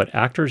rehearsal, but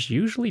actors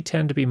usually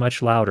tend to be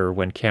much louder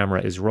when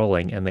camera is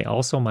rolling, and they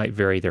also might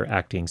vary their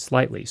acting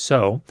slightly.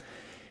 So,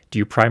 do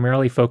you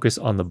primarily focus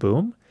on the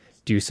boom?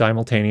 Do you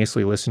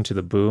simultaneously listen to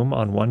the boom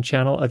on one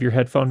channel of your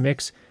headphone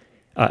mix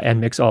and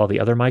mix all the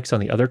other mics on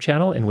the other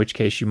channel, in which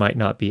case you might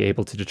not be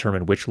able to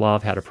determine which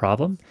lav had a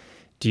problem?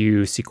 Do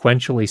you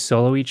sequentially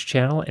solo each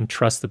channel and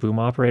trust the boom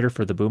operator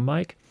for the boom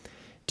mic?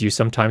 Do you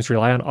sometimes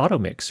rely on auto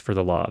mix for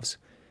the lavs?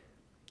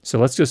 So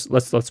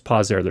let's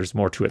pause there. There's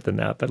more to it than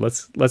that, but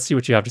let's see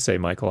what you have to say,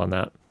 Michael, on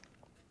that.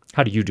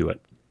 How do you do it?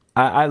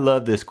 I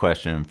love this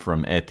question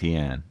from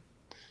Etienne,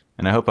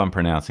 and I hope I'm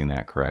pronouncing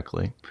that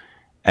correctly.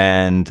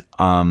 And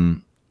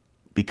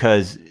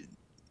because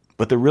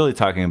what they're really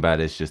talking about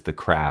is just the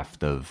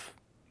craft of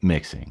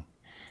mixing,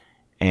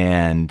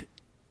 and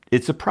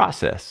it's a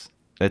process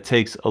that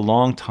takes a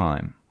long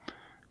time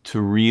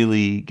to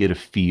really get a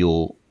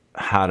feel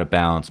how to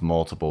balance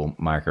multiple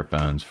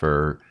microphones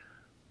for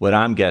what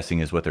I'm guessing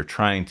is what they're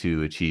trying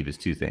to achieve is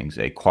two things: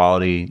 a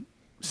quality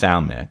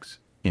sound mix,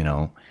 you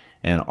know,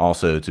 and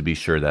also to be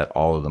sure that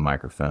all of the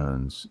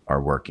microphones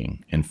are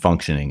working and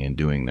functioning and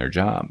doing their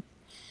job.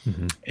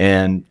 Mm-hmm.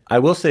 And I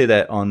will say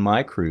that on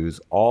my crews,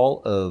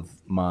 all of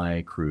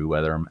my crew,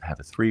 whether I have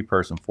a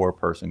 3-person,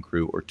 4-person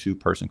crew, or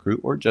 2-person crew,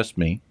 or just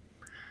me,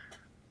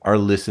 are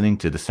listening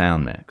to the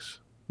sound mix,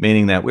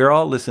 meaning that we're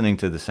all listening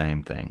to the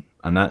same thing.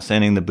 I'm not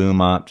sending the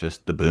boom op,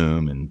 just the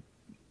boom, and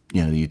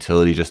you know, the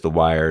utility, just the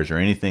wires, or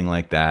anything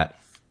like that.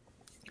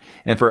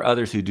 And for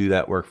others who do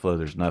that workflow,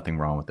 there's nothing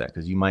wrong with that,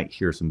 because you might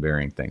hear some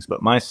varying things.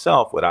 But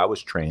myself, what I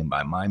was trained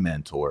by my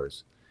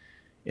mentors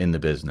in the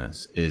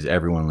business is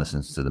everyone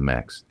listens to the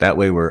mix. That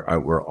way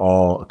we're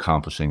all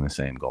accomplishing the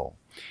same goal.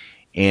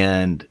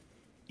 And,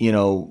 you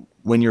know,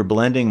 when you're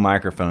blending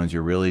microphones,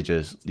 you're really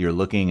you're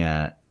looking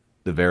at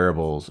the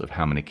variables of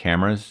how many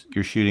cameras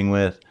you're shooting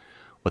with,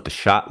 what the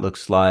shot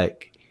looks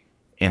like,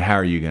 and how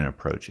are you going to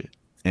approach it.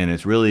 And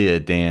it's really a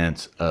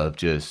dance of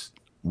just,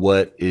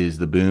 what is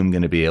the boom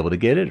going to be able to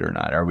get it or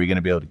not? Are we going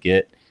to be able to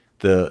get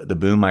the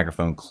boom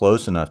microphone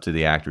close enough to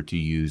the actor to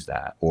use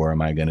that? Or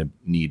am I going to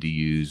need to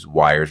use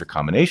wires or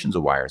combinations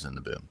of wires in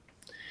the boom?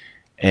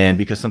 And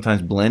because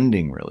sometimes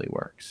blending really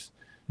works.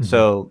 Mm-hmm.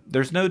 So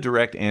there's no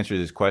direct answer to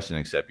this question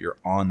except you're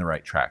on the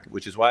right track,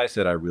 which is why I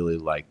said I really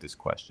like this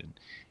question.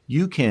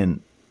 You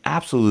can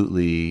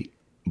absolutely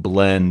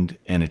blend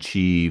and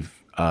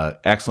achieve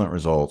excellent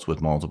results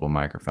with multiple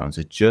microphones.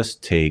 It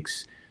just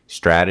takes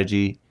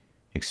strategy,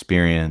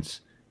 experience,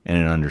 and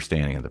an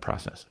understanding of the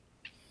process.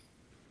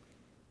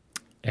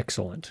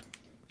 Excellent.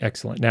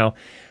 Now,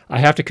 I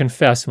have to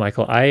confess,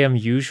 Michael, I am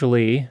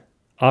usually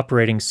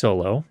operating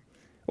solo,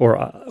 or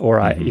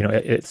mm-hmm.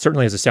 It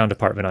certainly as a sound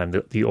department, I'm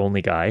the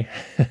only guy.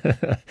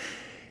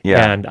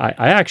 Yeah. And I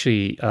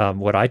actually,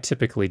 what I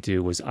typically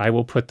do was I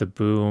will put the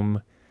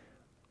boom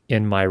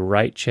in my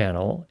right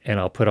channel, and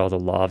I'll put all the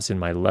lavs in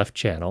my left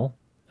channel.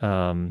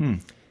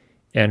 And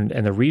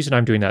the reason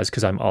I'm doing that is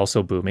because I'm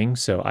also booming,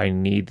 so I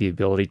need the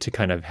ability to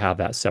kind of have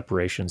that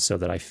separation so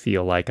that I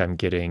feel like I'm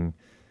getting,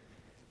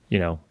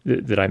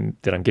 that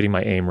I'm getting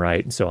my aim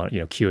right, and so on.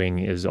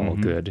 Cueing is all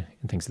mm-hmm. good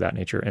and things of that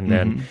nature. And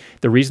mm-hmm. then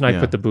the reason I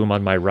put the boom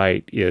on my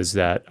right is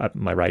that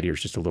my right ear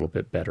is just a little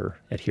bit better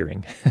at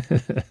hearing,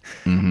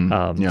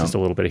 mm-hmm. Just a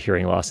little bit of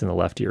hearing loss in the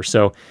left ear.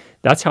 So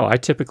that's how I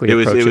typically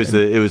approach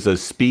it. It was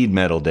those speed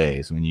metal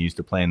days when you used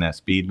to play in that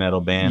speed metal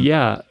band.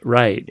 Yeah,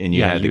 right. And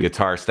you had the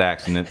guitar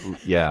stacks, and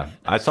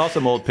I saw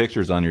some old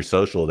pictures on your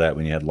social of that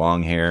when you had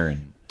long hair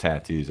and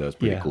tattoos. That was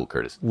pretty cool,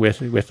 Curtis.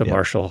 With the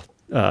Marshall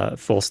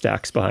full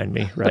stacks behind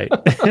me, right?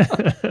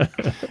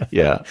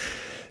 Yeah.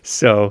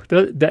 So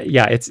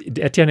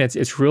Etienne,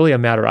 it's really a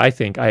matter. I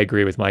think I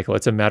agree with Michael.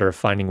 It's a matter of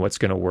finding what's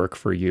going to work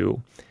for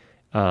you.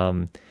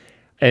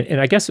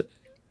 And I guess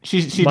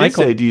She did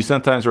Michael, say, do you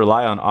sometimes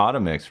rely on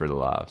Automix for the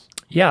lavs?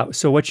 yeah.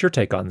 So what's your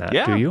take on that? Do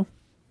Yeah. you?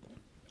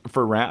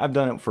 I've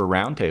done it for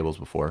round tables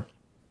before.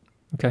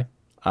 Okay.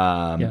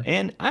 Yeah.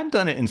 And I've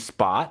done it in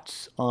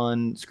spots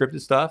on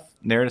scripted stuff,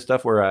 narrative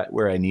stuff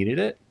where I needed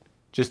it,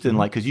 just in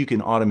like, because you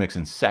can automix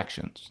in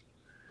sections,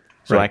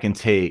 so Right. I can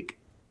take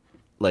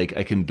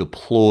I can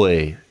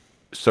deploy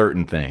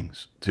certain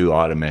things to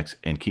automix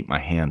and keep my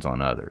hands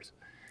on others,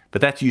 but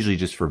that's usually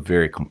just for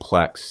very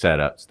complex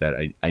setups that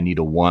I need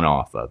a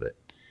one-off of it.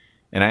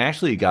 And I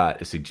actually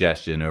got a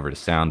suggestion over to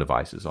Sound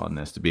Devices on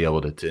this to be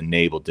able to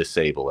enable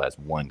disable as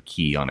one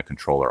key on a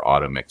controller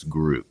automix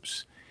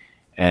groups.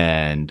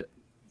 And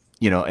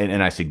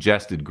and I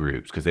suggested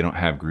groups because they don't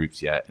have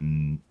groups yet.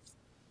 And,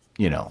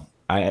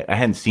 I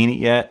hadn't seen it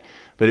yet,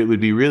 but it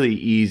would be really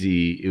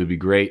easy. It would be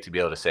great to be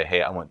able to say,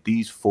 hey, I want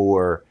these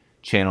 4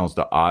 channels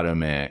to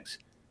automix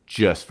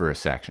just for a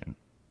section.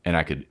 And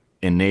I could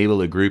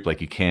enable a group like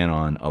you can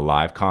on a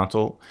live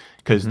console,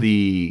 because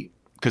the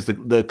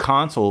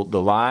console,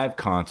 the live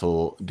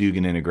console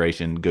Dugan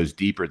integration goes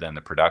deeper than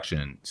the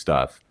production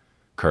stuff,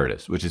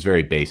 Curtis, which is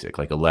very basic,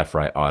 like a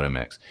left-right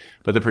automix.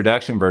 But the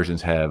production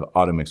versions have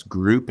automix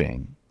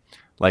grouping,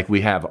 like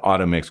we have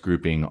automix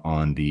grouping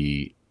on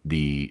the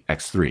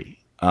X3.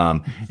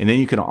 And then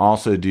you can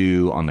also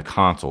do on the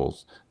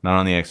consoles, not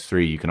on the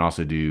X3, you can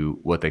also do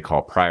what they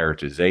call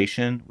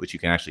prioritization, which you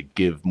can actually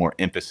give more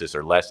emphasis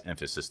or less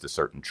emphasis to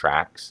certain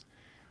tracks.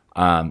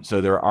 So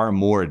there are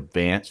more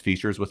advanced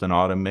features with an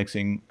auto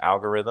mixing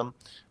algorithm,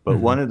 but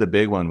one of the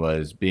big one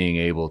was being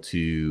able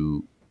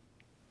to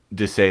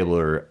disable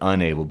or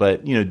unable.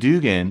 But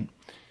Dugan,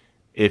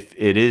 if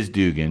it is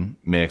Dugan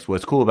mix,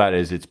 what's cool about it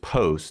is it's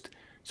post.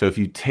 So if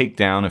you take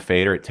down a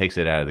fader, it takes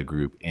it out of the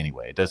group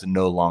anyway. It doesn't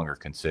no longer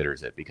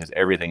considers it because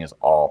everything is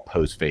all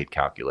post fade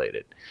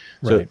calculated.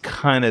 So it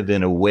kind of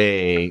in a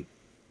way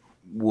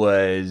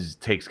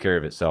takes care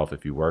of itself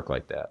if you work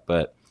like that.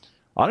 But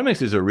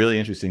Automix is a really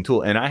interesting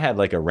tool. And I had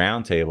like a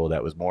round table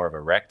that was more of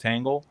a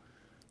rectangle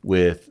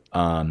with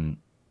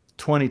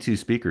 22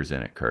 speakers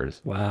in it, Curtis.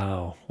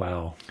 Wow.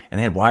 Wow. And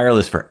they had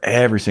wireless for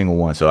every single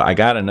one. So I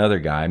got another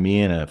guy,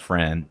 me and a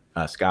friend,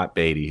 Scott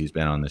Beatty, who's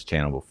been on this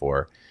channel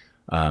before.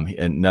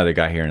 Another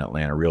guy here in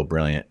Atlanta, real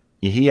brilliant.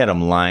 He had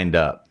them lined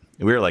up.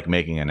 We were like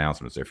making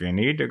announcements. If you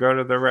need to go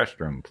to the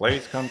restroom,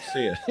 please come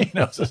see it.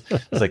 It's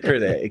like,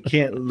 Kurt, I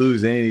can't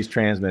lose any of these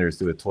transmitters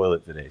to a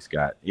toilet today,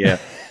 Scott. Yeah.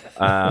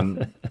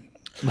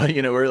 But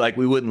we're like,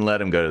 we wouldn't let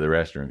them go to the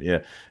restroom. Yeah.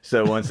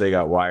 So once they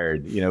got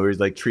wired, we was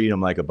like treat them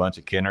like a bunch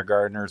of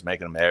kindergartners,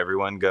 making them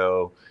everyone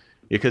go,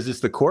 because it's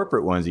the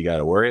corporate ones you got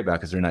to worry about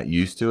because they're not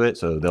used to it.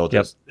 So they'll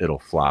it'll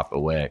flop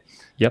away.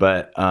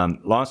 But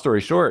long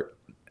story short,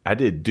 I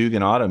did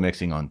Dugan auto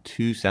mixing on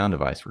 2 sound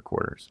device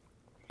recorders.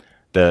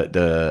 I think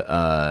it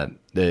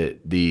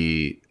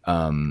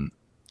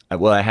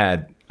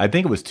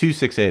was 2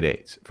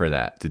 688s for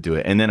that to do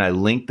it, and then I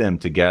linked them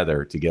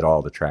together to get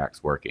all the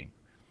tracks working.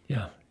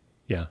 Yeah.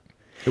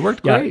 It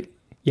worked great.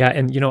 Yeah,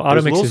 and automix it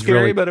was a little is scary,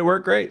 really, but it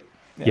worked great.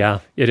 Yeah,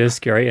 it is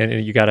scary,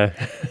 and you gotta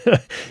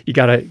you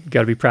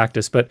gotta be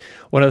practiced. But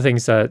one of the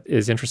things that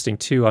is interesting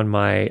too on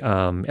my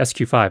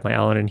SQ5, my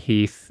Allen and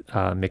Heath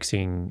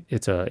mixing,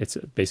 it's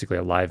basically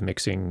a live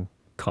mixing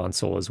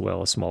console as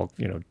well, a small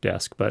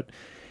desk, but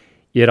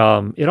it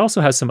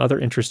also has some other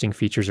interesting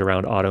features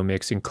around auto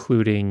mix,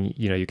 including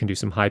you can do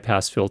some high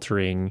pass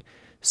filtering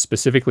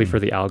specifically for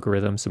the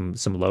algorithm,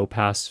 some low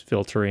pass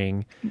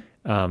filtering.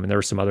 And there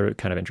were some other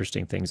kind of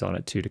interesting things on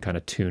it too to kind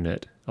of tune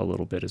it a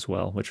little bit as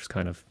well, which was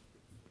kind of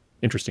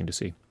interesting to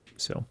see.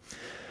 So,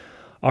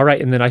 all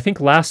right. And then I think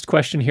last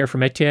question here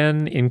from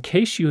Etienne. In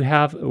case you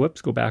have,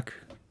 go back.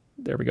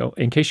 There we go.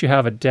 In case you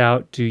have a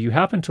doubt, do you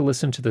happen to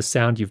listen to the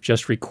sound you've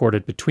just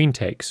recorded between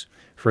takes?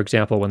 For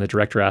example, when the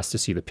director asks to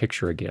see the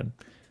picture again.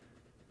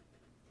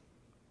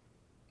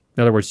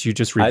 In other words, you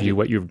just review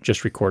what you've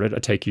just recorded, a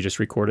take you just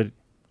recorded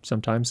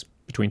sometimes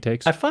between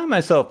takes? I find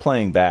myself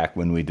playing back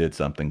when we did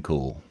something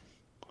cool.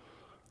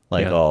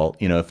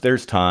 If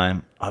there's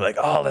time, I'm like,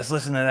 oh, let's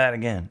listen to that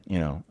again.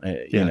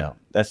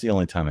 That's the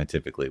only time I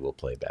typically will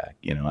play back.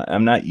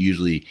 I'm not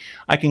usually,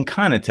 I can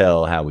kind of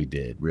tell how we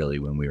did really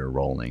when we were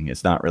rolling.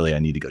 It's not really, I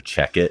need to go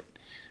check it,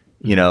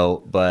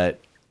 but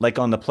like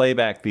on the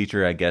playback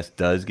feature, I guess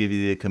does give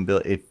you the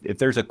ability. If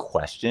there's a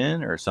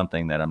question or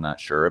something that I'm not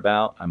sure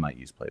about, I might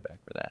use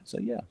playback for that. So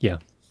yeah.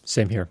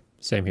 Same here.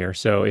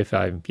 So if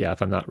I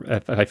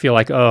feel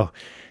like, oh,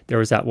 there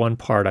was that one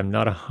part I'm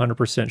not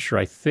 100% sure,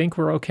 I think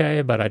we're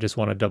okay, but I just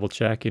want to double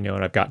check, and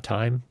I've got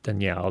time,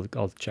 then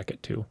I'll check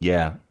it too.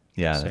 Yeah,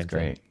 that's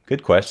great.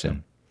 Good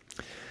question.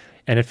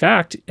 And in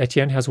fact,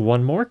 Etienne has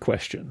one more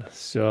question.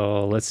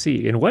 So let's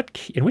see. In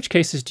which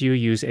cases do you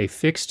use a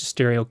fixed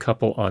stereo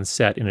couple on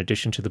set in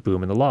addition to the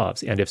boom and the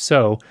lavs? And if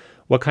so,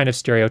 what kind of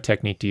stereo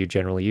technique do you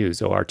generally use?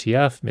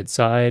 ORTF,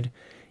 mid-side?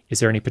 Is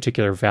there any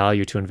particular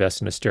value to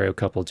invest in a stereo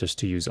couple just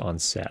to use on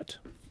set?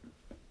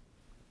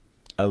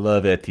 I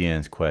love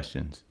Etienne's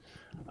questions.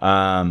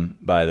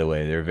 By the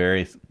way, they're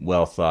very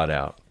well thought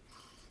out.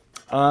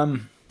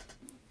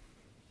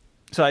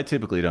 So I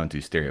typically don't do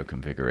stereo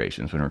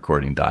configurations when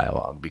recording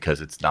dialogue because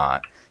it's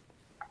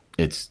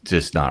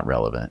just not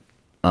relevant.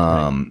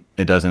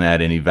 It doesn't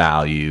add any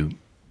value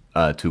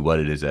to what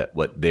it is that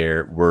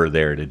we're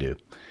there to do.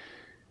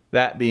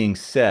 That being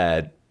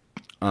said,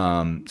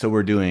 so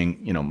we're doing,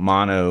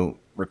 mono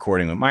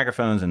recording with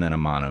microphones and then a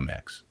mono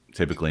mix,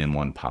 typically in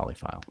one poly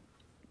file.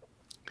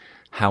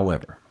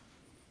 However,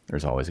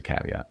 there's always a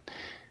caveat.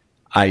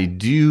 I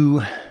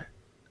do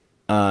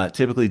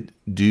typically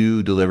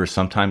deliver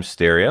sometimes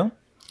stereo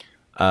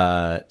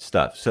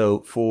stuff.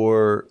 So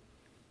for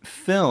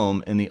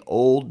film in the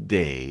old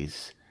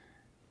days,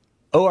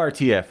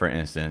 ORTF, for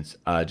instance,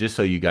 just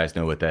so you guys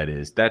know what that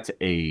is, that's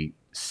a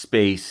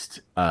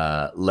spaced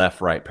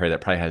left-right pair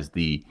that probably has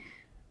the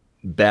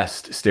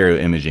best stereo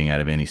imaging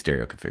out of any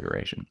stereo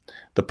configuration.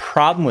 The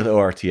problem with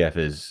ORTF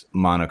is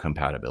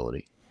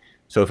monocompatibility.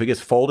 So if it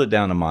gets folded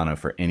down to mono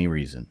for any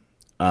reason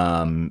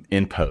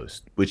in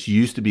post, which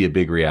used to be a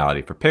big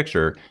reality for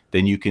picture,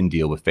 then you can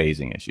deal with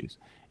phasing issues.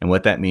 And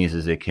what that means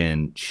is it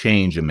can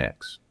change a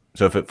mix.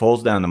 So if it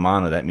folds down to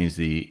mono, that means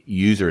the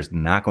user is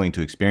not going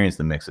to experience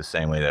the mix the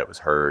same way that it was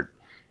heard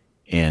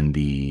in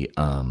the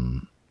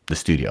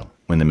studio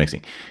when the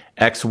mixing.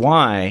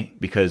 XY,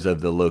 because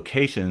of the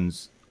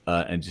locations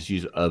and just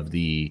use of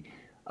the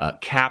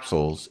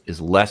capsules,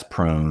 is less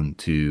prone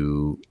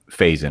to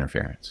phase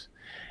interference.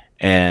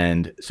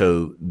 And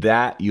so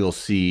that you'll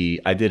see,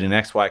 I did an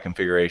XY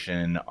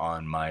configuration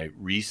on my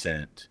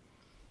recent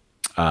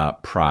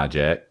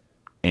project,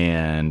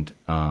 and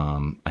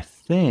I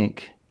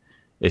think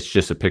it's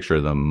just a picture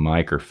of the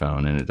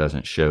microphone and it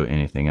doesn't show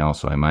anything else.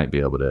 So I might be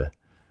able to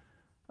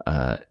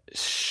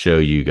show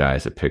you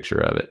guys a picture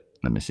of it.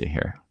 Let me see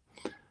here.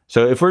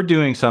 So if we're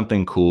doing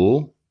something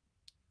cool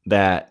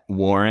that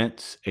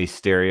warrants a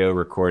stereo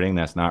recording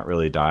that's not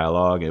really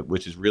dialogue,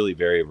 which is really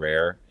very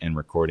rare in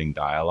recording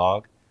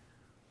dialogue,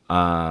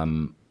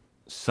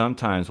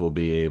 sometimes we'll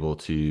be able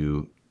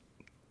to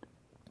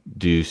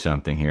do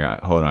something here.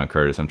 Hold on,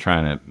 Curtis. I'm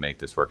trying to make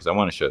this work because I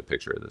want to show a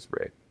picture of this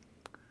rig.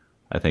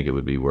 I think it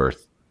would be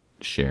worth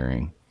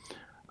sharing.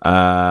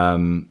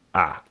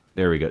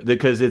 There we go.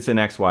 Because it's an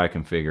XY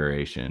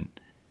configuration.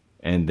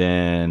 And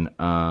then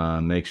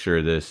make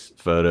sure this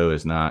photo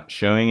is not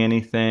showing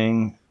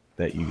anything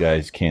that you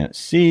guys can't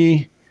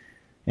see.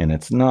 And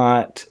it's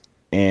not.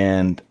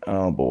 And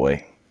oh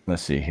boy,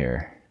 let's see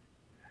here.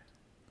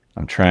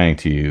 I'm trying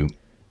to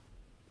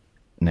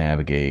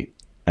navigate.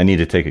 I need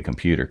to take a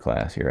computer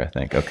class here, I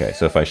think. Okay,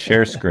 so if I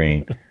share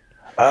screen.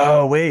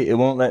 Oh, wait, it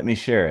won't let me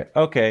share it.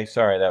 Okay,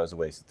 sorry, that was a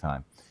waste of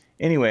time.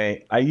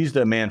 Anyway, I used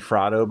a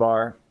Manfrotto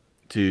bar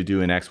to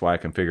do an XY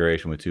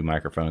configuration with 2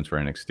 microphones for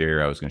an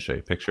exterior. I was going to show you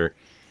a picture.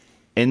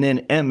 And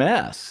then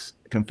MS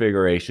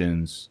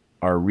configurations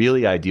are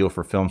really ideal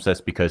for film sets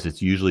because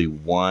it's usually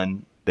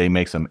one. They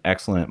make some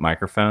excellent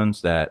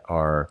microphones that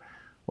are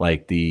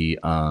like the,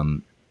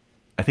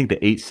 I think the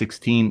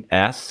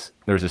 816S.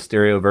 There's a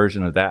stereo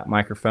version of that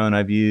microphone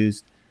I've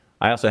used.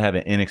 I also have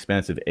an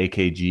inexpensive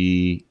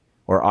AKG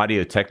or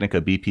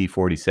Audio-Technica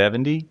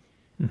BP4070.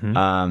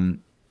 Mm-hmm.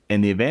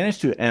 And the advantage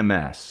to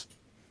MS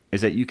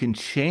is that you can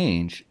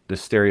change the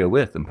stereo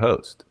width in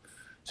post.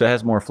 So it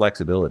has more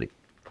flexibility.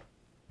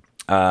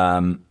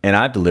 And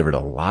I've delivered a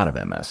lot of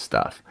MS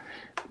stuff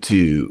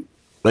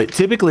but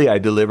typically I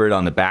deliver it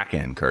on the back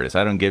end, Curtis.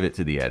 I don't give it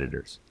to the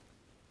editors.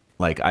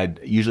 Like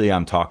usually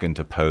I'm talking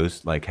to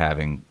post, like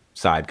having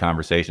side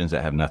conversations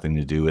that have nothing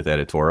to do with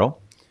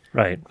editorial.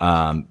 Right.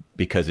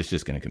 Because it's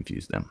just going to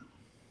confuse them.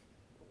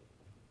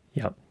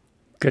 Yep.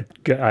 Good.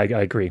 I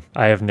agree.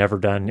 I have never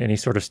done any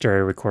sort of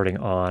stereo recording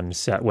on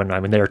set when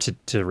I'm there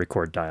to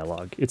record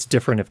dialogue. It's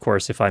different, of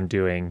course, if I'm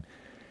doing,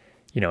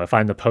 if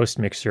I'm the post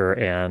mixer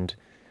and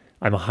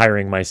I'm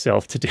hiring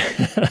myself to do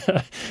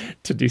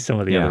to do some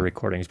of the other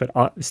recordings. But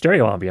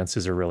stereo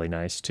ambiances are really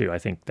nice too. I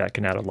think that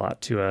can add a lot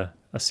to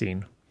a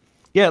scene.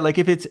 Yeah, like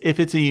if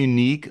it's a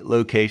unique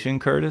location,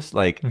 Curtis,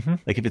 like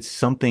if it's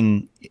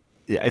something.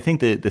 I think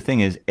the thing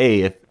is,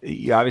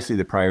 obviously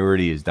the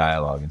priority is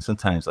dialogue, and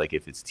sometimes like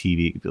if it's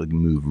TV, it can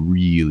move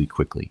really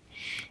quickly,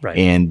 right?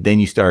 And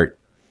then you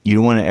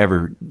don't want to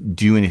ever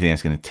do anything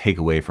that's going to take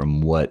away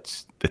from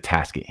what's the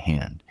task at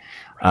hand.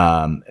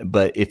 Right.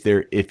 But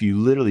if you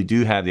literally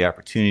do have the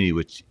opportunity,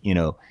 which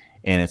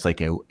and it's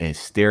like a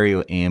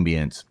stereo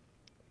ambience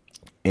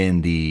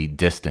in the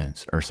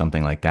distance or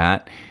something like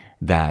that.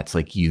 That's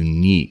like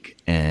unique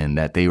and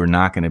that they were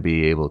not going to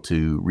be able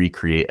to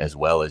recreate as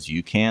well as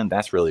you can.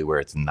 That's really where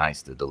it's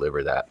nice to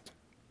deliver that.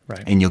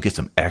 Right. And you'll get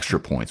some extra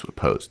points with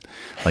post.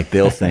 Like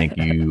they'll think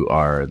you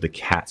are the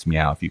cat's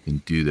meow if you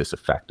can do this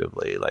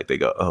effectively. Like they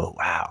go, oh,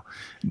 wow.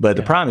 But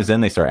the problem is then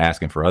they start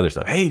asking for other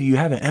stuff. Hey, do you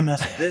have an MS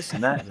of this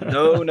and that?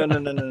 No. We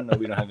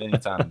don't have any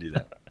time to do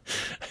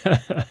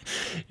that.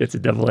 It's a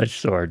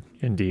double-edged sword,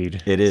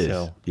 indeed. It is.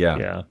 So,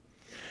 yeah.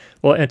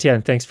 Well,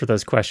 Etienne, thanks for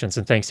those questions,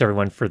 and thanks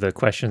everyone for the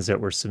questions that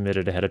were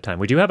submitted ahead of time.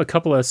 We do have a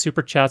couple of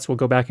super chats. We'll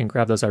go back and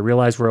grab those. I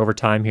realize we're over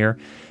time here.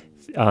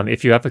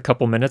 If you have a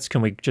couple minutes,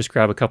 can we just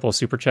grab a couple of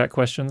super chat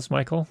questions,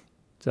 Michael?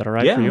 Is that all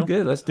right for you? Yeah,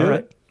 good. Let's do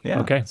it. Yeah.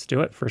 Okay, let's do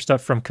it. First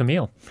up from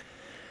Camille.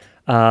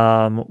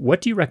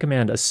 What do you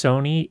recommend, a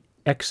Sony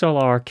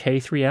XLR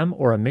K3M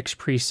or a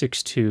MixPre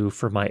 6.2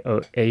 for my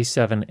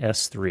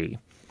A7S III?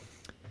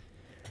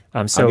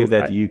 I'll give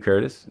that to you,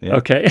 Curtis. Yeah.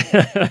 Okay.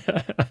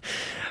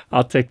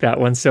 I'll take that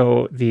one.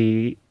 So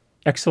the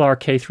XLR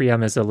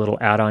K3M is a little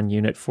add-on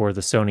unit for the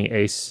Sony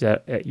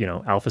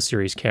Alpha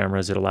series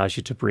cameras. It allows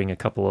you to bring a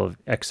couple of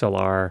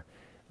XLR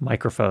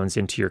microphones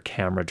into your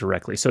camera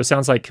directly. So it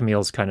sounds like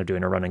Camille's kind of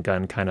doing a run and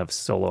gun kind of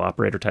solo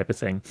operator type of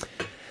thing.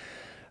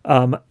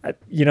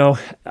 You know,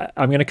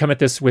 I'm going to come at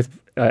this with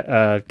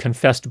a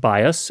confessed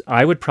bias.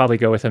 I would probably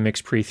go with a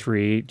MixPre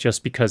 3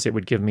 just because it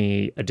would give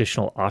me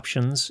additional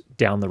options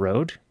down the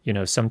road. You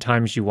know,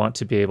 sometimes you want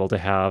to be able to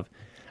have,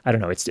 I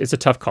don't know, it's a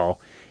tough call.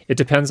 It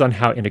depends on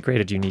how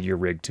integrated you need your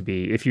rig to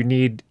be. If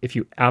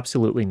you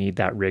absolutely need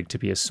that rig to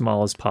be as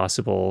small as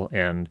possible,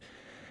 and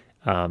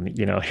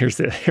you know, here's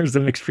the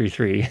MixPre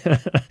 3.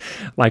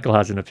 Michael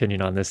has an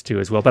opinion on this too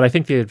as well. But I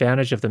think the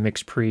advantage of the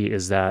MixPre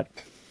is that,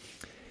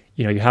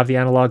 you know, you have the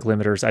analog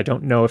limiters. I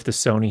don't know if the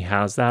Sony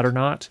has that or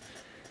not.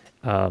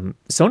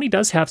 Sony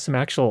does have some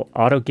actual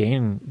auto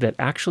gain that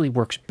actually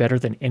works better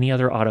than any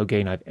other auto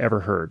gain I've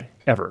ever heard,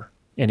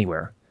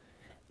 anywhere.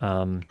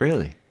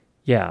 Really?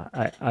 Yeah,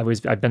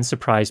 I've been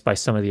surprised by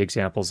some of the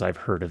examples I've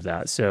heard of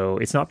that. So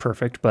it's not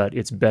perfect, but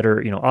it's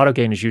better. You know, auto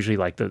gain is usually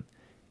like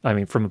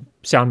from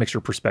a sound mixer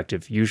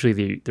perspective,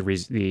 usually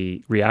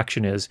the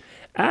reaction is,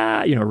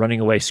 you know, running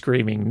away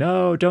screaming,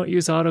 no, don't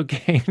use auto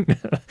gain.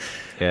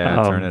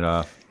 Yeah, turn it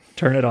off.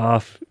 Turn it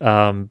off.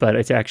 But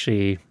it's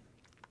actually,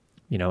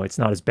 you know, it's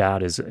not as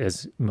bad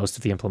as most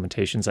of the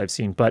implementations I've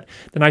seen. But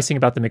the nice thing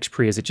about the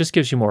MixPre is it just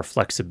gives you more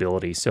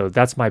flexibility. So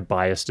that's my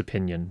biased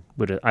opinion.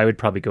 I would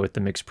probably go with the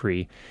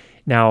MixPre.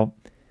 Now,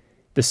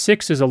 the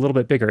 6 is a little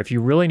bit bigger. If you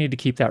really need to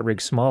keep that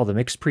rig small, the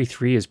MixPre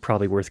 3 is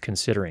probably worth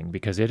considering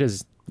because it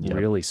is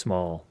really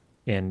small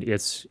and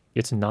it's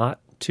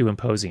not too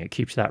imposing. It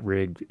keeps that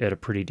rig at a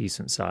pretty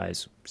decent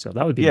size. So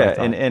that would be my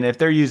thought. and if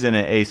they're using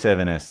an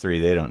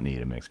A7S3, they don't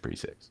need a MixPre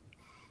 6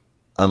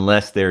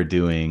 unless they're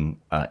doing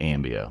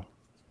Ambio.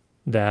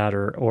 That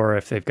or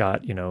if they've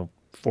got, you know,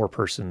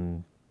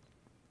 4-person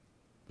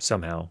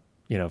somehow.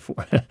 You know,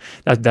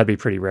 that'd be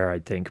pretty rare,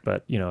 I'd think.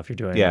 But you know, if you're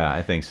doing, yeah,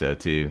 I think so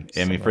too.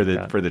 I mean, for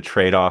the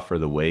trade off for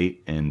the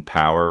weight and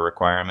power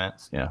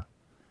requirements, yeah.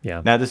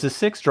 Now, does the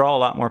 6 draw a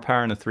lot more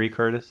power than the 3,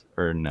 Curtis,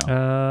 or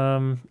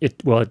no? It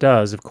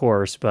does, of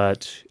course,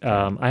 but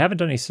I haven't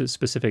done any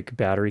specific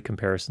battery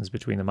comparisons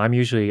between them. I'm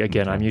usually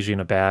in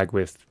a bag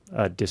with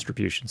a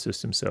distribution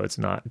system, so it's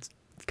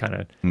kind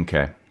of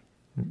okay.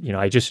 You know,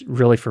 I just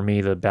really, for me,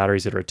 the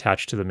batteries that are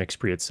attached to the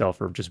MixPre itself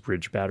are just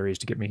bridge batteries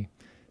to get me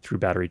through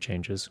battery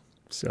changes.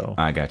 So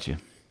I got you.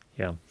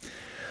 Yeah.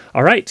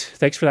 All right.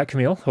 Thanks for that,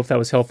 Camille. Hope that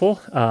was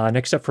helpful.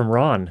 Next up from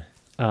Ron.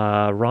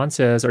 Ron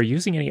says, are you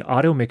using any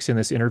auto mix in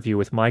this interview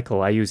with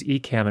Michael? I use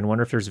Ecamm and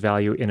wonder if there's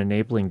value in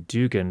enabling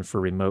Dugan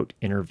for remote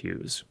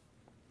interviews.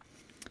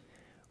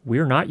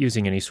 We're not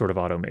using any sort of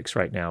auto mix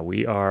right now.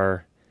 We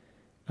are,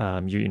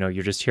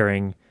 you're just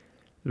hearing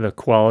the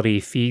quality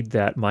feed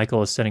that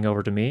Michael is sending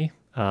over to me.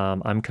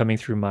 I'm coming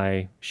through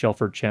my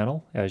Shelford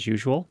channel as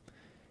usual.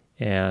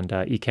 And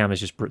Ecamm is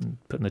just putting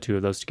the two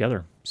of those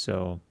together.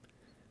 So,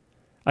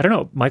 I don't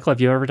know. Michael, have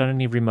you ever done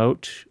any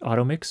remote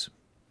auto mix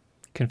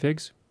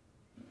configs?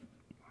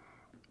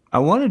 I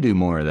want to do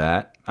more of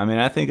that. I mean,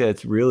 I think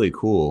that's really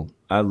cool.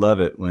 I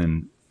love it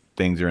when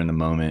things are in the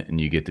moment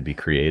and you get to be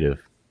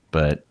creative.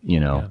 But,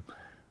 you know,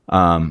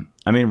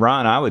 I mean,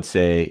 Ron, I would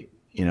say,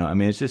 you know, I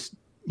mean, it's just,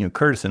 you know,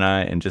 Curtis and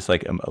I, and just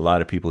like a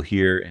lot of people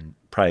here, and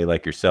probably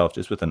like yourself,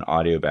 just with an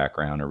audio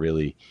background, are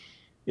really,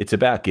 it's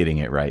about getting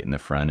it right in the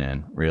front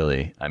end,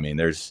 really. I mean,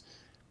 there's,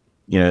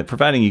 you know,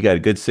 providing you got a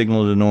good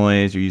signal to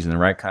noise, you're using the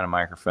right kind of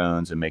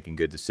microphones and making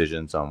good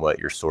decisions on what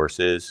your source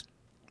is,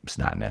 it's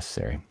not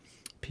necessary.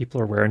 People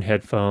are wearing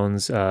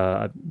headphones,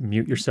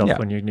 mute yourself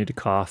when you need to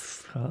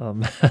cough,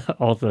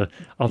 all the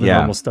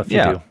normal stuff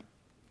you do.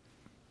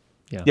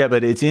 Yeah,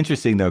 but it's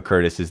interesting though,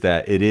 Curtis, is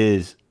that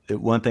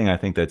one thing I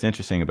think that's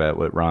interesting about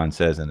what Ron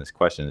says in this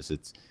question is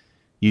it's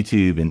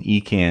YouTube and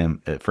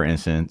Ecamm, for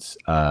instance,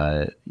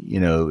 you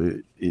know,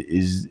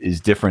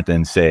 is different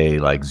than say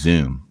like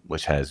Zoom,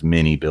 which has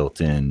many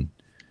built-in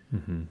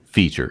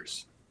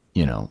features,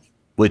 you know,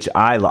 which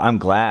I'm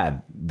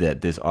glad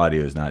that this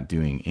audio is not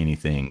doing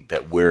anything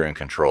that we're in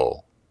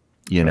control,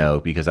 you know,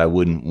 because I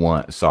wouldn't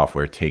want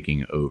software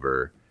taking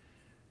over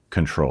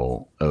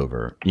control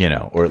over, you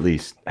know, or at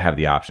least have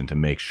the option to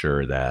make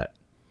sure that,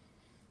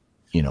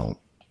 you know,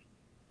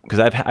 because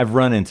I've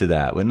run into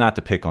that, well, not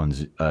to pick on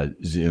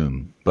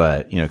Zoom,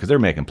 but, you know, because they're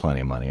making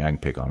plenty of money. I can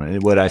pick on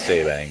it. What I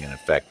say that ain't going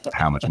to affect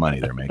how much money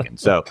they're making.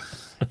 So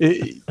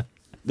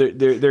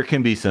there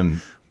can be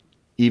some,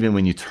 even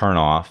when you turn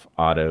off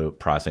auto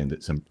processing,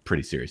 some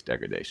pretty serious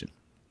degradation.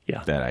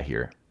 Yeah, that I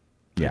hear.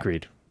 Yeah,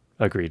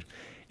 agreed.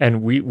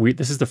 And we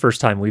this is the first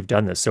time we've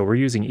done this, so we're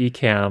using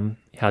Ecamm.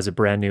 Has a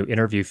brand new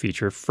interview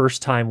feature.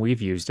 First time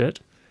we've used it.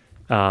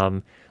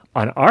 On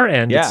our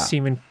end, it's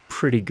seeming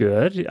pretty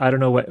good. I don't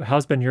know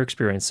how's been your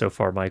experience so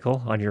far,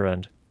 Michael, on your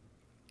end?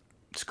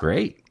 It's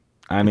great.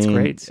 I it's mean,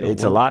 great. So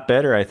it's a lot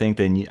better, I think,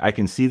 than I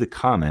can see the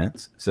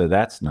comments, so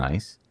that's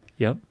nice.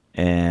 Yep.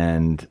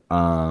 And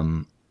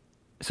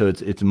so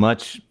it's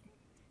much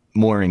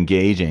more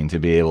engaging to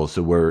be able,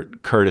 so where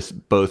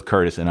both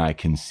Curtis and I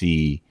can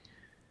see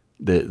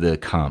the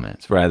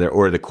comments rather,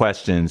 or the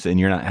questions, and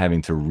you're not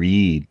having to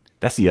read.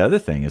 That's the other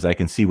thing, is I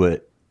can see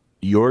what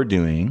you're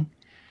doing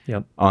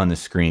on the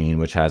screen,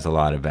 which has a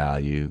lot of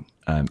value.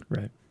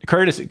 Right.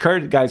 Curtis is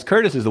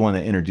the one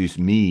that introduced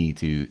me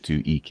to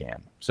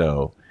Ecamm.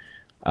 So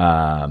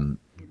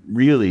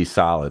really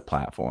solid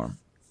platform.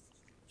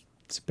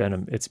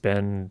 It's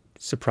been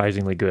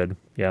surprisingly good.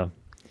 Yeah.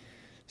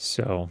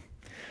 So,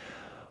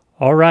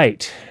 all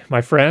right,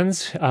 my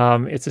friends,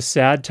 it's a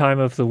sad time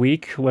of the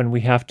week when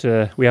we have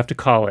to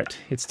call it.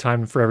 It's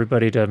time for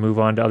everybody to move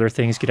on to other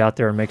things, get out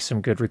there and make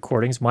some good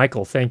recordings.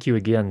 Michael, thank you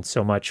again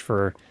so much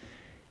for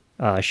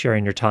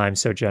sharing your time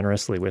so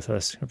generously with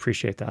us.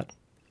 Appreciate that.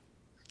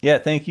 Yeah,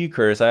 thank you,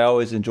 Curtis. I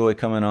always enjoy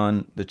coming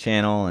on the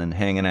channel and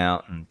hanging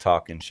out and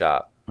talking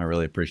shop. I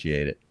really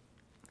appreciate it.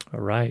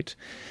 All right.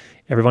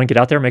 Everyone get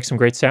out there, make some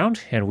great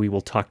sound, and we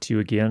will talk to you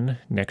again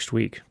next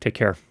week. Take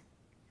care.